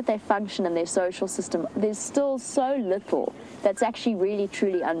the way that they function in their social system, there's still so little that's actually really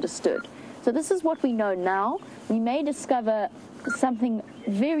truly understood. So this is what we know now. We may discover something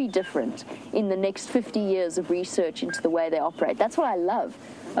very different in the next 50 years of research into the way they operate. That's what I love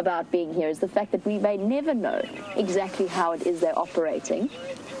about being here, is the fact that we may never know exactly how it is they're operating.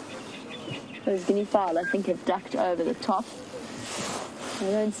 Those guinea fowl, I think, have ducked over the top.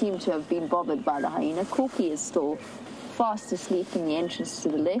 They don't seem to have been bothered by the hyena. Corky is still fast asleep in the entrance to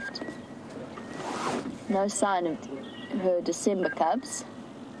the left. No sign of her December cubs.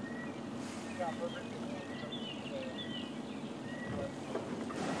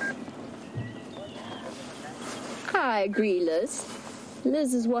 I agree, Liz.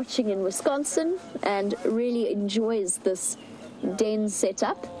 Liz is watching in Wisconsin and really enjoys this den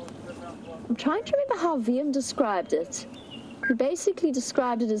setup. I'm trying to remember how VM described it. He basically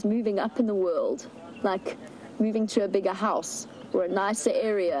described it as moving up in the world, like moving to a bigger house or a nicer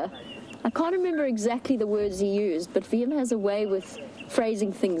area. I can't remember exactly the words he used, but VM has a way with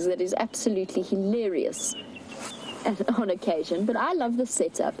phrasing things that is absolutely hilarious on occasion. But I love the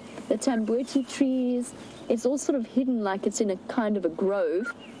setup. The tambuti trees, it's all sort of hidden like it's in a kind of a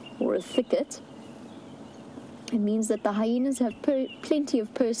grove or a thicket. It means that the hyenas have plenty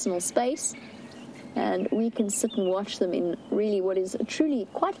of personal space, and we can sit and watch them in really what is truly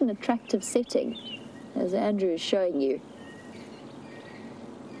quite an attractive setting, as Andrew is showing you.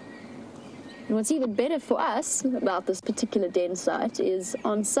 And what's even better for us about this particular den site is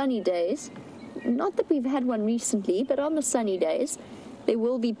on sunny days, not that we've had one recently, but on the sunny days, there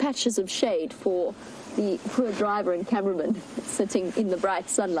will be patches of shade for the poor driver and cameraman sitting in the bright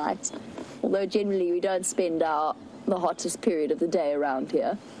sunlight, although generally we don't spend the hottest period of the day around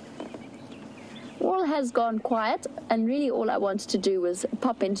here. All has gone quiet, and really all I wanted to do was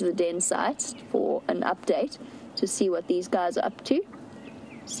pop into the den site for an update to see what these guys are up to.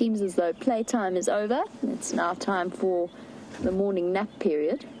 Seems as though playtime is over. It's now time for the morning nap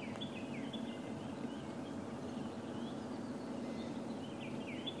period.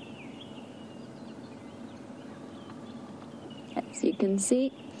 As you can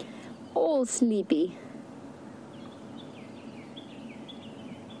see, all sleepy.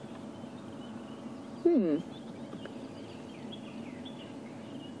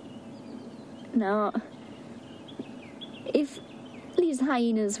 Now, if these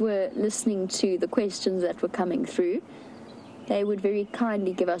hyenas were listening to the questions that were coming through, they would very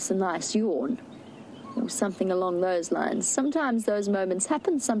kindly give us a nice yawn or something along those lines. Sometimes those moments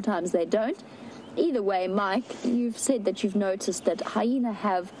happen, sometimes they don't. Either way, Mike, you've said that you've noticed that hyena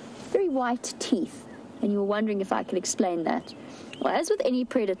have very white teeth, and you were wondering if I could explain that. Well, as with any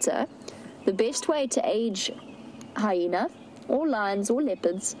predator, the best way to age hyena, or lions, or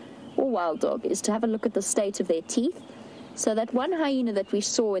leopards, or wild dog, is to have a look at the state of their teeth. So that one hyena that we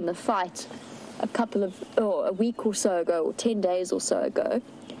saw in the fight a week or so ago, or 10 days or so ago,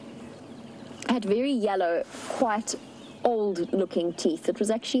 had very yellow, quite old-looking teeth. It was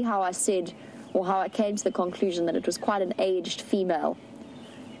actually how I said, or how I came to the conclusion that it was quite an aged female.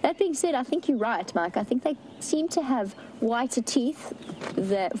 That being said, I think you're right, Mike. I think they seem to have whiter teeth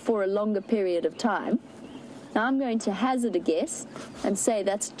for a longer period of time. Now I'm going to hazard a guess and say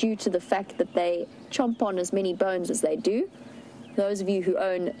that's due to the fact that they chomp on as many bones as they do. Those of you who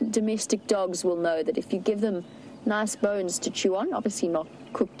own domestic dogs will know that if you give them nice bones to chew on, obviously not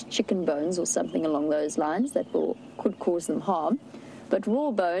cooked chicken bones or something along those lines that could cause them harm, but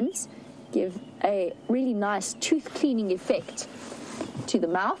raw bones give a really nice tooth cleaning effect to the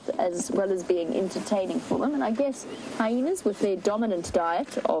mouth, as well as being entertaining for them. And I guess hyenas, with their dominant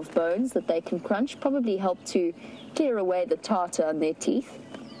diet of bones that they can crunch, probably help to clear away the tartar on their teeth.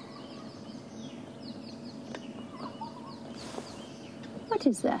 What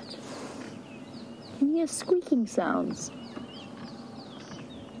is that? I can hear squeaking sounds.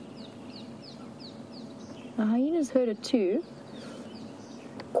 The hyena's heard it too.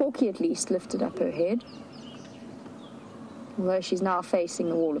 Corky at least lifted up her head, although she's now facing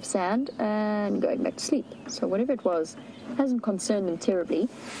the wall of sand and going back to sleep. So whatever it was hasn't concerned them terribly.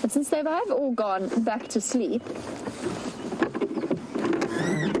 But since they've all gone back to sleep,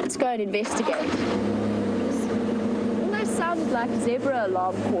 let's go and investigate. It almost sounded like zebra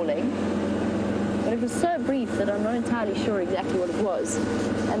alarm calling, but it was so brief that I'm not entirely sure exactly what it was.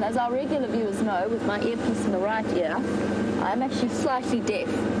 And as our regular viewers know, with my earpiece in the right ear, I'm actually slightly deaf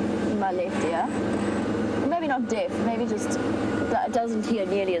in my left ear. Maybe not deaf, maybe just doesn't hear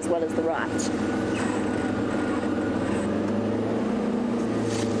nearly as well as the right.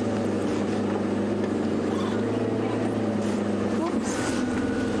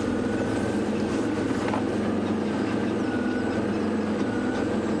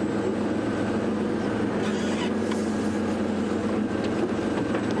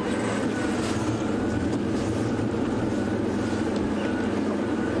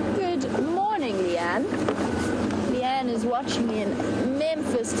 Watching me in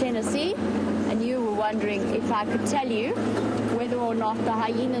Memphis, Tennessee, and you were wondering if I could tell you whether or not the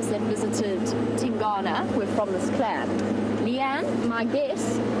hyenas that visited Tingana were from this clan. Leanne, my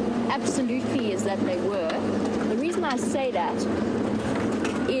guess absolutely is that they were. The reason I say that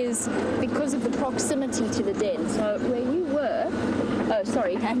is because of the proximity to the den. So where you were, oh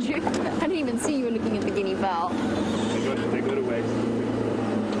sorry Andrew, I didn't even see you were looking at the guinea fowl. They got away.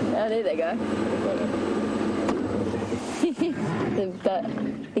 Oh, there they go.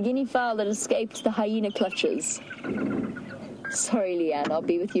 The guinea fowl that escaped the hyena clutches. Sorry, Leanne, I'll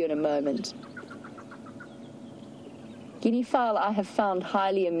be with you in a moment. Guinea fowl I have found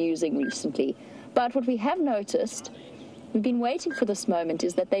highly amusing recently, but what we have noticed, we've been waiting for this moment,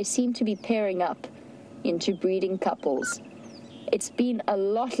 is that they seem to be pairing up into breeding couples. It's been a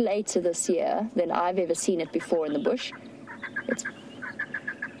lot later this year than I've ever seen it before in the bush.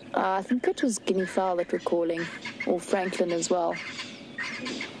 I think it was guinea fowl that we're calling, or Franklin as well.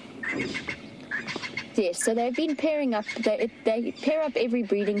 Yes, so they've been pairing up. They pair up every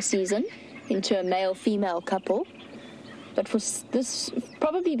breeding season into a male-female couple. But for this,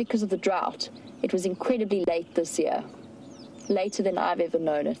 probably because of the drought, it was incredibly late this year. Later than I've ever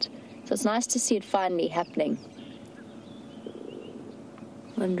known it. So it's nice to see it finally happening.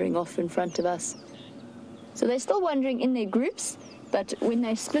 Wandering off in front of us. So they're still wandering in their groups, but when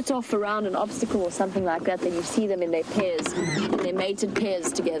they split off around an obstacle or something like that, then you see them in their pairs, in their mated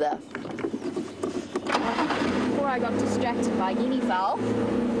pairs together. Before I got distracted by guinea fowl,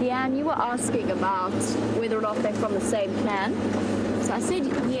 Leanne, you were asking about whether or not they're from the same clan. So I said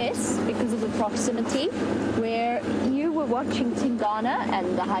yes, because of the proximity. Where you were watching Tingana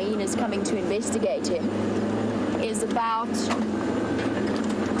and the hyenas coming to investigate him is about,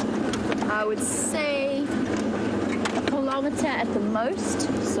 I would say, a kilometer at the most,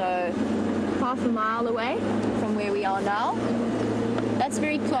 so half a mile away from where we are now. That's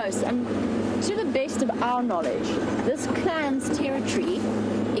very close, and to the best of our knowledge, this clan's territory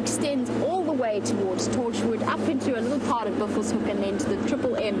extends all the way towards Torchwood, up into a little part of Buffelshoek, and then to the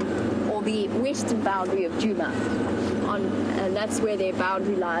Triple M, or the western boundary of Djuma. And that's where their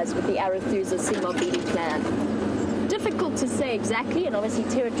boundary lies with the Arathusa Simabili clan. Difficult to say exactly, and obviously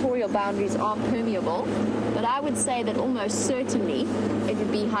territorial boundaries are permeable, but I would say that almost certainly it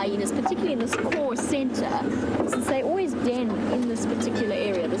would be hyenas, particularly in this core center, since they always den in this particular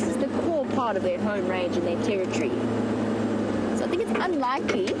area. This is the core part of their home range and their territory. So I think it's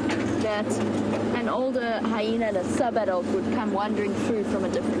unlikely that an older hyena and a sub-adult would come wandering through from a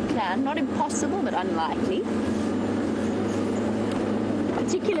different clan. Not impossible, but unlikely.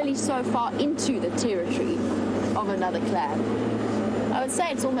 Particularly so far into the territory of another clan. I would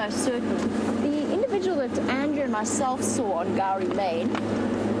say it's almost certain. The individual that Andrew and myself saw on Gowrie Main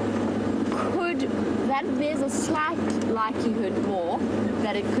there's a slight likelihood more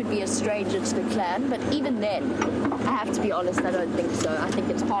that it could be a stranger to the clan, but even then, I have to be honest, I don't think so. I think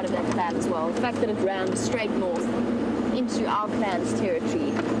it's part of that clan as well. The fact that it ran straight north into our clan's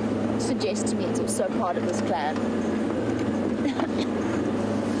territory suggests to me it's also part of this clan.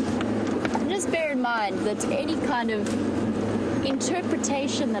 Just bear in mind that any kind of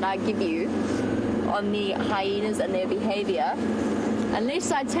interpretation that I give you on the hyenas and their behavior,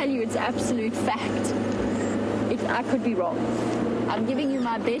 unless I tell you it's absolute fact, I could be wrong. I'm giving you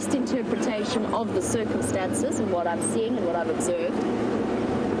my best interpretation of the circumstances and what I'm seeing and what I've observed.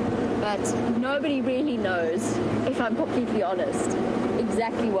 But nobody really knows, if I'm completely honest,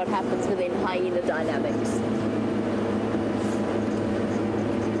 exactly what happens within hyena dynamics.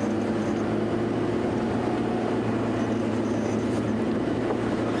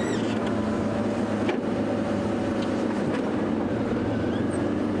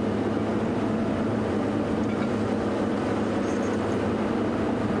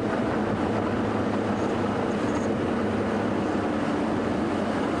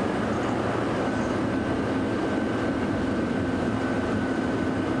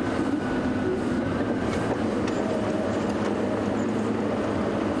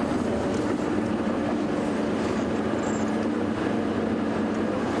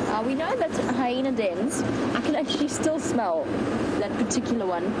 We know that hyena dens, I can actually still smell that particular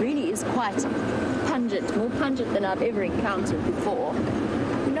one, really is quite pungent, more pungent than I've ever encountered before.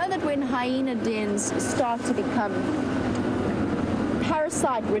 We know that when hyena dens start to become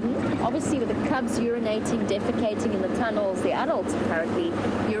parasite-ridden, obviously with the cubs urinating, defecating in the tunnels, the adults apparently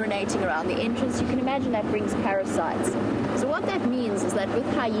urinating around the entrance, you can imagine that brings parasites. So what that means is that with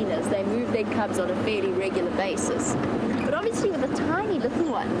hyenas, they move their cubs on a fairly regular basis. But obviously with the tiny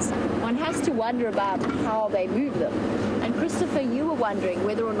little ones, one has to wonder about how they move them. And Christopher, you were wondering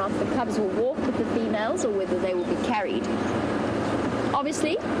whether or not the cubs will walk with the females or whether they will be carried.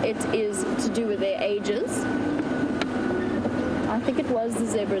 Obviously, it is to do with their ages. I think it was the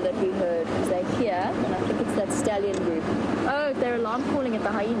zebra that we heard, because they're here, and I think it's that stallion group. Oh, they're alarm calling at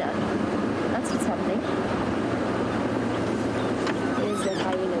the hyena. That's what's happening. There's that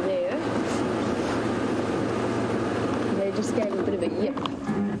hyena there. They just gave a bit of a yip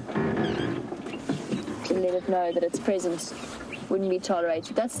to let it know that its presence wouldn't be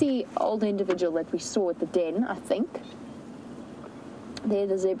tolerated. That's the old individual that we saw at the den, I think. They're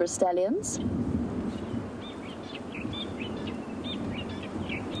the zebra stallions.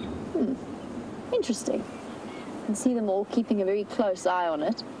 Interesting. You can see them all keeping a very close eye on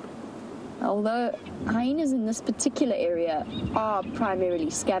it. Although hyenas in this particular area are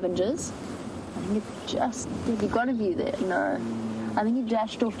primarily scavengers. I think it just... Have you got a view there? No. I think he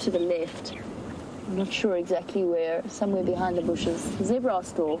dashed off to the left. I'm not sure exactly where. Somewhere behind the bushes. The zebra are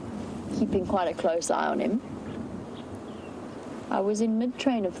still keeping quite a close eye on him. I was in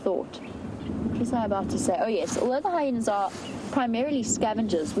mid-train of thought. What was I about to say? Oh yes, although the hyenas are primarily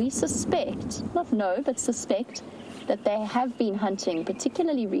scavengers, we suspect, not know, but suspect, that they have been hunting,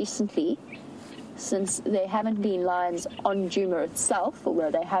 particularly recently, since there haven't been lions on Djuma itself, although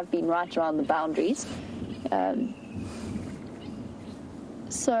they have been right around the boundaries.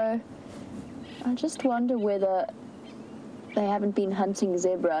 So I just wonder whether they haven't been hunting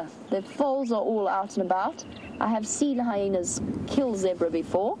zebra. The foals are all out and about. I have seen hyenas kill zebra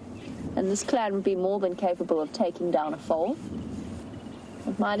before, and this clan would be more than capable of taking down a foal.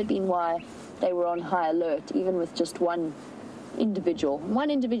 It might have been why they were on high alert, even with just one individual.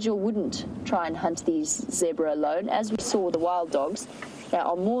 One individual wouldn't try and hunt these zebra alone. As we saw with the wild dogs, they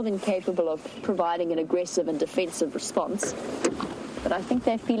are more than capable of providing an aggressive and defensive response. But I think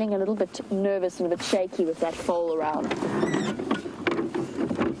they're feeling a little bit nervous and a bit shaky with that foal around.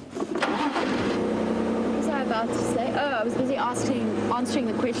 What was I about to say? Oh, I was busy answering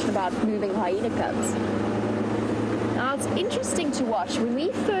the question about moving hyena cubs. Now, it's interesting to watch. When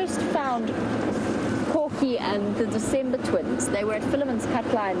we first found Corky and the December twins, they were at Philemon's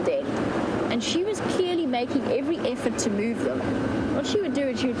Cutline Den, and she was clearly making every effort to move them. What she would do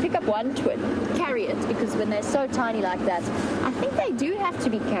is she would pick up one twin, carry it, because when they're so tiny like that, I think they do have to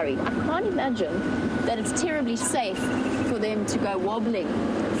be carried. I can't imagine that it's terribly safe for them to go wobbling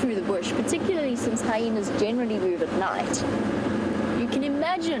through the bush, particularly since hyenas generally move at night. You can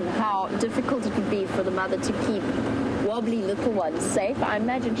imagine how difficult it would be for the mother to keep wobbly little ones safe. I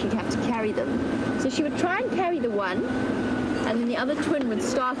imagine she'd have to carry them. So she would try and carry the one, and then the other twin would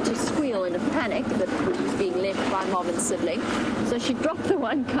start to squeal in a panic that was being left by mom and sibling. So she'd drop the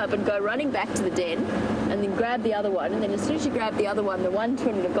one cub and go running back to the den, and then grab the other one, and then as soon as she grabbed the other one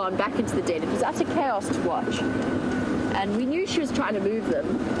twin would have gone back into the den. It was utter chaos to watch. And we knew she was trying to move them.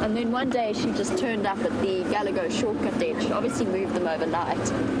 And then one day she just turned up at the Gallagher shortcut ditch. Obviously moved them overnight.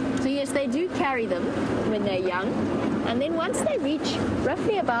 So yes, they do carry them when they're young. And then once they reach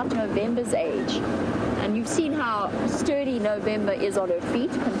roughly about November's age, and you've seen how sturdy November is on her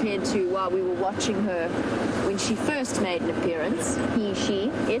feet compared to while we were watching her when she first made an appearance. He,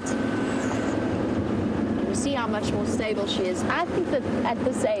 she, it. And you see how much more stable she is. I think that at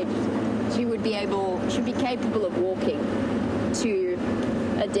this age, she'd be capable of walking to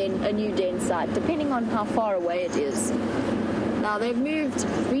a new den site, depending on how far away it is. Now, they've moved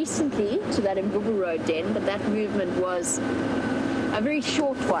recently to that Mvubu Road den, but that movement was a very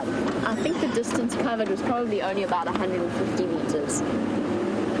short one. I think the distance covered was probably only about 150 meters.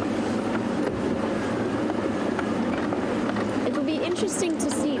 It'll be interesting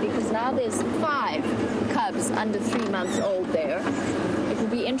to see because now there's 5 cubs under 3 months old there. It will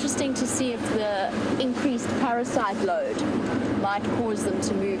be interesting to see if the increased parasite load might cause them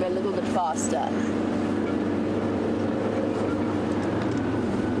to move a little bit faster.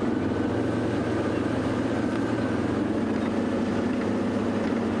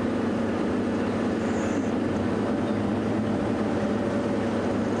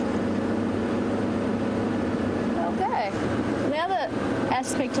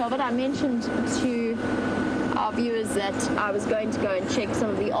 Aspect of it, I mentioned to our viewers that I was going to go and check some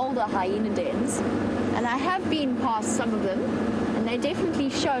of the older hyena dens, and I have been past some of them, and they definitely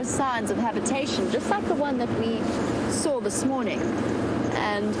show signs of habitation, just like the one that we saw this morning.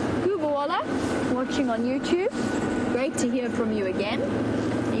 And Gubawala, watching on YouTube, great to hear from you again.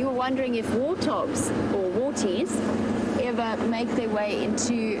 You were wondering if warthogs or warties ever make their way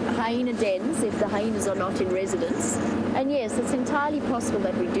into hyena dens if the hyenas are not in residence. And yes, it's entirely possible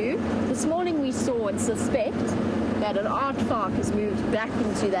that we do. This morning we saw and suspect that an aardvark has moved back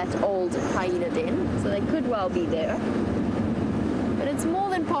into that old hyena den, so they could well be there. But it's more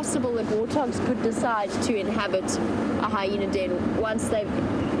than possible that warthogs could decide to inhabit a hyena den once they've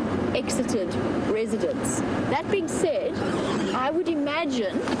exited residence. That being said, I would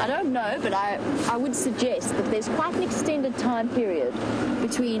imagine, I don't know, but I would suggest that there's quite an extended time period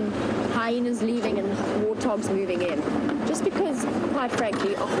between hyenas leaving and warthogs moving in. Just because, quite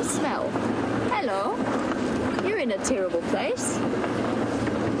frankly, of the smell. Hello, you're in a terrible place.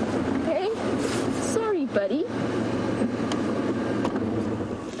 Okay, sorry, buddy.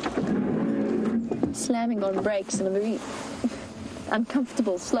 Slamming on brakes in a very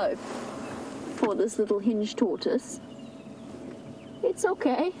uncomfortable slope for this little hinged tortoise. It's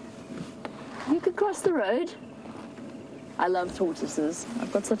okay. You could cross the road. I love tortoises.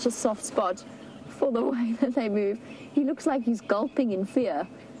 I've got such a soft spot for the way that they move. He looks like he's gulping in fear.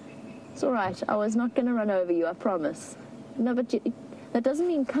 It's all right. I was not going to run over you, I promise. No, but that doesn't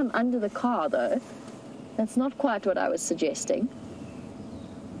mean come under the car, though. That's not quite what I was suggesting.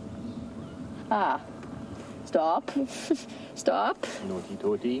 Ah. Stop. Stop. Naughty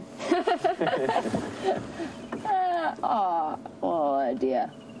tawty. Oh dear.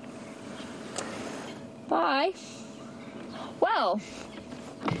 Bye. Well,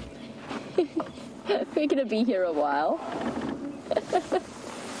 we're going to be here a while.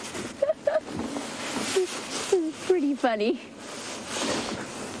 This is pretty funny.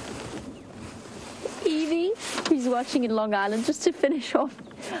 Evie, who's watching in Long Island, just to finish off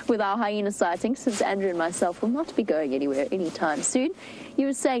with our hyena sighting, since Andrew and myself will not be going anywhere anytime soon. You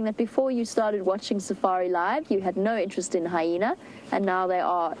were saying that before you started watching Safari Live, you had no interest in hyena, and now they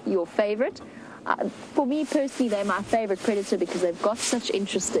are your favorite. For me personally, they're my favorite predator because they've got such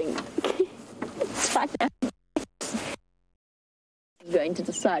interesting... going to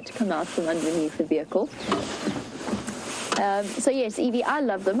decide to come out from underneath the vehicle. So yes, Evie, I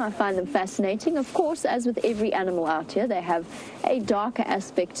love them. I find them fascinating. Of course, as with every animal out here, they have a darker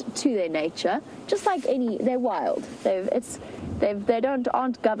aspect to their nature. Just like they're wild. They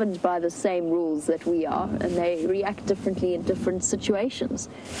aren't governed by the same rules that we are, and they react differently in different situations,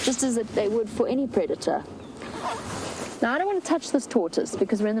 just as they would for any predator. Now, I don't want to touch this tortoise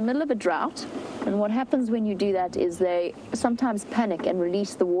because we're in the middle of a drought, and what happens when you do that is they sometimes panic and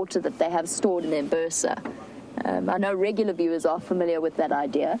release the water that they have stored in their bursa. I know regular viewers are familiar with that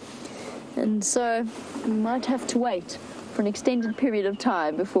idea, and so we might have to wait for an extended period of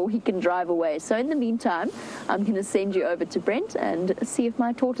time before he can drive away. So in the meantime, I'm going to send you over to Brent and see if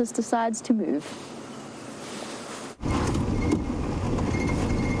my tortoise decides to move.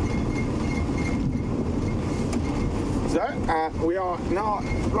 So we are now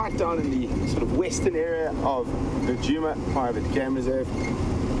right down in the sort of western area of the Djuma Private Game Reserve,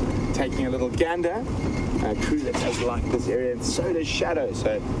 taking a little gander. A crew that does like this area, and so does Shadow.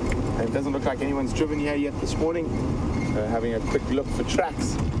 So it doesn't look like anyone's driven here yet this morning. having a quick look for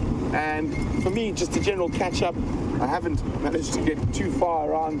tracks. And for me, just a general catch-up. I haven't managed to get too far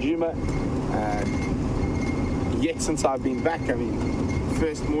around Djuma yet since I've been back. I mean,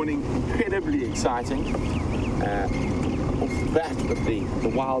 first morning, incredibly exciting. Off the bat with the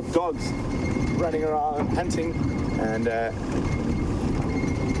wild dogs running around hunting, and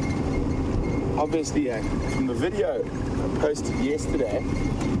obviously from the video I posted yesterday,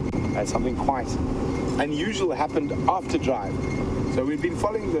 something quite unusual happened after drive. So we've been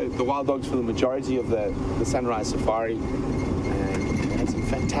following the wild dogs for the majority of the sunrise safari, and we had some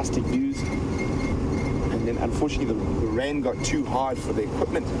fantastic views. And then unfortunately the rain got too hard for the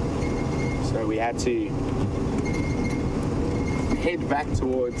equipment, so we had to head back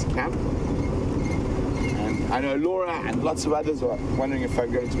towards camp. And I know Laura and lots of others are wondering if I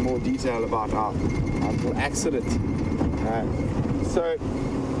go into more detail about our little accident.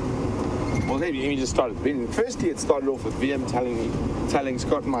 Well, let me just start at the beginning. Firstly, it started off with VM telling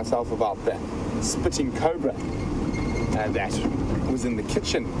Scott and myself about the spitting cobra that was in the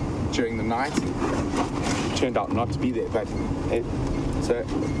kitchen during the night. It turned out not to be there, but so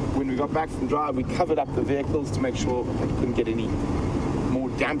when we got back from drive, we covered up the vehicles to make sure they couldn't get any more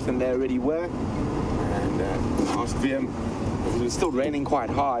damp than they already were. And asked VM, because it was still raining quite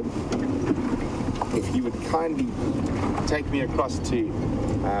hard, if he would kindly take me across to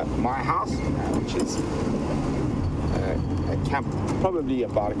my house, which is a camp probably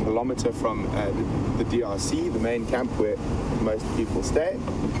about 1 kilometer from the DRC, the main camp where most people stay.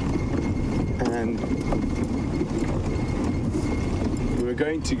 And we were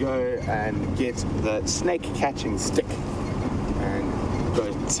going to go and get the snake catching stick and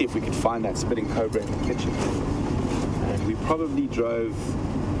go see if we could find that spitting cobra in the kitchen. And we probably drove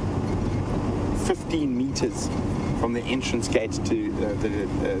 15 meters from the entrance gate to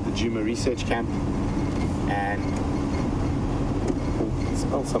the Djuma research camp, and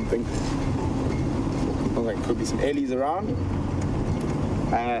smell something. Well, there could be some ellies around.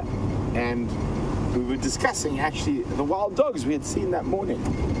 And we were discussing actually the wild dogs we had seen that morning.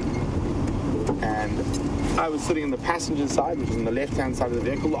 And I was sitting on the passenger side, which is on the left-hand side of the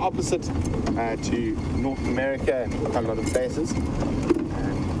vehicle, opposite to North America and quite a lot of places.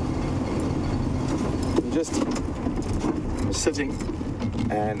 And just sitting,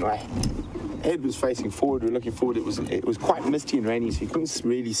 and my head was facing forward. We were looking forward. It was quite misty and rainy, so you couldn't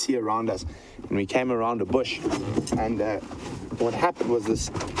really see around us. And we came around a bush, and what happened was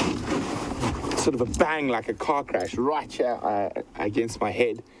this sort of a bang, like a car crash, right here against my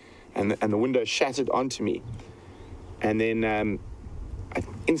head, and the window shattered onto me. And then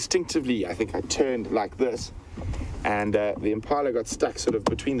instinctively, I think I turned like this, and the Impala got stuck sort of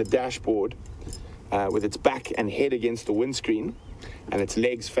between the dashboard with its back and head against the windscreen, and its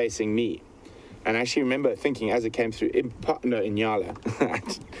legs facing me. And I actually remember thinking as it came through, Inyala,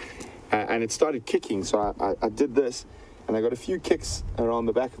 and it started kicking. So I did this, and I got a few kicks around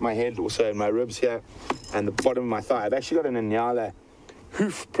the back of my head, also in my ribs here, and the bottom of my thigh. I've actually got an Inyala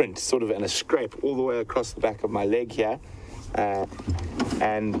hoof print, sort of, and a scrape all the way across the back of my leg here. And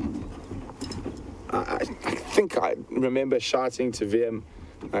I think I remember shouting to VM,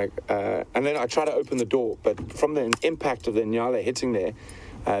 and then I tried to open the door, but from the impact of the Inyala hitting there,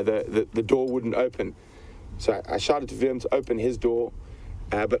 the door wouldn't open. So I shouted to VM to open his door,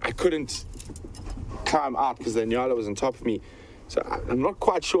 but I couldn't climb out because the Inyala was on top of me. So I'm not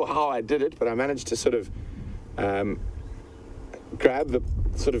quite sure how I did it, but I managed to sort of grab the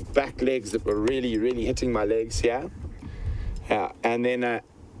sort of back legs that were really, really hitting my legs here. And then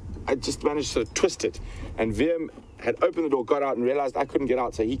I just managed to sort of twist it. And VM had opened the door, got out, and realized I couldn't get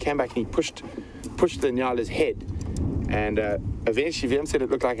out. So he came back and he pushed the Inyala's head. And eventually VM said it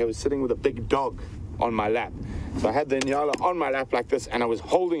looked like I was sitting with a big dog on my lap. So I had the Inyala on my lap like this, and I was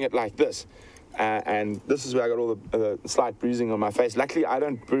holding it like this. And this is where I got all the slight bruising on my face. Luckily, I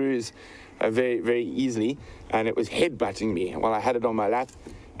don't bruise very, very easily. And it was head-butting me while I had it on my lap.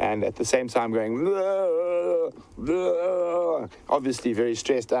 And at the same time going, "Bleh, bleh." Obviously very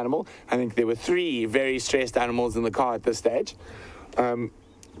stressed animal. I think there were 3 very stressed animals in the car at this stage. Then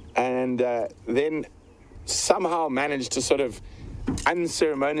somehow managed to sort of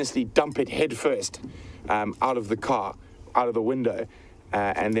unceremoniously dump it head first out of the car, out of the window.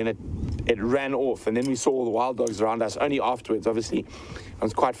 And then it ran off. And then we saw all the wild dogs around us only afterwards. Obviously, I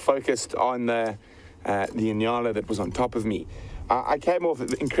was quite focused on the Inyala that was on top of me. I came off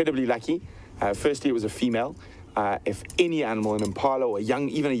incredibly lucky. Firstly, it was a female. If any animal, an Impala or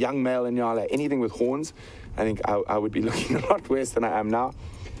even a young male Inyala, anything with horns, I think I would be looking a lot worse than I am now.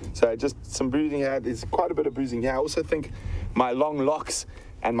 So just some bruising here. There's quite a bit of bruising here. I also think my long locks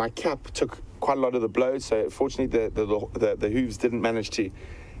and my cap took quite a lot of the blows. So fortunately, the hooves didn't manage to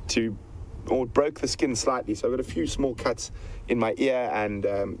or broke the skin slightly. So I've got a few small cuts in my ear and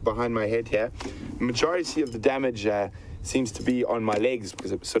behind my head here. The majority of the damage seems to be on my legs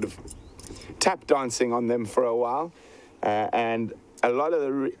because it was sort of tap dancing on them for a while, and a lot of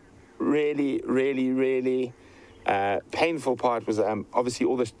the really painful part was obviously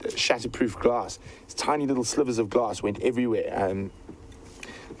all the shatterproof glass. These tiny little slivers of glass went everywhere.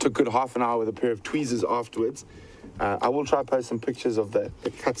 Took good half an hour with a pair of tweezers afterwards. I will try to post some pictures of the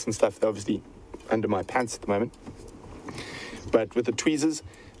cuts and stuff. They're obviously under my pants at the moment. But with the tweezers,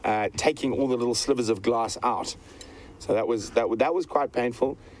 taking all the little slivers of glass out. So that was quite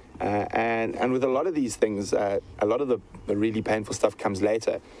painful. And with a lot of these things, a lot of the really painful stuff comes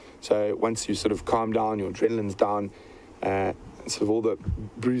later. So once you sort of calm down, your adrenaline's down, sort of all the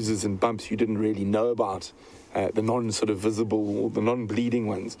bruises and bumps you didn't really know about, the non-sort of visible, or the non-bleeding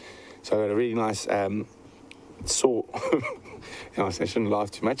ones. So I got a really nice sore. I shouldn't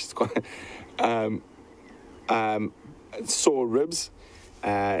laugh too much. It's quite sore ribs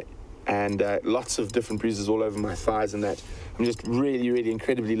and lots of different bruises all over my thighs and that. I'm just really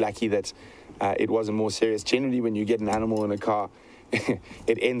incredibly lucky that it wasn't more serious. Generally, when you get an animal in a car,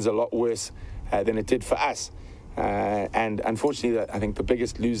 it ends a lot worse than it did for us. And unfortunately, I think the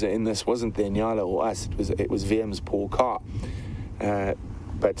biggest loser in this wasn't the Nyala or us. It was VM's poor car.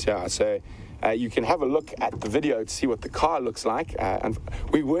 But yeah, so you can have a look at the video to see what the car looks like. And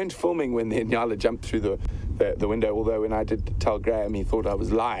we weren't filming when the Nyala jumped through the window, although when I did tell Graham, he thought I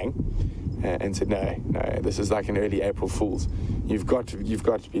was lying and said, no, this is like an early April Fool's. You've got to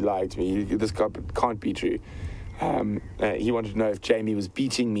be lying to me. This can't be true. He wanted to know if Jamie was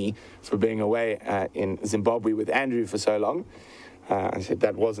beating me for being away in Zimbabwe with Andrew for so long. I said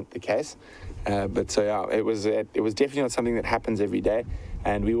that wasn't the case. But so yeah, it was definitely not something that happens every day.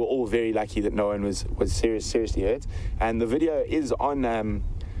 And we were all very lucky that no one was seriously hurt. And the video is on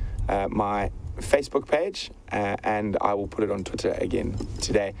my Facebook page, and I will put it on Twitter again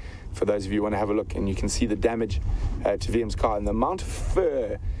today for those of you who want to have a look. And you can see the damage to VM's car and the amount of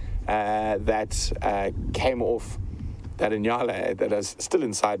fur that came off that Inyala that is still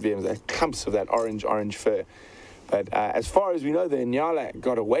inside VM's, the clumps of that orange fur. But as far as we know, the Inyala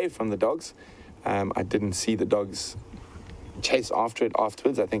got away from the dogs. I didn't see the dogs chase after it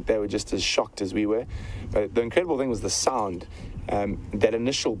afterwards. I think they were just as shocked as we were. But the incredible thing was the sound, that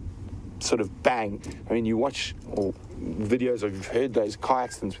initial sort of bang. I mean, you watch videos or you've heard those car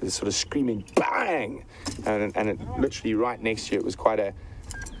accidents with this sort of screaming bang, and it literally right next to you. It was quite a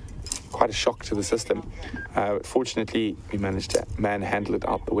shock to the system. Fortunately, we managed to manhandle it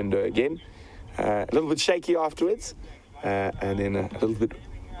out the window again. A little bit shaky afterwards, and then a little bit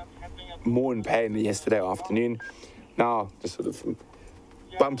more in pain than yesterday afternoon. Now, just sort of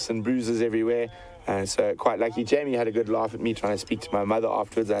bumps and bruises everywhere. So quite lucky. Jamie had a good laugh at me trying to speak to my mother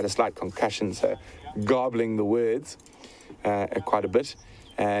afterwards. I had a slight concussion, so garbling the words quite a bit.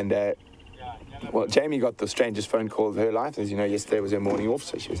 And well, Jamie got the strangest phone call of her life. As you know, yesterday was her morning off,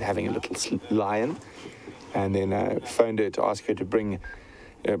 so she was having a little lie-in. And then phoned her to ask her to bring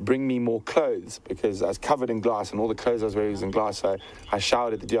me more clothes because I was covered in glass and all the clothes I was wearing was in glass. So I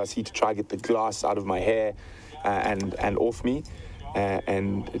showered at the DRC to try to get the glass out of my hair and off me.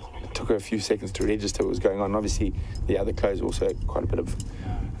 And it took her a few seconds to register what was going on. Obviously, the other clothes also quite a bit of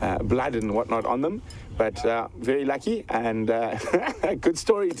blood and whatnot on them. But very lucky and a good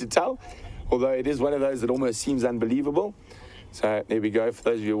story to tell, although it is one of those that almost seems unbelievable. So there we go. For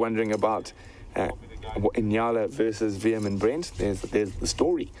those of you wondering about Inyala versus VM and Brent, there's the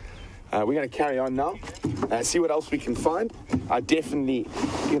story. We're going to carry on now, see what else we can find. I'm definitely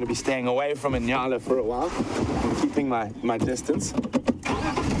going to be staying away from Inyala for a while. I'm keeping my distance.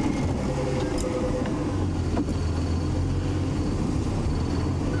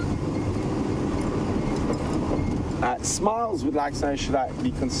 Smiles would like to know, should I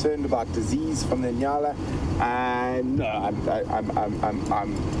be concerned about disease from the Inyala? No, I'm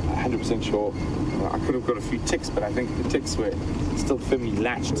 100% sure. I could have got a few ticks, but I think the ticks were still firmly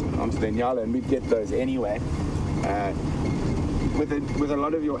latched onto the Inyala, and we'd get those anyway. With a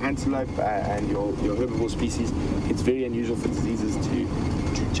lot of your antelope and your herbivore species, it's very unusual for diseases to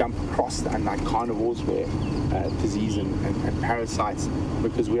jump across, unlike carnivores where disease and parasites,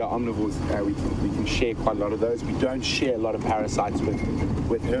 because we are omnivores, we can share quite a lot of those. We don't share a lot of parasites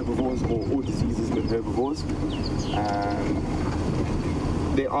with herbivores or diseases with herbivores.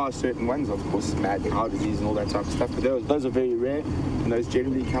 There are certain ones, of course, mad cow disease and all that type of stuff, but those are very rare, and those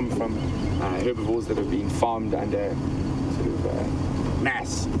generally come from herbivores that have been farmed under sort of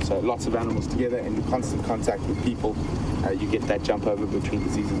mass. So lots of animals together in constant contact with people, you get that jump over between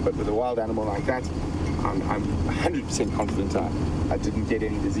diseases. But with a wild animal like that, I'm 100% confident I didn't get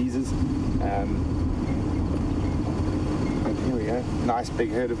any diseases. And here we go. Nice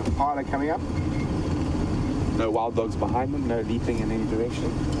big herd of impala coming up. No wild dogs behind them, no leaping in any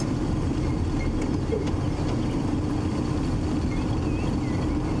direction.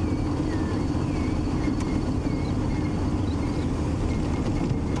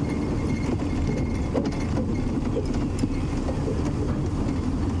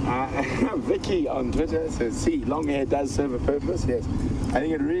 Vicky on Twitter says, see, long hair does serve a purpose. Yes, I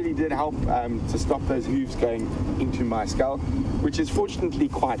think it really did help to stop those hooves going into my skull, which is fortunately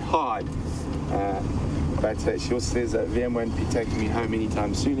quite hard. But she also says that VM won't be taking me home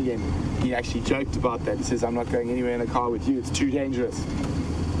anytime soon again. He actually joked about that. He says, I'm not going anywhere in a car with you, it's too dangerous.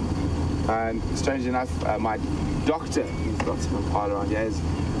 And strange enough, my doctor, who's got some impala around here, is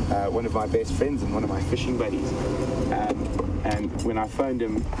one of my best friends and one of my fishing buddies. And when I phoned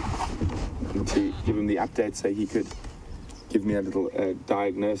him to give him the update so he could give me a little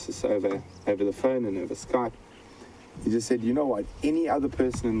diagnosis over the phone and over Skype, he just said, you know what, any other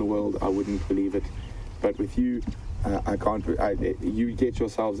person in the world, I wouldn't believe it. But with you, I can't. You get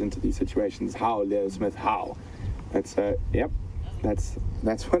yourselves into these situations. How, Leo Smith? How? That's yep. That's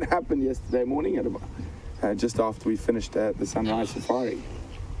what happened yesterday morning at about, just after we finished the sunrise safari.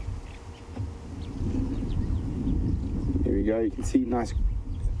 Here we go. You can see nice.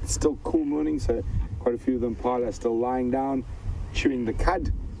 It's still cool morning, so quite a few of them impala are still lying down, chewing the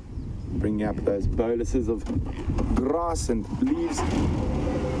cud, bringing up those boluses of grass and leaves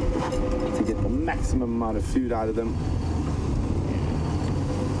to get the maximum amount of food out of them.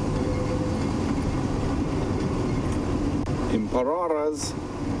 Impararas.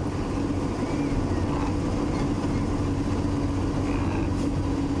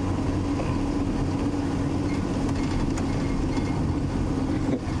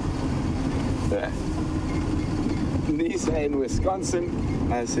 Nisa in Wisconsin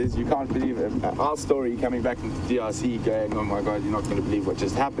says, you can't believe it. Our story coming back into DRC going, oh my God, you're not going to believe what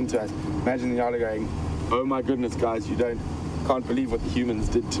just happened to us. Imagine the Yala going, oh my goodness, guys, you can't believe what the humans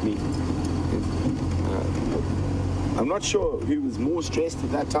did to me. I'm not sure who was more stressed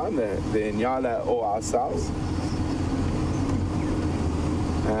at that time, the Nyala or ourselves.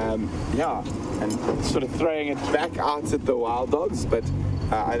 Yeah, and sort of throwing it back out at the wild dogs, but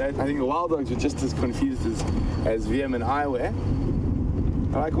I think the wild dogs were just as confused as VM and I were.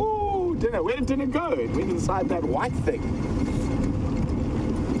 They're like, oh, dinner, where did dinner go? It went inside that white thing.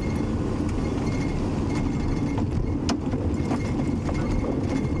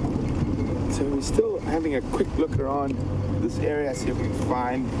 So we're still having a quick look around this area, see if we can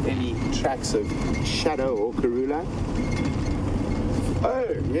find any tracks of shadow or karula.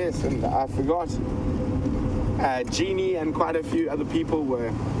 Oh, yes, and I forgot. Jeannie and quite a few other people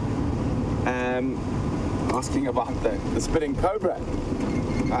were asking about the spitting cobra.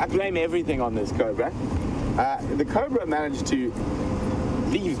 I blame everything on this cobra. The cobra managed to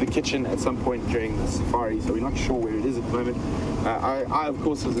leave the kitchen at some point during the safari, so we're not sure where it is at the moment. I of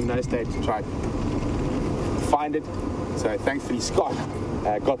course, was in no state to try to find it, so thankfully Scott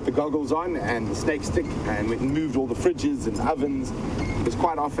got the goggles on and the snake stick and went and moved all the fridges and ovens, because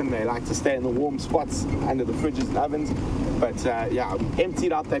quite often they like to stay in the warm spots under the fridges and ovens. But yeah,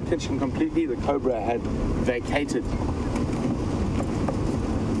 emptied out that kitchen completely. The cobra had vacated.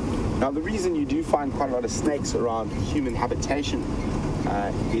 Now the reason you do find quite a lot of snakes around human habitation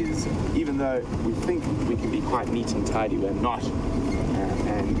is, even though we think we can be quite neat and tidy, we're not.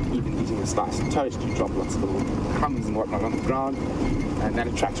 And even eating a slice of toast, you drop lots of little crumbs and whatnot on the ground, and that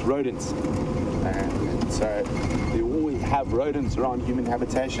attracts rodents. And so we always have rodents around human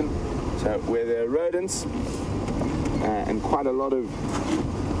habitation. So where there are rodents, and quite a lot of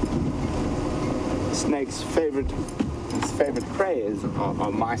snakes' favorite prey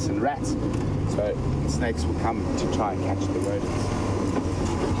are mice and rats. So snakes will come to try and catch the rodents.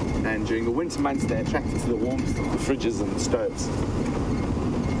 And during the winter months, they're attracted to the warmth of the fridges and the stoves.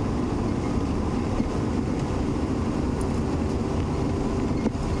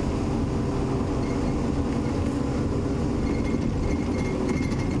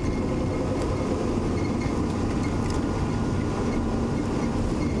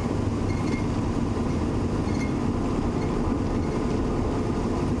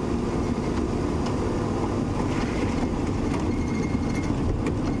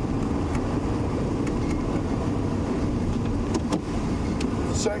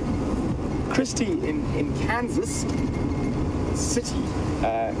 So, Christy in Kansas City,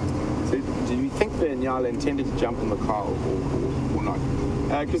 so do you think the Nyala intended to jump in the car or not?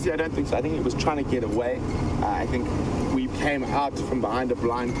 Because I don't think so. I think it was trying to get away. I think we came out from behind a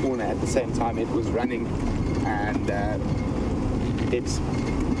blind corner at the same time it was running, and it's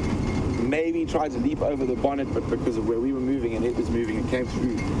maybe tried to leap over the bonnet, but because of where we were moving and it was moving, it came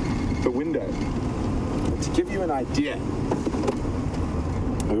through the window. But to give you an idea,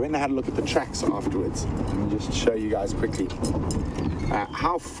 we went and had a look at the tracks afterwards. Let me just show you guys quickly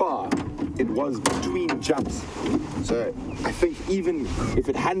how far it was between jumps. So I think even if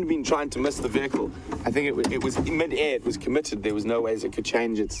it hadn't been trying to miss the vehicle, I think it was in mid-air, it was committed. There was no ways it could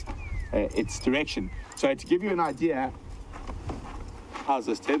change its direction. So to give you an idea, how's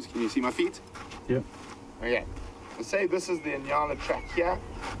this, Tibbs? Can you see my feet? Yep. Okay. So say this is the Inyala track here.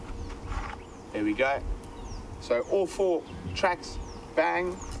 There we go. So all 4 tracks,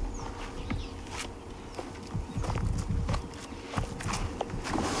 bang.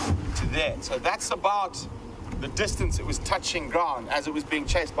 To there. So that's about the distance it was touching ground as it was being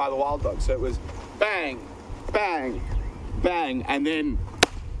chased by the wild dog. So it was bang, bang, bang, and then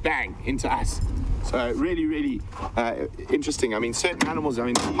bang into us. So really, really interesting. I mean, certain animals, I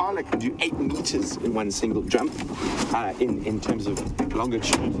mean, the impala can do 8 meters in one single jump in terms of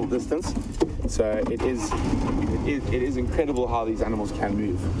longitudinal distance. So it is incredible how these animals can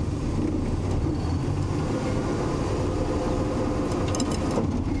move.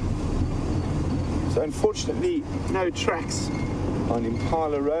 So unfortunately, no tracks on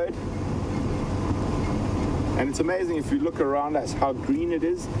Impala Road. And it's amazing if you look around us how green it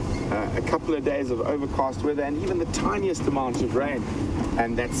is. A couple of days of overcast weather and even the tiniest amount of rain.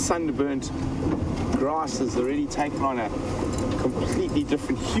 And that sunburnt grass has already taken on a completely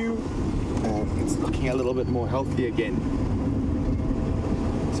different hue. It's looking a little bit more healthy again.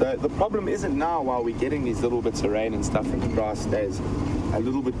 So the problem isn't now while we're getting these little bits of rain and stuff and the grass stays a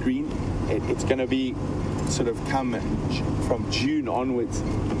little bit green. It's going to be sort of come from June onwards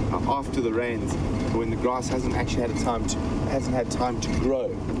after the rains, when the grass hasn't actually had time to grow,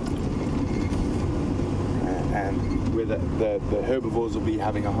 and where the herbivores will be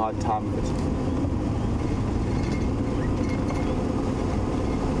having a hard time with it.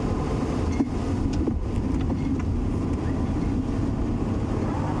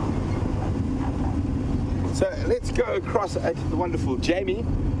 So let's go across to the wonderful Jamie,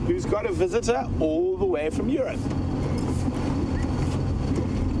 who's got a visitor all the way from Europe.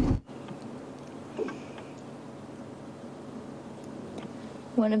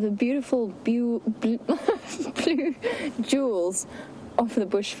 One of the beautiful blue jewels of the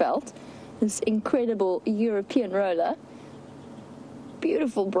bushveld, this incredible European roller.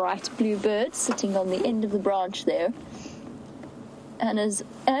 Beautiful bright blue bird sitting on the end of the branch there. And as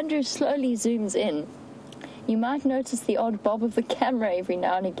Andrew slowly zooms in, you might notice the odd bob of the camera every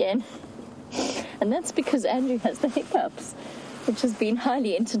now and again. And that's because Andrew has the hiccups, which has been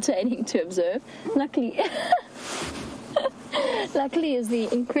highly entertaining to observe. Luckily, as the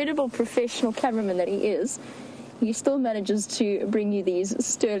incredible professional cameraman that he is, he still manages to bring you these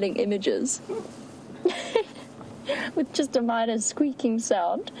sterling images with just a minor squeaking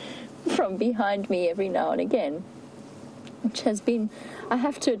sound from behind me every now and again, which has been, I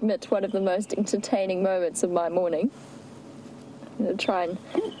have to admit, one of the most entertaining moments of my morning. I'm going to try and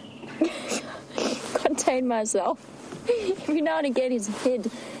contain myself. Every now and again his head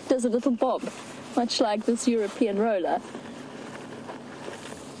does a little bob, much like this European roller.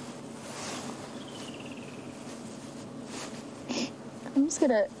 I'm just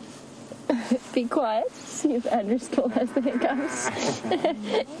going to be quiet, see if Andrew still has the hiccups.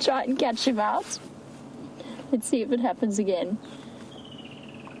 Try and catch him out. Let's see if it happens again.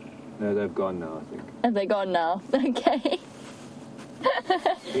 No, they've gone now, I think. Have they gone now? Okay.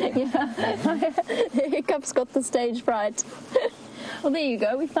 Yeah. The hiccups got the stage fright. Well, there you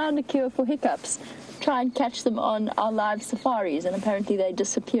go. We found a cure for hiccups. Try and catch them on our live safaris, and apparently they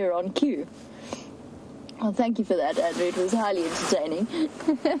disappear on cue. Well, thank you for that, Andrew. It was highly entertaining.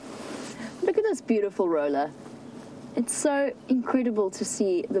 Look at this beautiful roller. It's so incredible to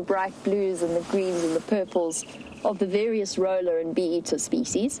see the bright blues and the greens and the purples of the various roller and bee-eater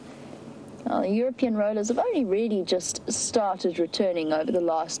species. The European rollers have only really just started returning over the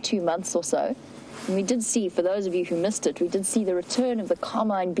last 2 months or so. And we did see, for those of you who missed it, we did see the return of the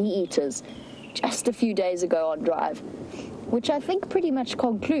carmine bee-eaters just a few days ago on Drive, which I think pretty much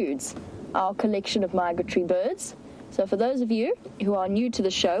concludes our collection of migratory birds. So for those of you who are new to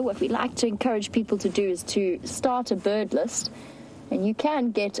the show, what we like to encourage people to do is to start a bird list, and you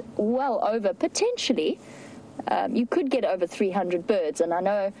can get well over, potentially, you could get over 300 birds, and I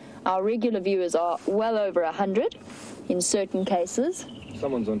know our regular viewers are well over 100 in certain cases.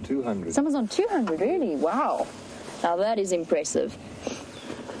 Someone's on 200. Someone's on 200, really? Wow. Now that is impressive.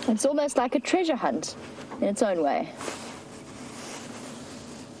 It's almost like a treasure hunt in its own way.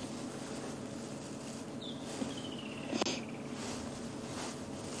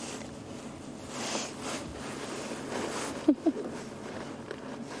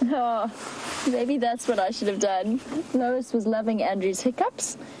 Oh, maybe that's what I should have done. Lois was loving Andrew's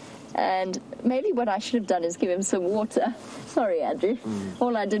hiccups, and maybe what I should have done is give him some water. Sorry, Andrew.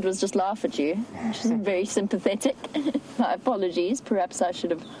 All I did was just laugh at you, which isn't very sympathetic. My apologies. Perhaps I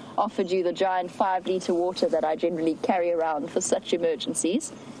should have offered you the giant 5-litre water that I generally carry around for such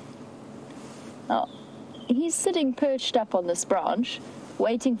emergencies. Now, he's sitting perched up on this branch,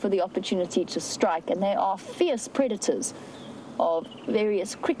 waiting for the opportunity to strike, and they are fierce predators of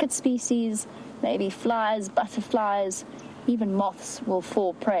various cricket species, maybe flies, butterflies, even moths will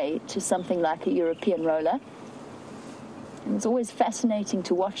fall prey to something like a European roller. And it's always fascinating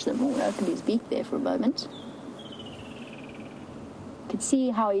to watch them. Oh, he opened his beak there for a moment. You can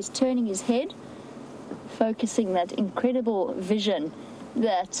see how he's turning his head, focusing that incredible vision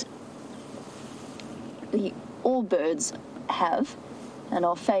that all birds have and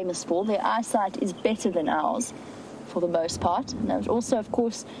are famous for. Their eyesight is better than ours, for the most part. And also, of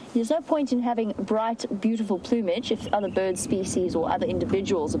course, there's no point in having bright, beautiful plumage if other bird species or other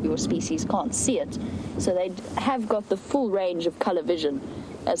individuals of your species can't see it. So they have got the full range of color vision,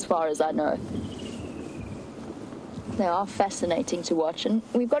 as far as I know. They are fascinating to watch, and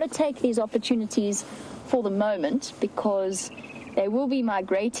we've got to take these opportunities for the moment because they will be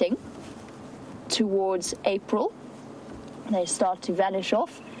migrating towards April. They start to vanish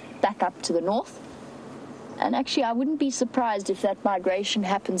off back up to the north. And actually, I wouldn't be surprised if that migration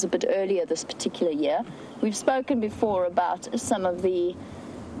happens a bit earlier this particular year. We've spoken before about some of the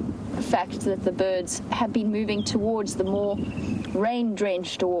fact that the birds have been moving towards the more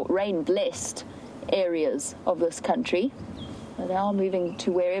rain-drenched or rain-blessed areas of this country. They are moving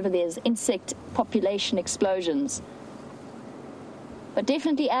to wherever there's insect population explosions. But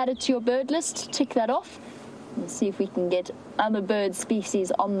definitely add it to your bird list, tick that off, and see if we can get other bird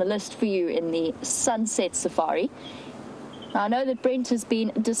species on the list for you in the sunset safari. Now, I know that Brent has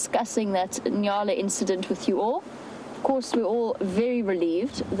been discussing that Nyala incident with you all. Of course, we're all very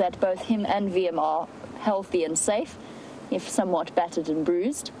relieved that both him and VM are healthy and safe, if somewhat battered and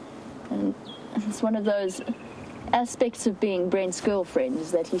bruised. And it's one of those aspects of being Brent's girlfriend,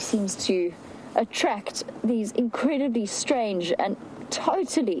 is that he seems to attract these incredibly strange and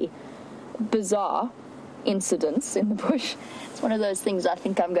totally bizarre incidents in the bush. It's one of those things I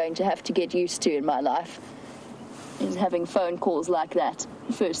think I'm going to have to get used to in my life, is having phone calls like that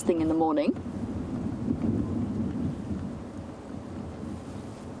first thing in the morning.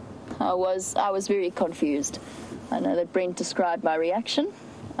 I was very confused. I know that Brent described my reaction.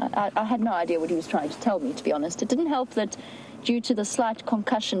 I had no idea what he was trying to tell me, to be honest. It didn't help that due to the slight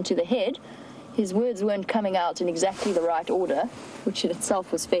concussion to the head, his words weren't coming out in exactly the right order, which in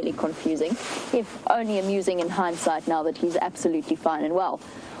itself was fairly confusing, if only amusing in hindsight now that he's absolutely fine and well.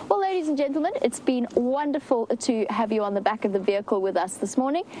 Well, ladies and gentlemen, it's been wonderful to have you on the back of the vehicle with us this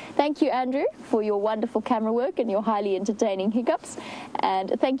morning. Thank you, Andrew, for your wonderful camera work and your highly entertaining hiccups.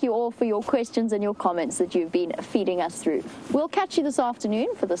 And thank you all for your questions and your comments that you've been feeding us through. We'll catch you this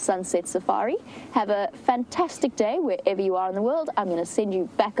afternoon for the Sunset Safari. Have a fantastic day wherever you are in the world. I'm going to send you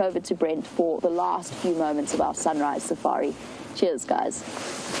back over to Brent for the last few moments of our Sunrise Safari. Cheers, guys.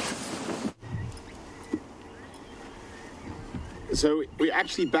 So we're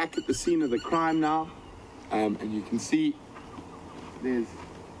actually back at the scene of the crime now, and you can see there's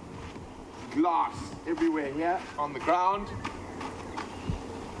glass everywhere here on the ground.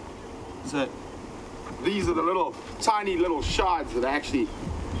 So these are the little tiny little shards that actually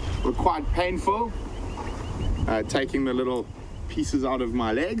were quite painful, taking the little pieces out of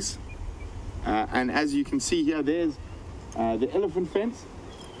my legs. And as you can see here, there's the elephant fence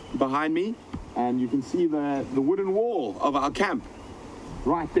behind me. And you can see the wooden wall of our camp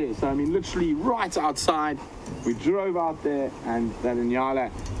right there. So, I mean, literally right outside. We drove out there, and that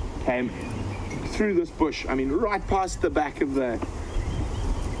Nyala came through this bush. I mean, right past the back of the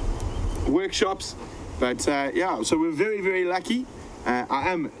workshops. But, yeah, so we're very, very lucky. I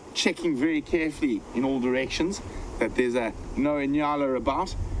am checking very carefully in all directions that there's no Nyala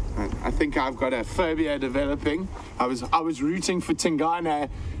about. I think I've got a phobia developing. I was rooting for Tingana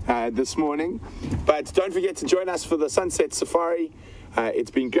this morning, but don't forget to join us for the Sunset Safari.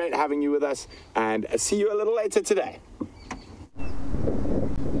 It's been great having you with us, and see you a little later today.